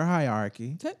based on your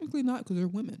hierarchy. Technically not, because they're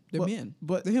women. They're But- men.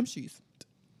 but- they're him, she's.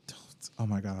 Oh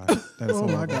my God. That is Oh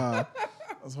horrible. my God.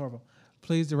 That's horrible.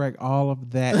 Please direct all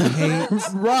of that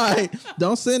hate. Right.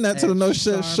 Don't send that to the No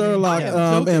Shit Charming. Sherlock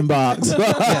Yeah, inbox.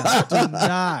 Yes, do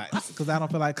not, because I don't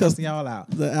feel like cussing y'all out.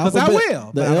 The Because I alphabet- will.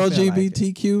 The but I don't feel like it.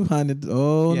 LGBTQ, honey.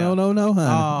 Oh, Yeah. no,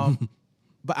 honey.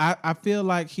 But I feel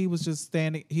like he was just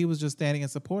standing in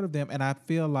support of them, and I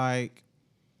feel like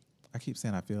I keep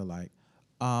saying I feel like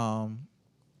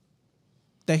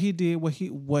that he did what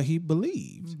he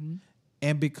believed.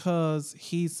 And because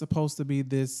he's supposed to be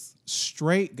this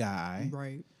straight guy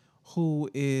Right. who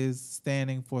is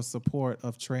standing for support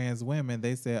of trans women,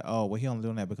 they said, oh, well, he only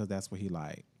doing that because that's what he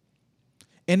like.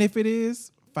 And if it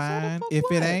is, fine. fuck If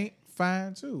what? it ain't,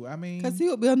 fine too. I mean, Because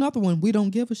he'll be another one we don't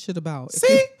give a shit about.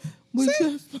 see? We See?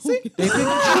 just don't See? give- They pick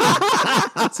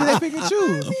and choose. See, they pick and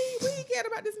choose. We ain't cared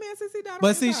about this man since he died.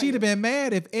 But see, she'd have been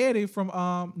mad if Eddie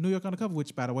from New York Undercover,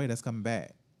 which by the way, that's coming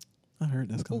back. I heard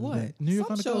that's For coming what? back. New York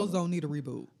Some Undercover. shows don't need a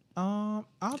reboot. I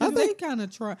don't I think they- think kind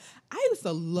of try. I used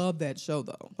to love that show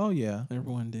though. Oh yeah,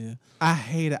 Everyone did. I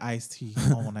hated Ice-T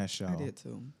on that show. I did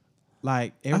too.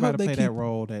 Like hope everybody they play that keep-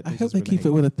 role. That I they hope just they really keep it hate.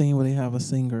 with a theme where they have a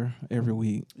singer every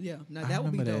week. Yeah, now I that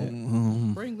would be dope. remember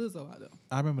that. Bring Lizzo out though.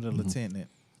 I remember the lieutenant,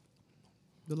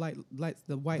 The lights,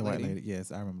 the white the lady. white lady.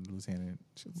 Yes, I remember the lieutenant.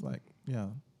 She was like, yeah,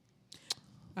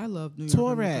 I love New York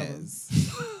Undercover. Torres.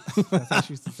 That's how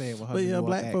she used to say it with her But New yeah, York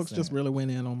black folks accent. just really went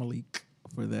in on Malik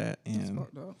for that. It's And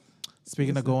fucked up.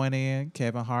 Speaking of going in,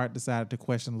 Kevin Hart decided to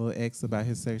question Lil X about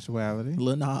his sexuality.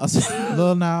 Lil Nas.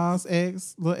 Lil Nas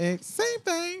X, Lil X, same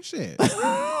thing. Shit.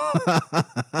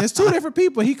 It's two different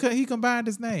people. He combined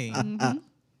his name.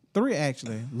 Three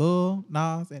actually. Lil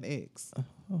Nas and X.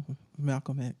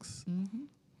 Malcolm X.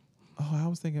 Oh, I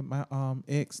was thinking my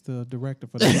X, the director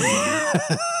for the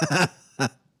movie.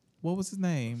 What was his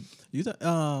name? You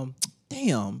damn,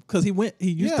 because he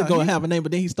used to Yeah, go he- and have a name,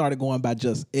 but then he started going by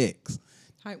just X.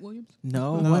 Hype Williams.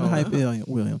 No, No. one Hype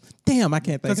William. Damn, I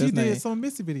can't think Because of he his name. did some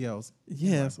Missy videos.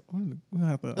 Yes, we'll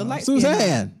have to, The light skinned Suzanne.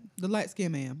 man. The light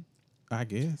skinned man. I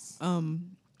guess. I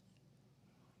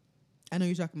know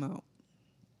you're talking about.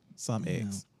 Some Yeah.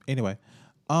 X. Anyway.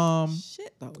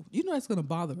 Shit though. You know that's gonna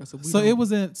bother us. If we So don't- it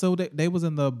was in. So they was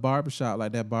in the barbershop,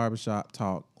 like that barbershop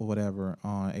talk or whatever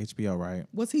on HBO, right?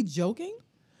 Was he joking?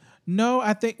 No,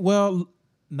 I think. Well,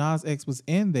 Nas X was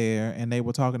in there, and they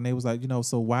were talking. They was like,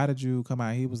 so why did you come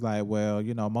out? He was like, well,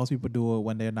 most people do it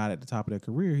when they're not at the top of their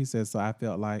career. He says, so I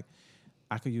felt like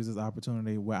I could use this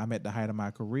opportunity where I'm at the height of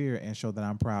my career and show that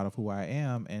I'm proud of who I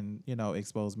am, and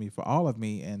expose me for all of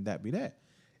me, and that be that.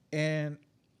 And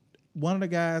one of the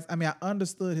guys, I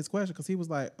understood his question because he was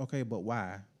like, okay, but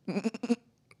why?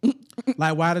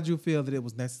 Like, why did you feel that it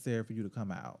was necessary for you to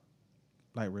come out?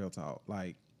 Like, real talk.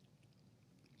 Like,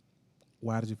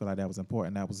 why did you feel like that was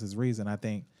important? That was his reason. I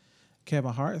think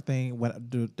Kevin Hart thing, when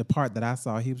the part that I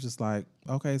saw, he was just like,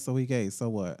 okay, so he gay, so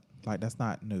what? Like, that's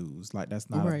not news. Like, that's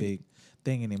not a Right. big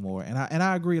thing anymore. And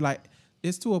I agree, like,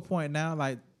 it's to a point now,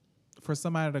 like, for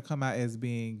somebody to come out as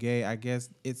being gay, I guess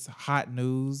it's hot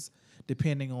news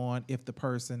depending on if the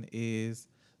person is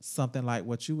something like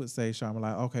what you would say, Sharma,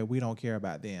 like, okay, we don't care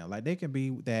about them. Like, they can be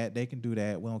that, they can do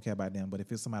that, we don't care about them. But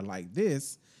if it's somebody like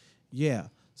this, yeah.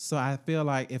 So I feel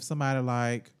like if somebody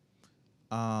like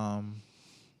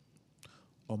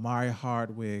Omari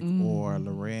Hardwick or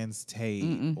Lorenz Tate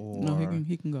or No,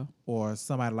 he can go. or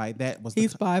somebody like that was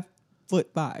He's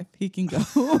 5'5". He can go.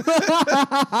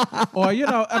 or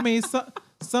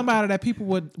somebody that people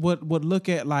would look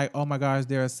at like, oh my gosh,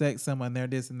 they're a sex symbol and they're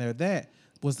this and they're that,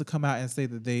 was to come out and say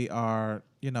that they are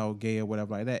gay or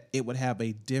whatever like that, it would have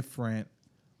a different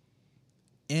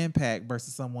impact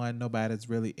versus someone nobody's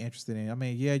really interested in.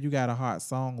 Yeah, you got a hot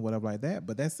song or whatever like that,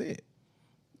 but that's it.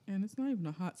 And it's not even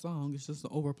a hot song. It's just an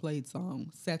overplayed song,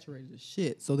 saturated as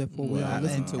shit. So therefore, we all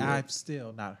listen to it. I've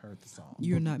still not heard the song.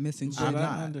 You're not missing shit. I don't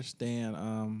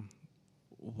understand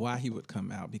why he would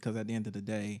come out, because at the end of the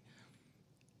day,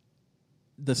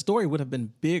 the story would have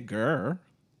been bigger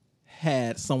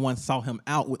had someone saw him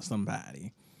out with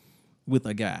somebody, with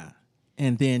a guy.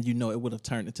 And then, it would have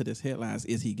turned into this headlines.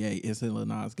 Is he gay? Is Lil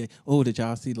Nas gay? Oh, did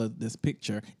y'all see this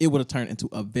picture? It would have turned into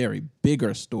a very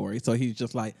bigger story. So he's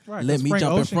just like, Right, let 'cause me Frank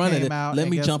jump in Ocean front of came it. out, Let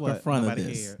and me guess jump in what? front of Nobody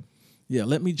this. cared. Yeah,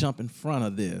 let me jump in front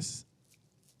of this.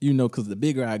 Because the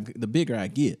bigger I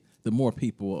get, the more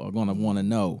people are gonna want to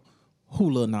know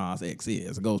who Lil Nas X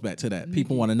is. It goes back to that.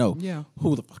 People want to know, Yeah.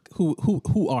 who the fuck,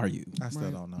 who are you? I still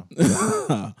don't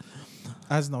know.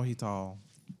 I just know he tall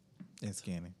and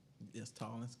skinny. It's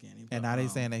tall and skinny. And now they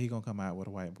saying that he gonna come out with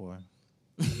a white boy.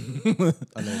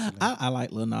 Allegedly. I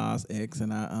like Lil Nas X,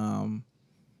 and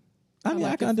I mean, I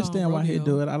like can that song, understand why he'd Rodeo.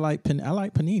 do it. I like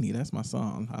Panini. That's my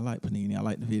song. I like Panini. I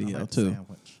like the video like too.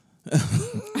 sandwich.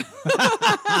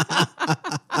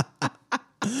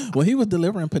 Well, he was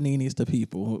delivering paninis to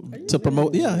people to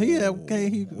promote. Yeah, he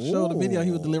showed a video. He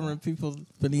was delivering people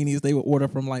paninis. They would order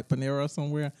from like Panera or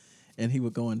somewhere, and he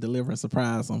would go and deliver and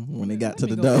surprise them when they got to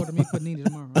the Go door. order me panini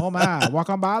tomorrow. Oh my,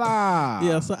 wakambala.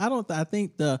 Yeah, so I don't. I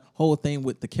think the whole thing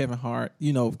with the Kevin Hart,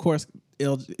 of course,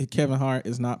 Kevin Hart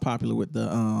is not popular with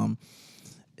the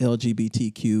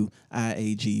LGBTQ,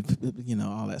 IAG,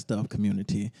 all that stuff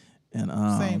community, and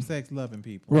Same sex loving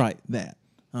people. right that.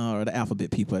 Or the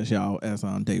alphabet people, as Dave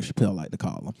Chappelle like to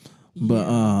call them. But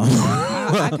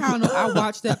I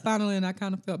watched that finally, and I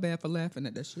kind of felt bad for laughing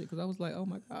at that shit because I was like, "Oh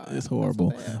my god, it's that's so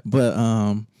horrible. bad. But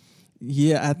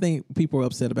I think people are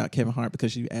upset about Kevin Hart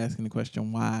because you asking the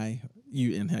question why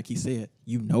and like he said,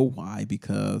 why,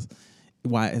 because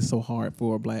why it's so hard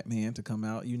for a black man to come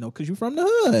out, because you're from the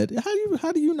hood.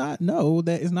 How do you not know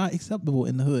that it's not acceptable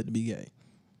in the hood to be gay?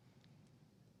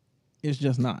 It's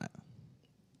just not.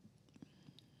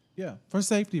 Yeah, for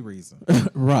safety reasons.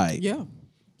 Right. Yeah,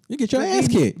 You get your But ass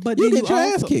then- kicked. but you then get you your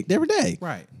ass also- kicked every day.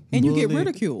 Right. and you get Bullied.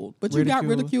 ridiculed, but you got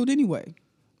ridiculed anyway.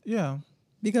 Yeah.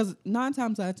 Because 9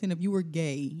 times out of 10, if you were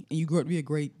gay and you grew up to be a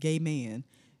great gay man,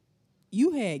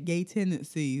 you had gay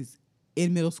tendencies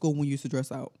in middle school when you used to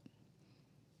dress out.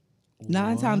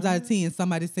 9 times out of 10,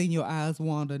 somebody seen your eyes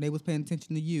wander and they was paying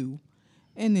attention to you,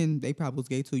 and then they probably was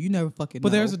gay too. You never fucking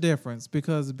But know. there's a difference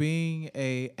because being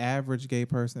a average gay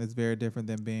person is very different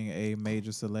than being a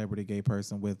major celebrity gay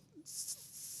person with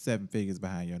 7 figures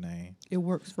behind your name. It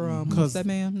works for what's that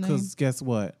man name? Because guess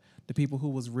what? The people who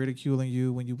was ridiculing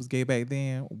you when you was gay back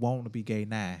then want to be gay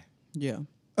now. Yeah.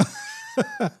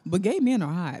 But gay men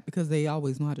are hot because they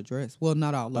always know how to dress. Well,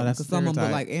 not all of them, that's because some of them, but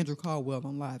stereotype. like Andrew Caldwell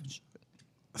on Live and shit.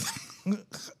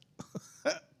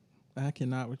 I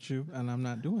cannot with you, and I'm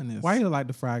not doing this. Why you look like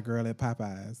the fried girl at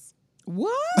Popeyes?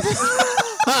 What?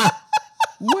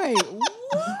 Wait.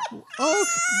 What? Okay.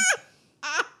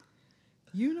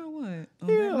 You know what? On You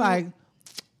that look note- like,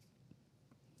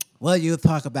 what you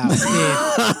talk about, sis?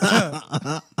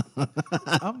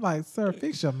 I'm like, sir,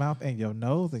 fix your mouth and your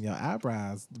nose and your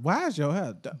eyebrows. Why is your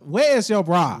hair? Where is your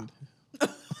bra?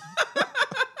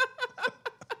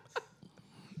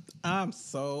 I'm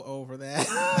so over that.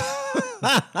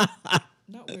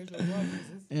 Not where's your rubber,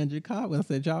 sis? Andrew Caldwell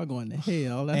said, y'all going to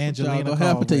hell. That's Angelina what y'all gonna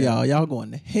happen to Caldwell. y'all. Y'all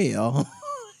going to hell.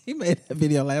 He made that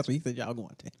video last week. He said, y'all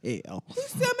going to hell. He's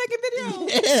still making videos.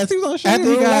 Yes, he was on Shade After he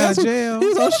Room got out last of week. jail. He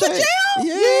was on Shade. jail?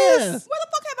 Yes. Where the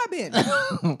fuck have I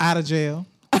been? Out of jail.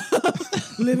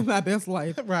 Living my best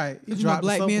life. Right. He You know, dropped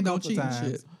black the soap men a don't couple cheat and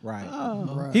times. shit. Right.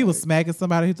 Right. He was smacking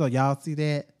somebody. He told y'all see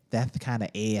that? That's the kind of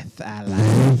ass I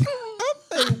like.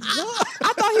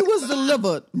 I thought he was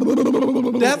delivered.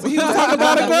 That's he was talking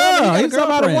about a girl. He was talking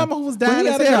about a woman who was Well, dying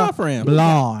he as had a hell. girlfriend.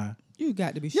 Blonde. You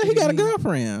got to be Yeah, shitting he got a me.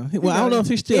 girlfriend. Well, I don't know if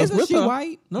she's still Isn't with she her.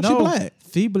 white? No, she black.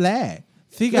 She black.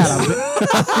 She got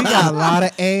she got a lot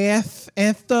of ass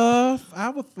and stuff. I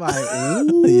was like,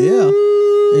 ooh.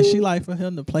 Yeah. And she like for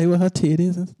him to play with her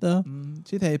titties and stuff.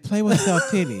 She said, play with her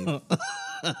titties.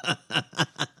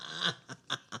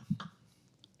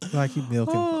 Like he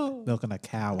milking a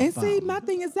cow. Or And see, something. my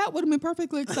thing is that would have been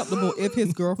perfectly acceptable if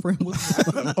his girlfriend was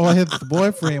white. Or his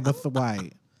boyfriend was the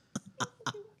white.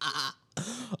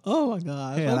 Oh my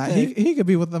God. Yeah, like Okay. he could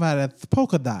be with somebody that's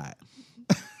polka dot.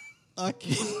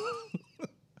 Okay.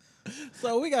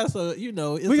 So we got some, We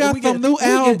got some new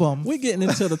albums. We're getting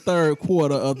into the third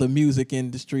quarter of the music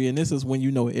industry, and this is when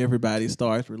everybody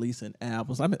starts releasing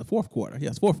albums. I mean, the fourth quarter.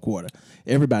 Yes, fourth quarter.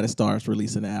 Everybody starts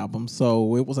releasing albums.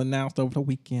 So it was announced over the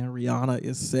weekend. Rihanna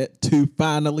is set to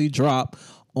finally drop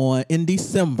in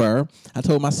December. I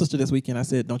told my sister this weekend, I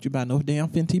said, don't you buy no damn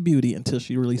Fenty Beauty until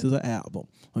she releases an album.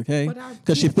 Okay? But I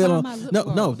Because she can't find feeling my lip no,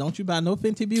 gloss. don't you buy no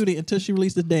Fenty Beauty until she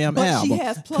releases the damn But album. she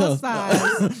has plus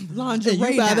size lingerie And you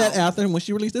buy now. that after, and when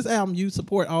she released this album, you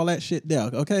support all that shit there,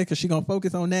 okay? Because she gonna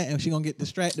focus on that, and she gonna get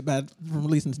distracted from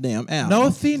releasing this damn album. No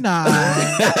C9.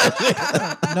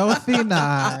 No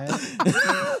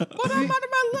C9. What am I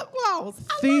my lip gloss?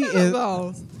 I C love that lip is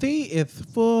gloss. C is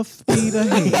full speed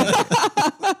ahead.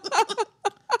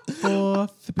 Full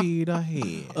speed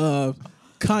ahead.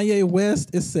 Kanye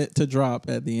West is set to drop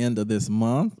at the end of this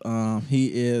month. He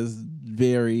is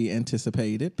very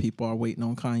anticipated. People are waiting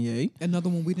on Kanye. Another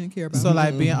one we didn't care about. So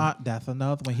like being that's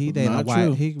another one. He dated a Not white.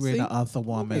 true. He really See? other Who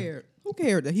woman. cared? Who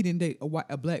cared that he didn't date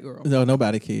a black girl? No,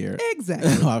 nobody cared.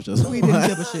 Exactly. I was just We didn't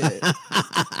give a shit.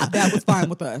 That was fine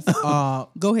with us.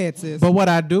 Go ahead, sis. But what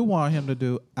I do want him to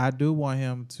do, I do want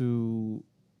him to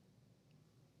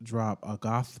drop a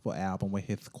gospel album with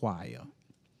his choir.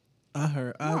 I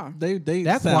heard. Wow. They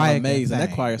That sound choir amazing. can That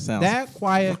sing. choir sounds That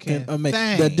choir can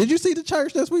amazing. sing. Did you see the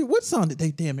church this week? What song did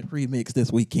they damn it remix this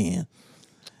weekend?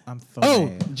 I'm so Oh,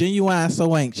 mad. Genuine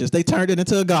So Anxious. They turned it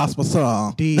into a gospel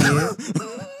song. Did.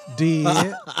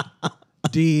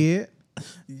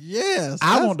 Yes.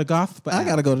 I want the gospel. I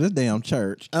gotta go to this damn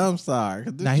church. I'm sorry.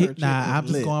 'Cause this church is I'm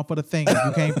just lit. going for the thing.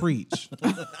 You can't preach.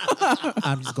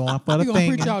 I'm just going for the We're gonna thing.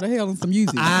 preach y'all to hell in some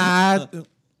music.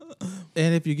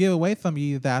 And if you give away some of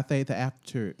you, I say the after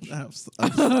church.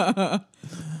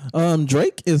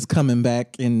 Drake is coming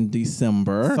back in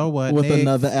December. So what, With next?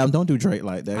 another album. Don't do Drake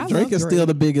like that. I Drake love is Drake. still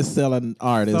the biggest selling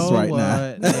artist So right what,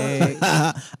 now. next?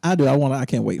 I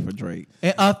can't wait for Drake.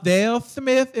 And Adele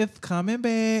Smith is coming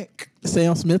back.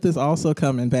 Sam Smith is also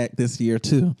coming back this year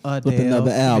too with Adele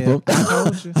another Smith. album. I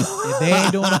told you. If they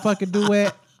ain't doing a fucking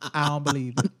duet, I don't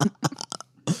believe it.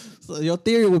 So your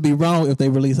theory would be wrong if they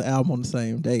release an album on the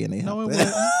same day and they No, have it to.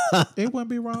 wouldn't. It wouldn't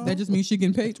be wrong. That just means she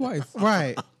getting paid twice.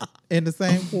 right. In the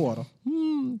same quarter.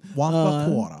 Once a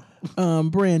quarter.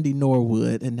 Brandy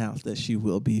Norwood announced that she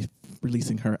will be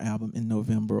releasing her album in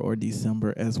November or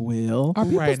December as well. Are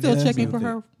people Right, still that's checking for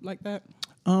music. her like that?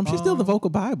 She's still the vocal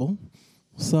Bible.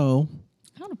 So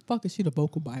How the fuck is she the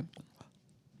vocal Bible?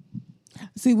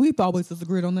 See, we've always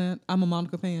disagreed on that. I'm a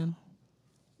Monica fan.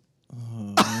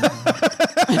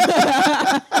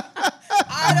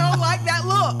 I don't like that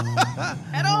look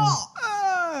at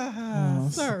all,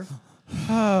 sir.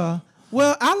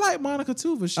 Well, I like Monica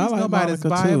too, but she's I like nobody's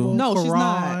Monica, too. Bible, No, Quran, she's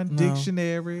not. No.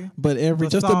 dictionary. but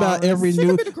just Thesaurus. about every She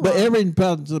new could be the but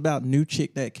Quran. about new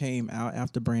chick that came out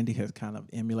after Brandy has kind of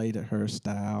emulated her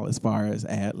style as far as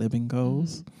ad-libbing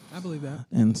goes. I believe that.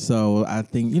 And so I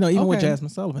think, even with Okay. Jasmine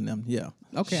Sullivan them, yeah.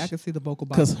 Okay, I can see the vocal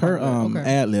Bible. Because her Okay.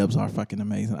 ad-libs are fucking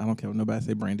amazing. I don't care what nobody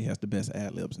say Brandy has the best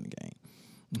ad-libs in the game.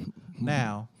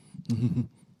 Now,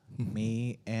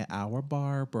 me and our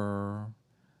barber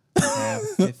have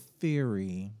the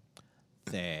theory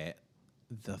that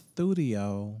the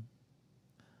studio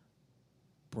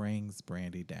brings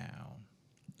Brandy down.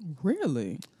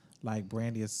 Really? Like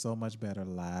Brandy is so much better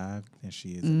live than she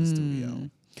is in the studio.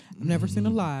 I've never seen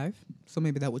her live, so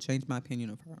maybe that would change my opinion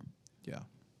of her. Yeah.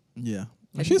 Yeah.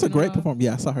 Have She's you a been great alive? performer.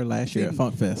 Yeah, I saw her last year at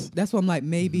Funk Fest. That's why I'm like,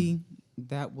 maybe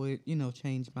that would,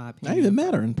 change my I opinion. even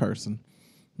met her in person.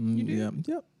 You did? Yep.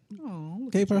 Yep. Oh,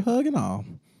 look Gave at her a you. hug and all.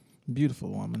 Beautiful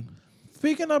woman.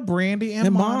 Speaking of Brandy and,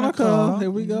 And Monica. Monica,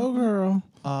 Here we go, girl.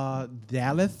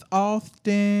 Dallas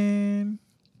Austin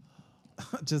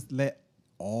just let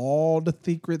all the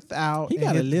secrets out. He and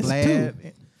got a his list, glad-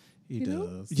 too. He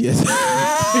does. Yes.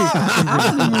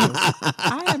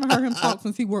 I haven't heard him talk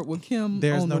since he worked with Kim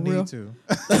There's on no the real. need to.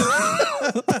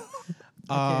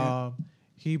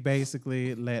 He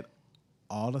basically let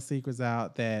all the secrets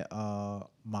out that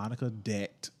Monica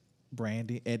decked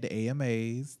Brandy at the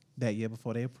AMAs that year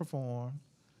before they performed.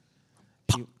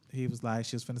 He was like,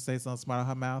 she was finna say something smart out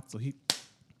her mouth, so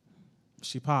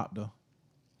she popped her.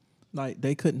 Like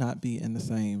they could not be in the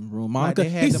same room. Like, Monica. they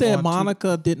had He them said on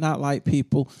Monica did not like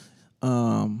people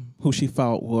who she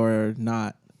thought were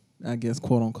not, I guess,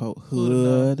 quote unquote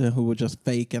hood and who were just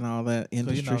fake and all that So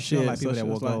industry she shit. don't like people So that she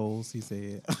wore was like- goals, he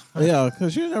said. Yeah,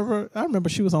 because I remember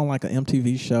she was on like an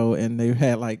MTV show and they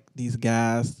had like these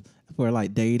guys who were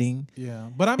like dating. Yeah.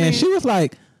 But I mean, And she was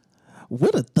like,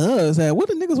 "What the thugs at? What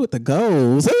the niggas with the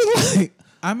goals?" It was like,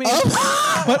 I mean,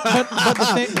 but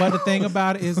the thing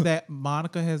about it is that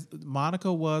Monica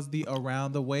was the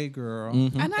around the way girl,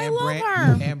 And I love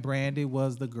her. and Brandy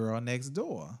was the girl next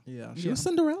door. yeah, she was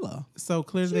Cinderella. So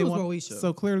clearly She they was weren't. Moesha.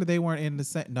 So clearly they weren't in the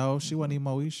same. No, she wasn't even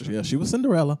Moesha. Yeah, she was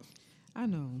Cinderella. I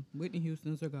know. Whitney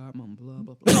Houston's her godmom, blah,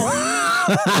 blah, blah.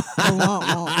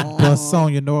 But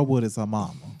Sonya Norwood is her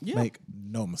mama. Yeah. Make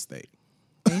no mistake.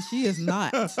 And she is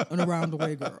not an around the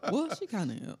way girl. Well, she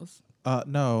kind of is.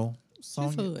 No,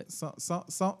 Sonya. hood. So,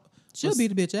 She'll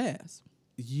beat the bitch ass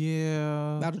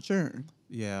yeah, about a churn.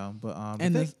 yeah. But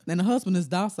And the husband is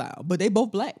docile. But they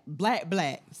both black.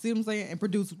 See what I'm saying? And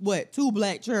produce what? 2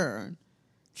 black churn.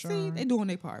 See, Churn. they doing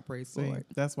their part, praise the see, Lord.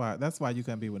 that's why you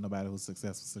can't be with nobody who's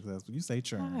successful. You say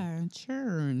churn. Ah,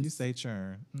 churn. You say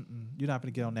churn. You're not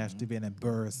gonna get on national TV and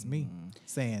embarrass me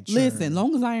saying churn. Listen,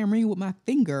 long as I am ringing with my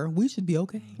finger, we should be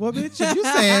okay. Well, bitch, if you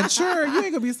saying churn, you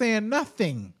ain't gonna be saying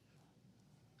nothing.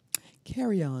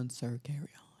 Carry on, sir. Carry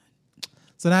on.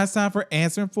 So now it's time for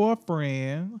answering for a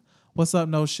friend. What's up,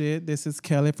 no shit? This is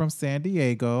Kelly from San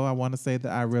Diego. I want to say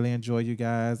that I really enjoy you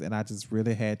guys, and I just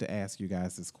really had to ask you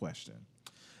guys this question.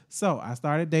 So I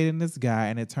started dating this guy,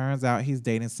 and it turns out he's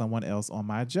dating someone else on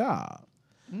my job.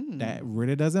 That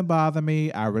really doesn't bother me.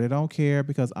 I really don't care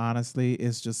because honestly,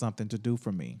 it's just something to do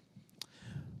for me.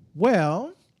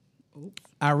 Well,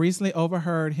 I recently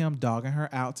overheard him dogging her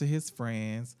out to his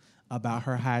friends about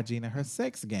her hygiene and her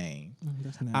sex game.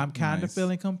 I'm kind of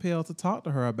feeling compelled to talk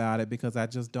to her about it because I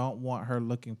just don't want her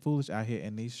looking foolish out here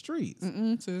in these streets.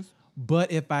 Sis.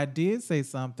 But if I did say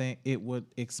something, it would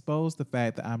expose the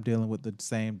fact that I'm dealing with the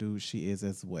same dude she is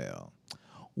as well.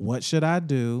 What should I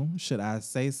do? Should I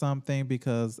say something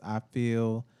because I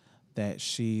feel that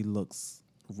she looks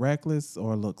reckless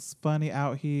or looks funny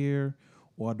out here?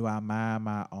 Or do I mind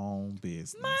my own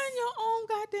business? Mind your own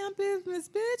goddamn business,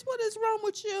 bitch. What is wrong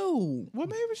with you? Well,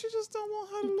 maybe she just don't want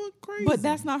her to look crazy. But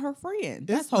that's not her friend.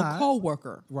 That's It's her not.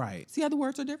 co-worker. Right. See how the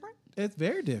words are different? It's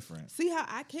very different. See how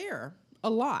I care a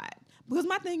lot. Because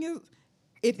my thing is,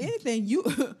 if anything, you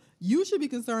should be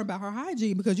concerned about her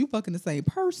hygiene because you fucking the same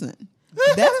person.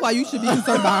 That's why you should be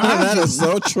concerned about her hygiene. That is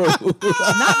so true. Not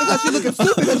because you're looking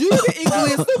stupid, because you looking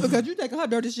equally as stupid because you taking her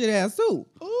dirty shit ass too.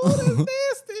 Oh, that's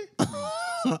nasty.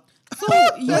 So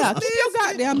yeah, keep your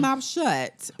goddamn mouth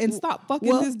shut and stop fucking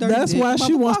this dirty that's dick why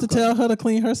she wants to motherfucker. tell her to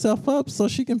clean herself up so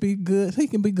she can be good. He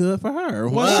can be good for her.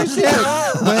 Well, Trash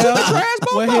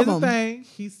both well, of here's the them. thing.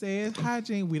 He says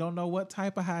hygiene. We don't know what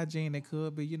type of hygiene it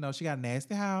could be. You know, she got a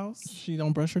nasty house. She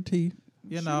don't brush her teeth.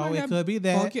 You She know, might it have could be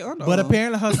that. funky underarms. But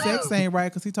apparently her sex ain't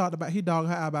right because he dogged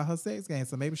her out about her sex game.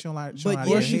 So maybe she don't like. But But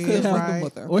yeah, Or she she could could have have, them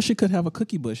with her. or she could have a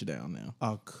cookie bush down now.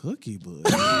 a cookie bush.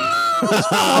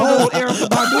 Oh, Erykah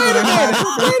Badu Wait a with her minute,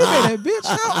 wait a minute, bitch.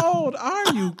 How old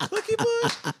are you, Cookie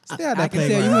Bush? Stay out I that can tell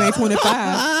you playground. ain't 25. Stay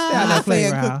out that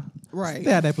playground. Right.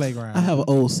 Stay out that playground. I have an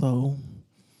old soul.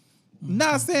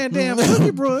 Not saying damn Cookie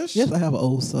Bush Yes, I have an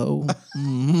old soul.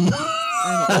 And an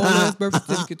old ass birth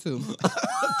certificate too.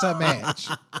 to match.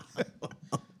 Talking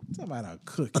about a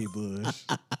Cookie Bush.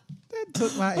 That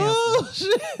took my answer.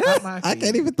 Out my I feet.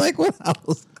 can't even think what I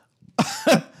was.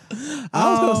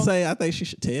 I was gonna say I think she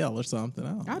should tell or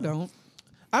something. I don't.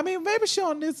 I mean, maybe she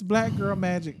on this black girl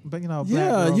magic, but you know, black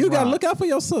Yeah, girls you gotta rock. look out for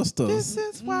your sisters. This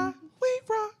is why we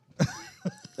rock.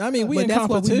 I mean, we But in that's why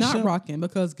we're competition. not rocking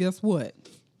because guess what?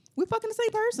 We fucking the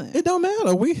same person. It don't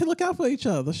matter. We can look out for each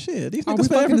other. Shit, these Are niggas we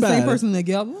for fucking everybody. the same person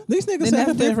together? These niggas Then say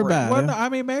that's for different. everybody. Well, no, I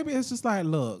mean, maybe it's just like,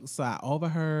 look, so I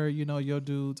overheard, you know, your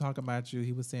dude talking about you.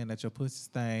 He was saying that your pussy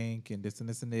stank and this and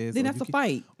this and this. Then or that's you a keep-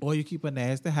 fight. Or you keep a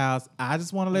nasty house. I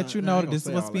just want to let you no, I know ain't that gonna this is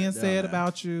say what's all being that said down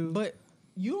about you. But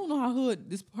you don't know how hood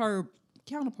this her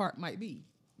counterpart might be.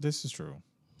 This is true.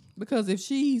 Because if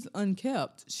she's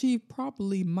unkept, she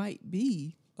probably might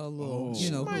be a little,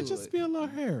 you know, Might hood. just be a little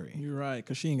hairy. You're right,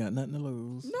 because she ain't got nothing to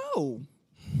lose. No.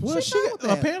 Well, She fine with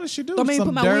that. apparently she do. I mean, some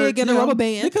put my dirt, wig in a you know. rubber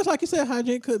band. Because, like you said,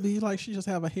 hygiene could be like she just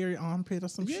have a hairy armpit or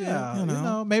some shit. Yeah, You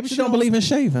know, maybe she don't believe in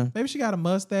shaving. Maybe she got a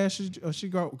mustache or she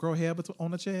grow hair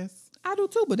on the chest. I do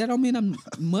too, but that don't mean I'm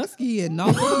musky and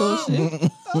all that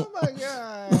bullshit. Oh my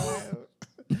god!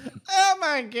 Oh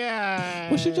my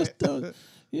god! Well, she just,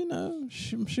 you know,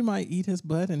 she might eat his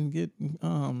butt and get He Then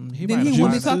might he have wouldn't be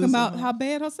juices talking and about all. how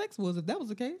bad her sex was if that was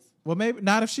the case. Well, maybe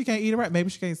not if she can't eat it right. Maybe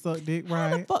she can't suck dick How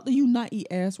the right. fuck do you not eat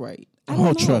ass right? I don't Oh,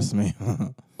 know. trust me.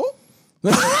 No,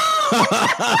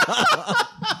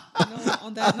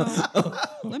 on that note,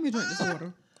 let me drink this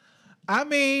water. I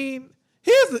mean,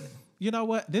 you know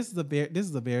what? This is a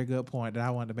very good point that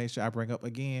I wanted to make sure I bring up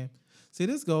again. See,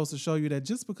 this goes to show you that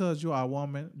just because you are a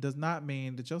woman does not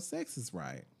mean that your sex is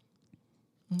right.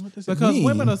 What does it Because mean?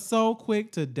 women are so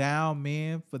quick to down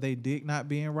men for their dick not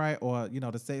being right or, you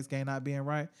know, the sex game not being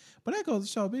right. But that goes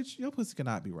to show, bitch, your pussy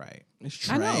cannot be right. It's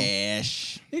I know.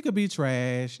 trash. It could be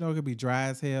trash. You know, it could be dry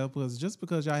as hell. Because just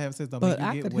because y'all have sex don't mean But you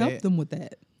I get could wet. help them with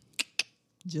that.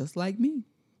 Just like me.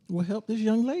 Well, help this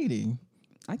young lady.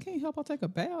 I can't help her take a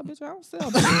bath, bitch. I don't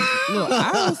sell. Look,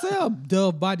 I don't sell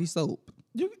Dove body soap.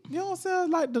 You don't sell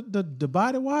like the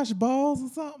body wash balls or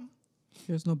something?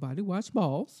 There's no body wash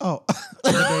balls. Oh,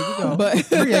 there you go. But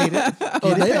Create it.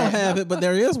 Oh, they don't have it, but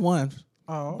there is one.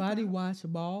 Oh, body wash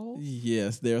balls.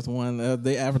 Yes, there's one.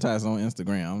 They advertise on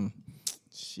Instagram.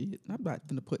 Shit, I'm not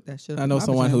gonna put that shit. I up know in my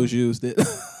someone vagina. who's used it.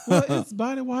 well, it's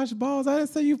body wash balls. I didn't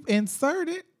say you insert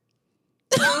it.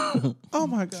 Oh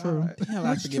my god. Hell, I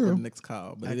That's forget what true. the next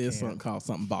call, but I it is can't. something called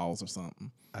something balls or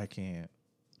something, I can't.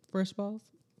 fresh balls.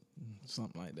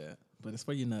 something like that. But it's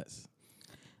for your nuts.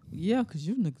 Yeah, cause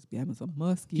you niggas be having some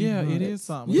musky. Yeah, it nuts. is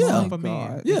something. Yeah. It's something for Oh my men.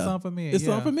 God. It's Yeah. something for men. It's yeah.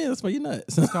 something for me. It's for your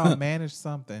nuts. It's called manage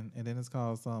something, and then it's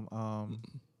called some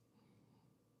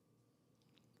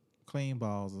clean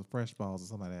balls or fresh balls or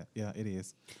something like that. Yeah, it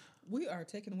is. We are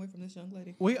taken away from this young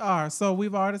lady. We are. So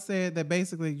we've already said that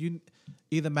basically you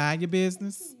either mind your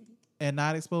business and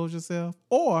not expose yourself,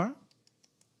 or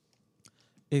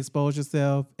expose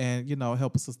yourself and, you know,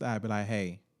 help a sister out. Be like,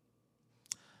 hey,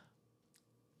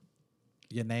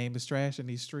 Your name is trash in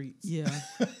these streets. Yeah.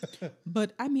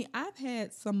 But I mean, I've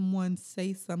had someone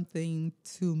say something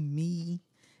to me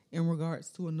in regards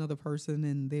to another person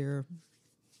and their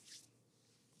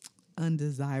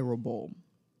undesirable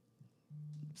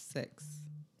sex.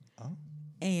 Oh.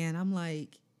 And I'm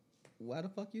like, why the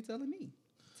fuck you telling me?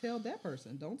 Tell that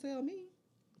person. Don't tell me.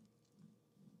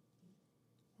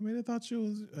 I mean, I thought you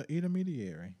was an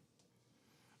intermediary.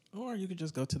 Or you could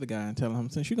just go to the guy and tell him,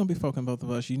 since you're gonna be fucking both of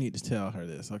us, you need to tell her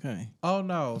this, okay? Oh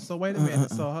no! So wait a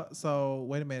minute. So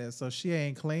wait a minute. So she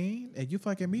ain't clean, and you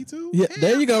fucking me too? Yeah,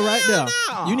 there you go, right there.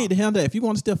 no. You need to handle that. If you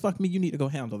want to still fuck me, you need to go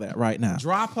handle that right now.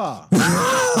 Drop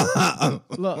her.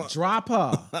 Look, drop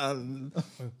her.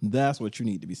 That's what you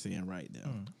need to be saying right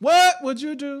now. What would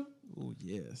you do? Oh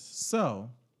yes. So,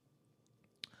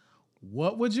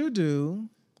 what would you do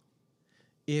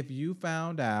if you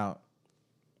found out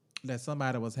that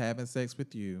somebody was having sex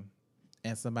with you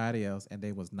and somebody else and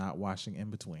they was not washing in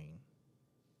between?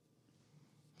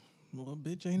 Well,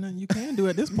 bitch, ain't nothing you can do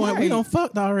at this point. We don't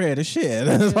fucked already. Shit.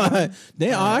 That's like,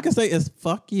 all I can say is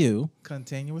fuck you.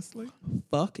 Continuously?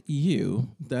 Fuck you.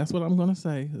 That's what I'm gonna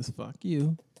say is fuck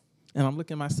you. And I'm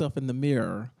looking myself in the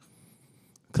mirror.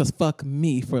 Cause fuck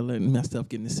me for letting myself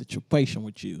get in this situation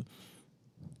with you.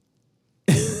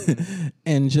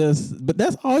 But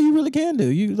that's all you really can do.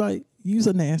 You's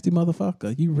a nasty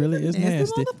motherfucker. You really is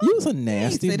nasty. You's a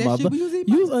nasty mother.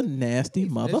 You's a nasty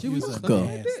motherfucker.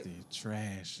 Nasty,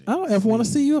 trashy. I don't ever want to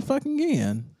see you fucking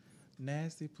again.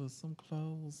 Nasty, put some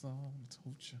clothes on,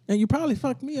 told you. And you probably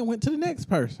fucked me and went to the next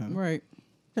person. Right.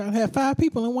 Y'all had 5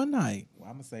 people in one night. Well,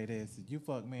 I'm gonna say this: if you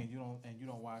fuck me and you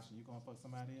don't wash it, you gonna fuck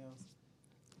somebody else.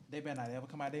 They better not ever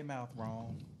come out their mouth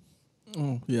wrong.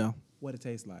 Oh yeah. What it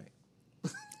tastes like?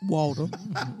 Water.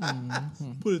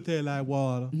 Put it taste like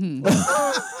water.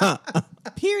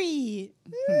 Period.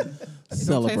 Don't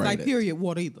Celebrate taste like it. period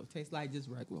water either. Tastes like just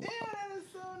regular Yeah, water. that is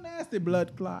so nasty.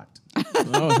 Blood clot.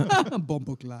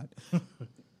 Bumper clot.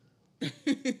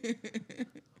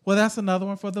 Well, that's another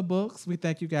one for the books. We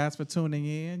thank you guys for tuning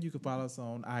in. You can follow us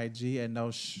on IG at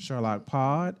No Sherlock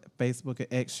Pod, Facebook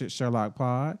at X Sherlock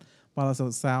Pod. Follow us on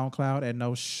SoundCloud at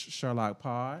No Sherlock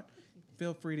Pod.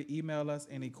 Feel free to email us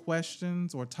any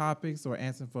questions or topics or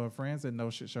answering for friends at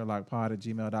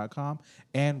NoShitSherlockPod@gmail.com.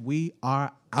 And we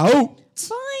are out.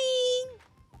 Bye.